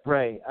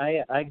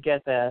 I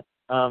get that.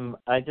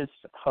 I just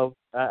hope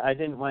I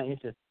didn't want you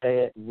to say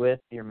it with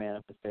your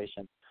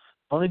manifestation,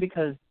 only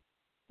because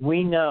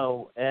we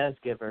know as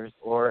givers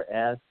or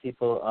as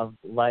people of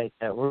light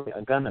that we're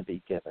going to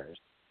be givers.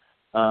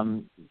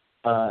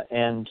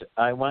 And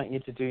I want you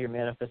to do your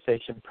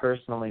manifestation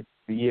personally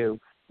for you,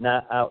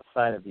 not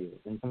outside of you.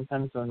 And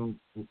sometimes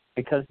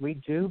because we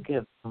do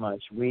give so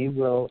much, we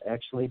will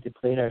actually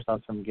deplete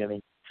ourselves from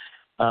giving.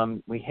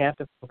 We have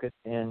to focus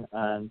in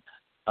on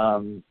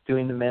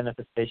doing the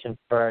manifestation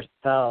for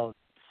ourselves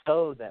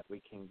so that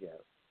we can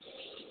give.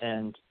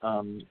 And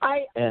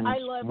I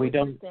love what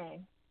you're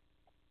saying.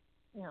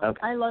 Yeah, okay,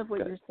 I love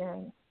what you're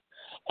saying.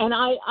 And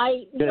I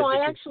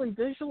actually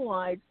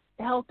visualize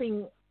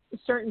helping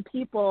certain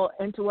people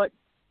and to what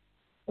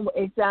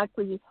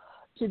exactly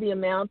to the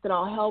amount that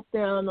I'll help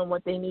them and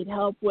what they need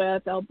help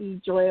with, I'll be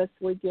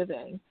joyously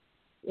giving.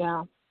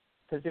 Yeah.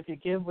 Because if you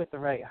give with the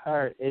right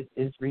heart, it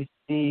is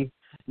received,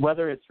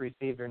 whether it's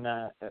received or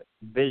not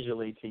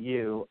visually to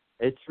you,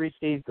 it's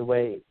received the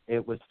way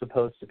it was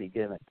supposed to be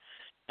given.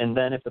 And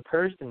then if the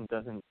person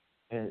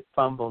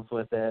fumbles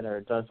with it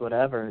or does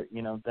whatever,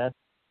 that's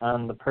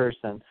on the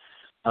person.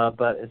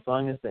 But as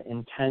long as the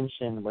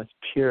intention was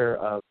pure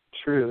of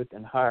truth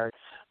and heart,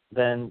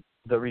 then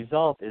the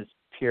result is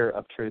pure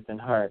of truth and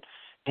heart.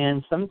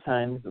 And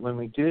sometimes when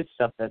we do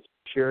stuff that's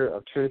pure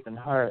of truth and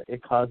heart,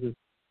 it causes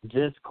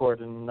discord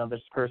in another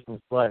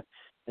person's life.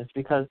 It's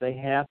because they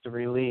have to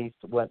release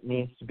what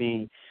needs to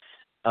be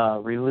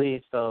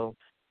released. So,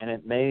 and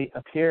it may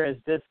appear as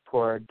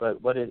discord,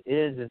 but what it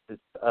is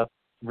it's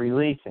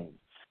releasing.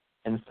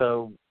 And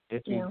so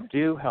if you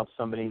do help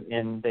somebody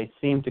and they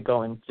seem to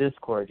go in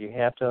discord, you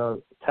have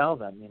to tell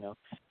them,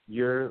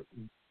 you're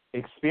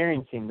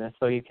experiencing this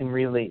so you can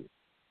release.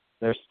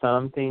 There's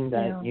something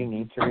that you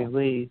need to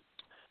release,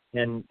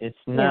 and it's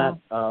not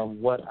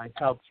what I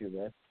helped you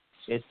with.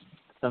 It's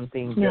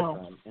something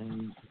different.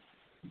 And,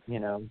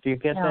 do you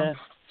get that?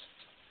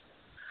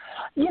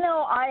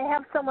 I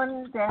have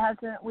someone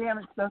that we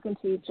haven't spoken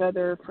to each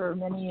other for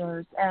many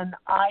years, and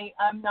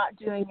I'm not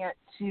doing it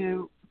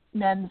to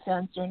mend the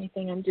fence or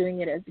anything. I'm doing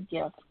it as a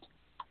gift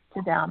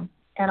to them.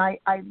 And I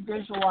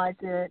visualize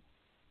it,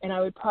 and I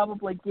would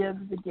probably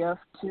give the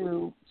gift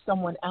to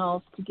someone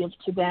else to give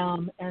to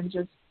them, and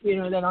just, they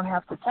don't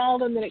have to tell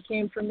them that it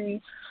came from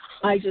me.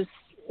 I just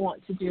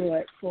want to do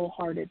it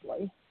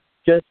full-heartedly.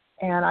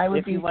 And I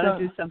would be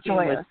joyous.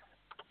 With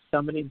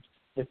somebody,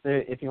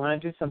 if you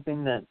want to do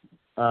something that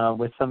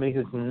with somebody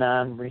who's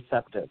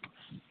non-receptive,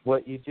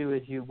 what you do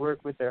is you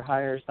work with their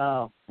higher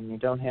self, and you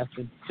don't have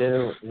to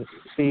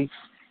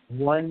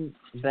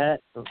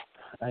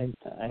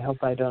I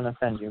hope I don't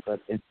offend you, but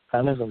it's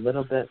kind of a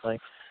little bit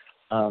like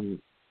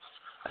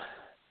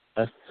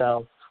a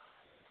self.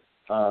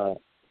 I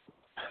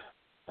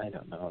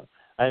don't know.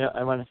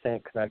 I want to say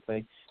it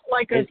correctly.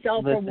 Like a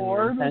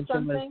self-reward or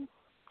something?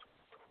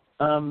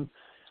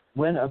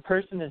 When a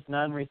person is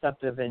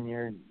non-receptive and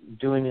you're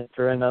doing it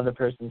through another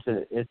person,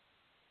 it's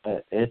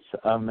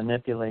a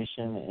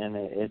manipulation, and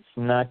it's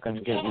not going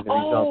to get you the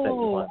result that you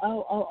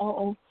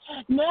want.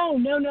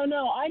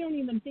 No. I don't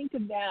even think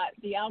of that,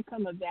 the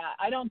outcome of that.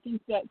 I don't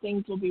think that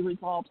things will be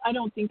resolved. I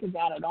don't think of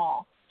that at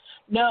all.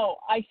 No,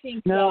 I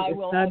think that I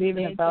will have it's not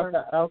even about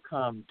the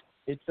outcome.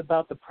 It's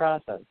about the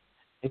process.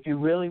 If you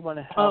really want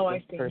to help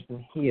this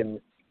person heal,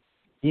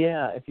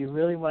 if you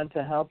really want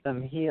to help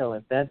them heal,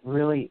 if that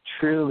really,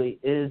 truly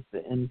is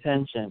the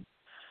intention,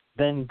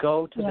 then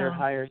go to their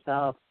higher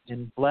self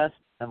and bless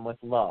them with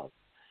love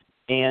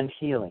and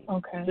healing.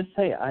 Okay. Just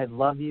say, I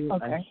love you,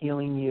 I'm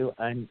healing you,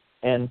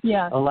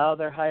 allow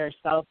their higher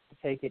self to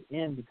take it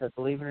in, because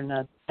believe it or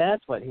not,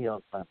 that's what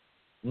heals them,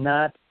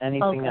 not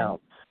anything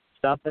else.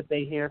 Stuff that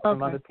they hear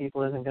from other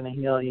people isn't going to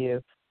heal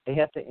you. They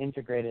have to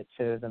integrate it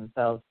to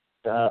themselves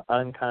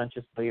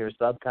unconsciously or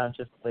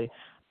subconsciously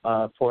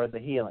for the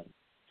healing.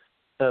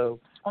 So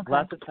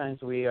lots of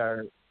times we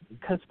are,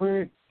 because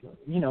we're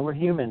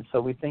humans,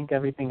 so we think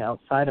everything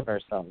outside of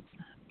ourselves.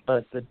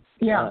 But there's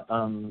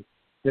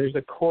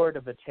a cord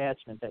of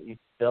attachment that you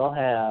still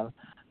have,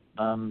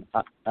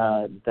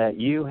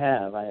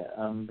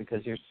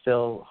 because you're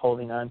still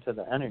holding on to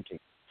the energy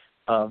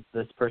of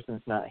this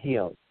person's not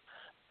healed.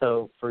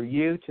 So for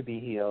you to be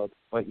healed,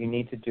 what you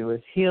need to do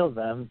is heal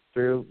them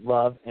through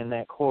love and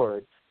that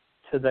cord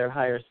to their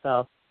higher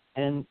self,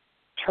 and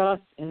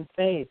trust and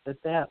faith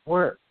that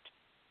worked.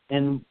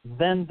 And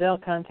then they'll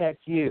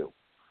contact you.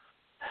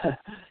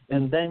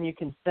 And then you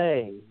can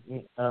say,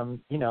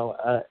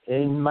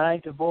 in my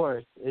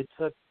divorce, it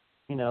took,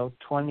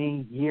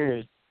 20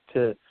 years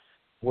to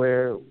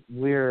where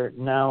we're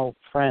now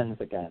friends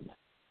again.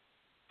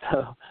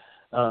 So,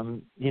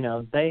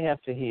 they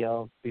have to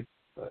heal,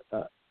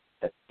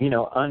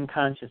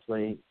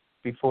 unconsciously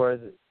before,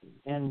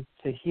 and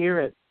to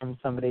hear it from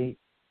somebody,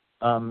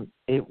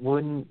 it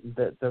wouldn't,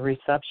 the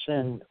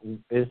reception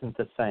isn't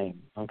the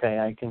same, okay?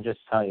 I can just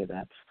tell you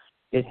that.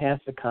 It has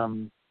to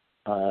come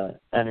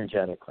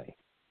energetically.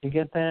 You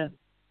get that?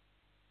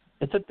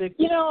 It's a big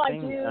thing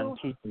on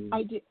teaching.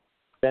 I do.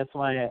 That's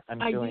why I'm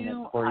doing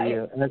it for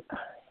you.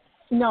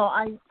 No,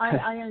 I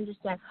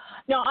understand.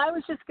 No, I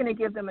was just going to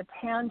give them a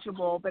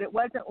tangible, but it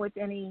wasn't with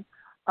any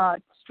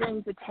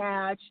strings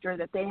attached, or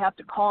that they have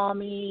to call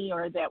me,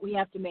 or that we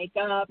have to make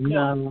up.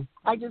 No.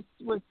 I just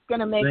was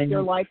going to make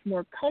their life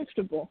more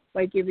comfortable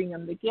by giving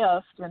them the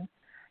gift,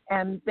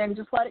 and then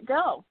just let it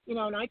go.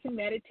 And I can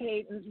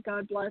meditate, and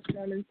God bless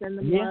them, and send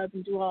them love,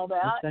 and do all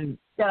that.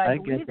 I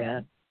believe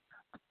in.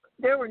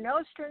 There were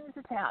no strings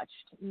attached,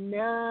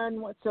 none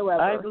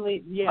whatsoever. I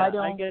believe, I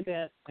get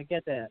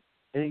that.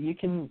 You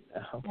can,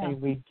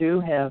 we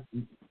do have,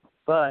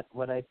 but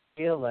what I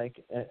feel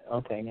like,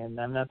 and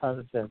I'm not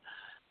positive,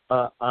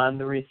 on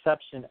the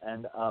reception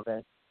end of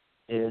it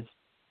is,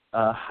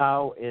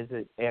 how is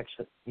it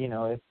actually,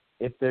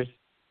 if there's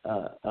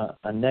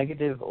a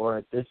negative or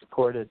a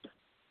discordant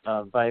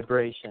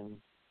vibration,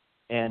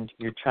 and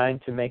you're trying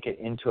to make it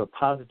into a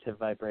positive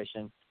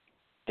vibration,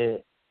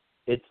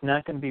 it's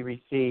not going to be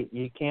received.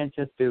 You can't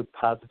just do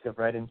positive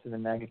right into the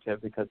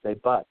negative, because they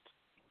butt.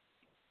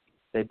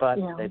 They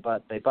butt.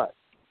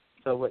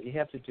 So what you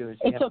have to do is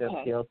you have to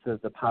appeal to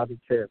the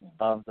positive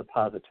of the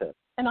positive,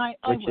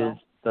 which is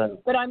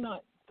but I'm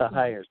not the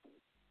higher.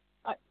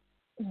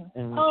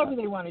 However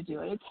they want to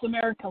do it. It's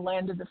America,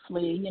 land of the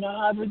free.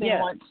 However they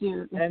want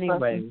to express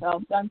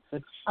themselves.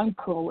 I'm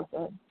cool with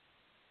it.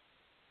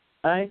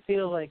 I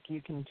feel like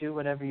you can do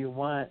whatever you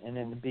want, and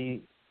it'll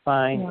be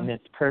fine in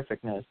its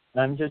perfectness.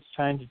 I'm just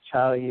trying to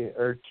tell you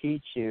or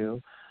teach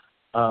you.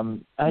 I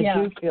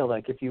do feel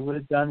like if you would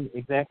have done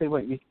exactly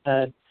what you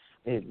said,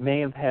 it may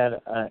have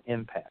had an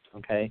impact.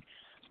 Okay.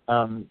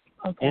 And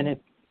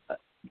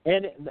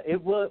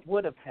it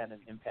would have had an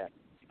impact.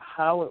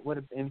 How it would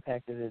have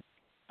impacted is,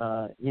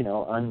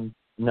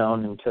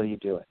 unknown until you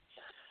do it.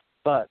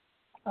 But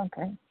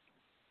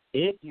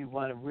if you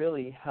want to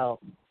really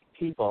help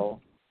people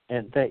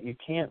and that you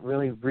can't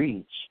really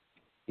reach,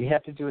 you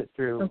have to do it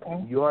through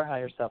your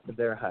higher self to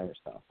their higher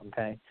self,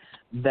 okay?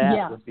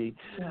 That would be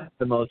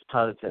the most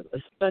positive,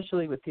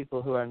 especially with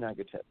people who are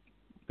negative,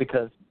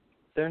 because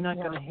they're not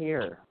going to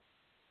hear.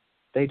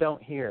 They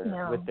don't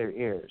hear with their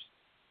ears.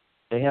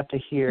 They have to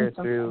hear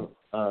through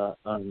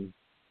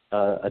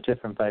a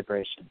different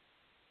vibration.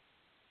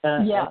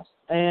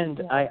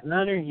 And I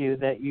honor you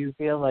that you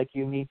feel like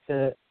you need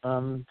to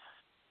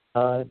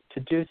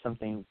do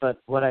something. But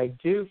what I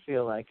do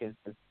feel like is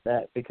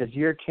that because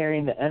you're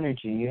carrying the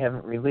energy, you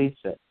haven't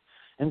released it.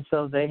 And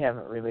so they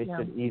haven't released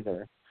it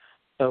either.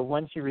 So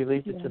once you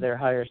release it to their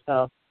higher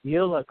self,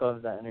 you'll let go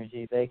of the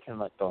energy, they can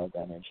let go of the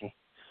energy.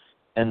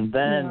 And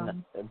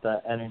then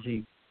the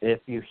energy, if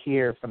you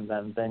hear from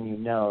them, then you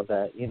know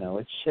that,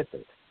 it's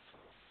shifted.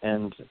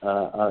 And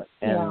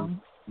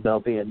there'll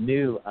be a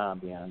new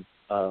ambiance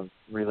of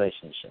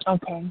relationship.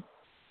 Okay.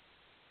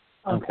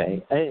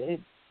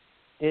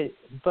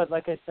 But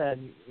like I said,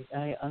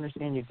 I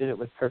understand you did it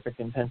with perfect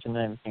intention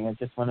and everything. I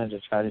just wanted to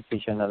try to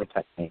teach you another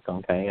technique,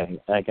 okay?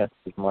 I guess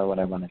it's more what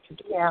I wanted to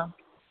do. Yeah.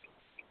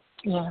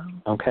 Yeah.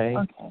 Okay?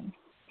 Okay.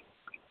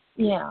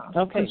 Yeah.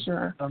 Okay. For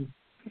sure. For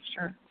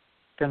sure.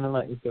 Going to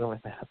let you go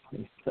with that,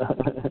 please.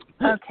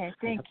 Okay.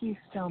 Thank you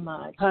so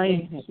much.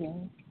 Hi. Thank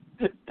you.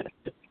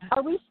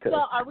 Are we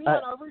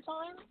on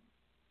overtime?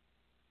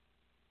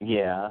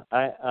 Yeah,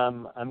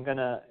 I'm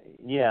gonna.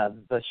 Yeah,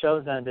 the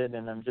show's ended,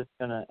 and I'm just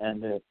gonna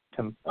end it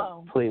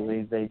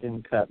completely. They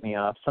didn't cut me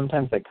off.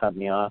 Sometimes they cut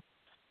me off.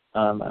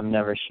 I'm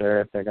never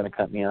sure if they're gonna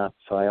cut me off,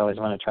 so I always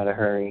want to try to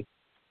hurry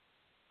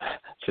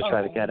to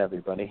try to get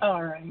everybody.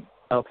 All right.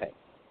 Okay.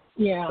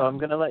 Yeah. So I'm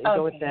gonna let you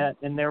go with that.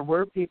 And there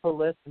were people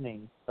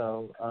listening,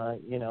 so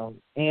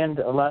and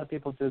a lot of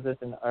people do this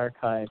in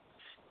archives,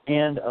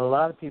 and a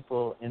lot of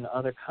people in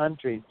other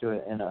countries do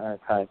it in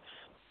archives.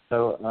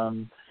 So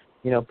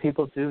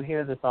people do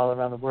hear this all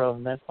around the world,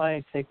 and that's why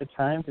I take the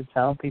time to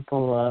tell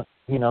people,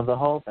 the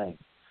whole thing.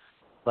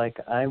 Like,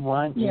 I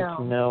want you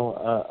to know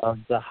of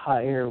the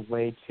higher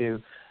way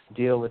to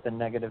deal with a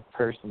negative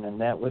person,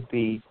 and that would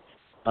be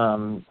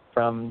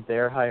from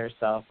their higher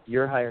self,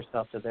 your higher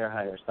self to their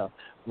higher self,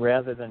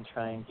 rather than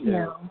trying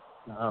to.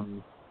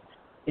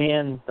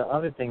 And the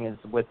other thing is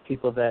with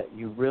people that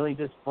you really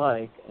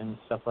dislike and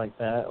stuff like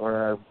that, or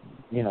are,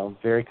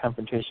 very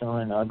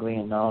confrontational and ugly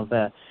and all of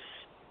that,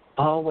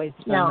 always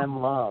send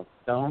them love.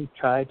 Don't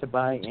try to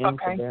buy into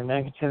their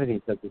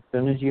negativity, because as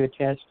soon as you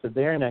attach to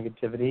their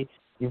negativity,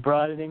 you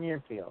brought it in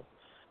your field.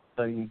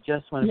 So you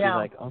just want to be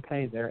like,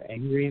 okay, they're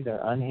angry,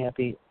 they're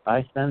unhappy.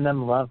 I send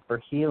them love for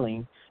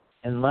healing,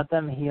 and let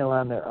them heal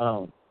on their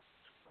own.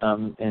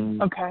 And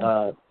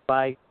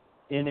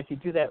if you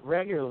do that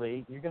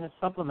regularly, you're going to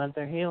supplement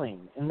their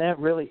healing, and that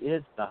really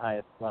is the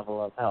highest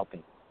level of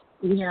helping.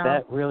 Yeah.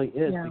 That really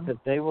is, because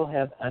they will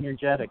have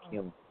energetic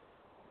healing.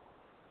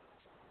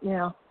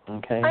 Yeah.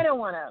 Okay. I don't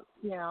want to.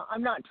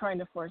 I'm not trying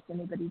to force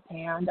anybody's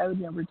hand. I would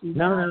never do that.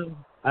 No,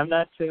 I'm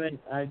not doing.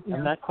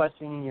 I'm not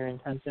questioning your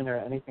intention or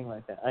anything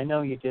like that. I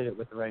know you did it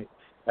with the right.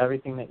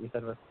 Everything that you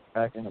said was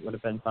correct, and it would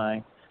have been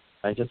fine.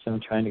 I just am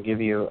trying to give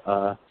you.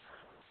 I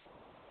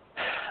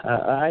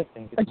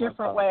think it's a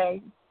different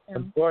way,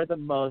 or the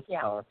most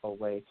powerful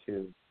way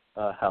to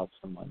help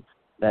someone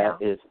that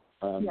is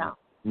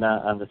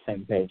not on the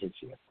same page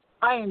as you.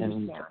 I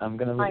understand. And I'm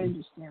gonna. I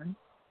understand.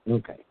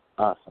 Okay.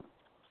 Awesome.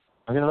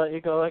 I'm going to let you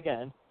go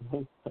again.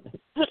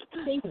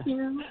 Thank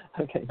you.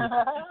 Okay.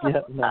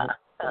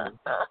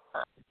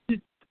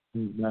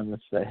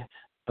 Namaste.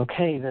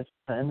 Okay, that's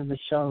the end of the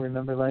show.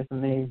 Remember, life's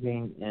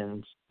amazing,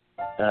 and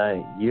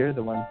you're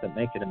the ones that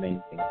make it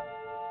amazing.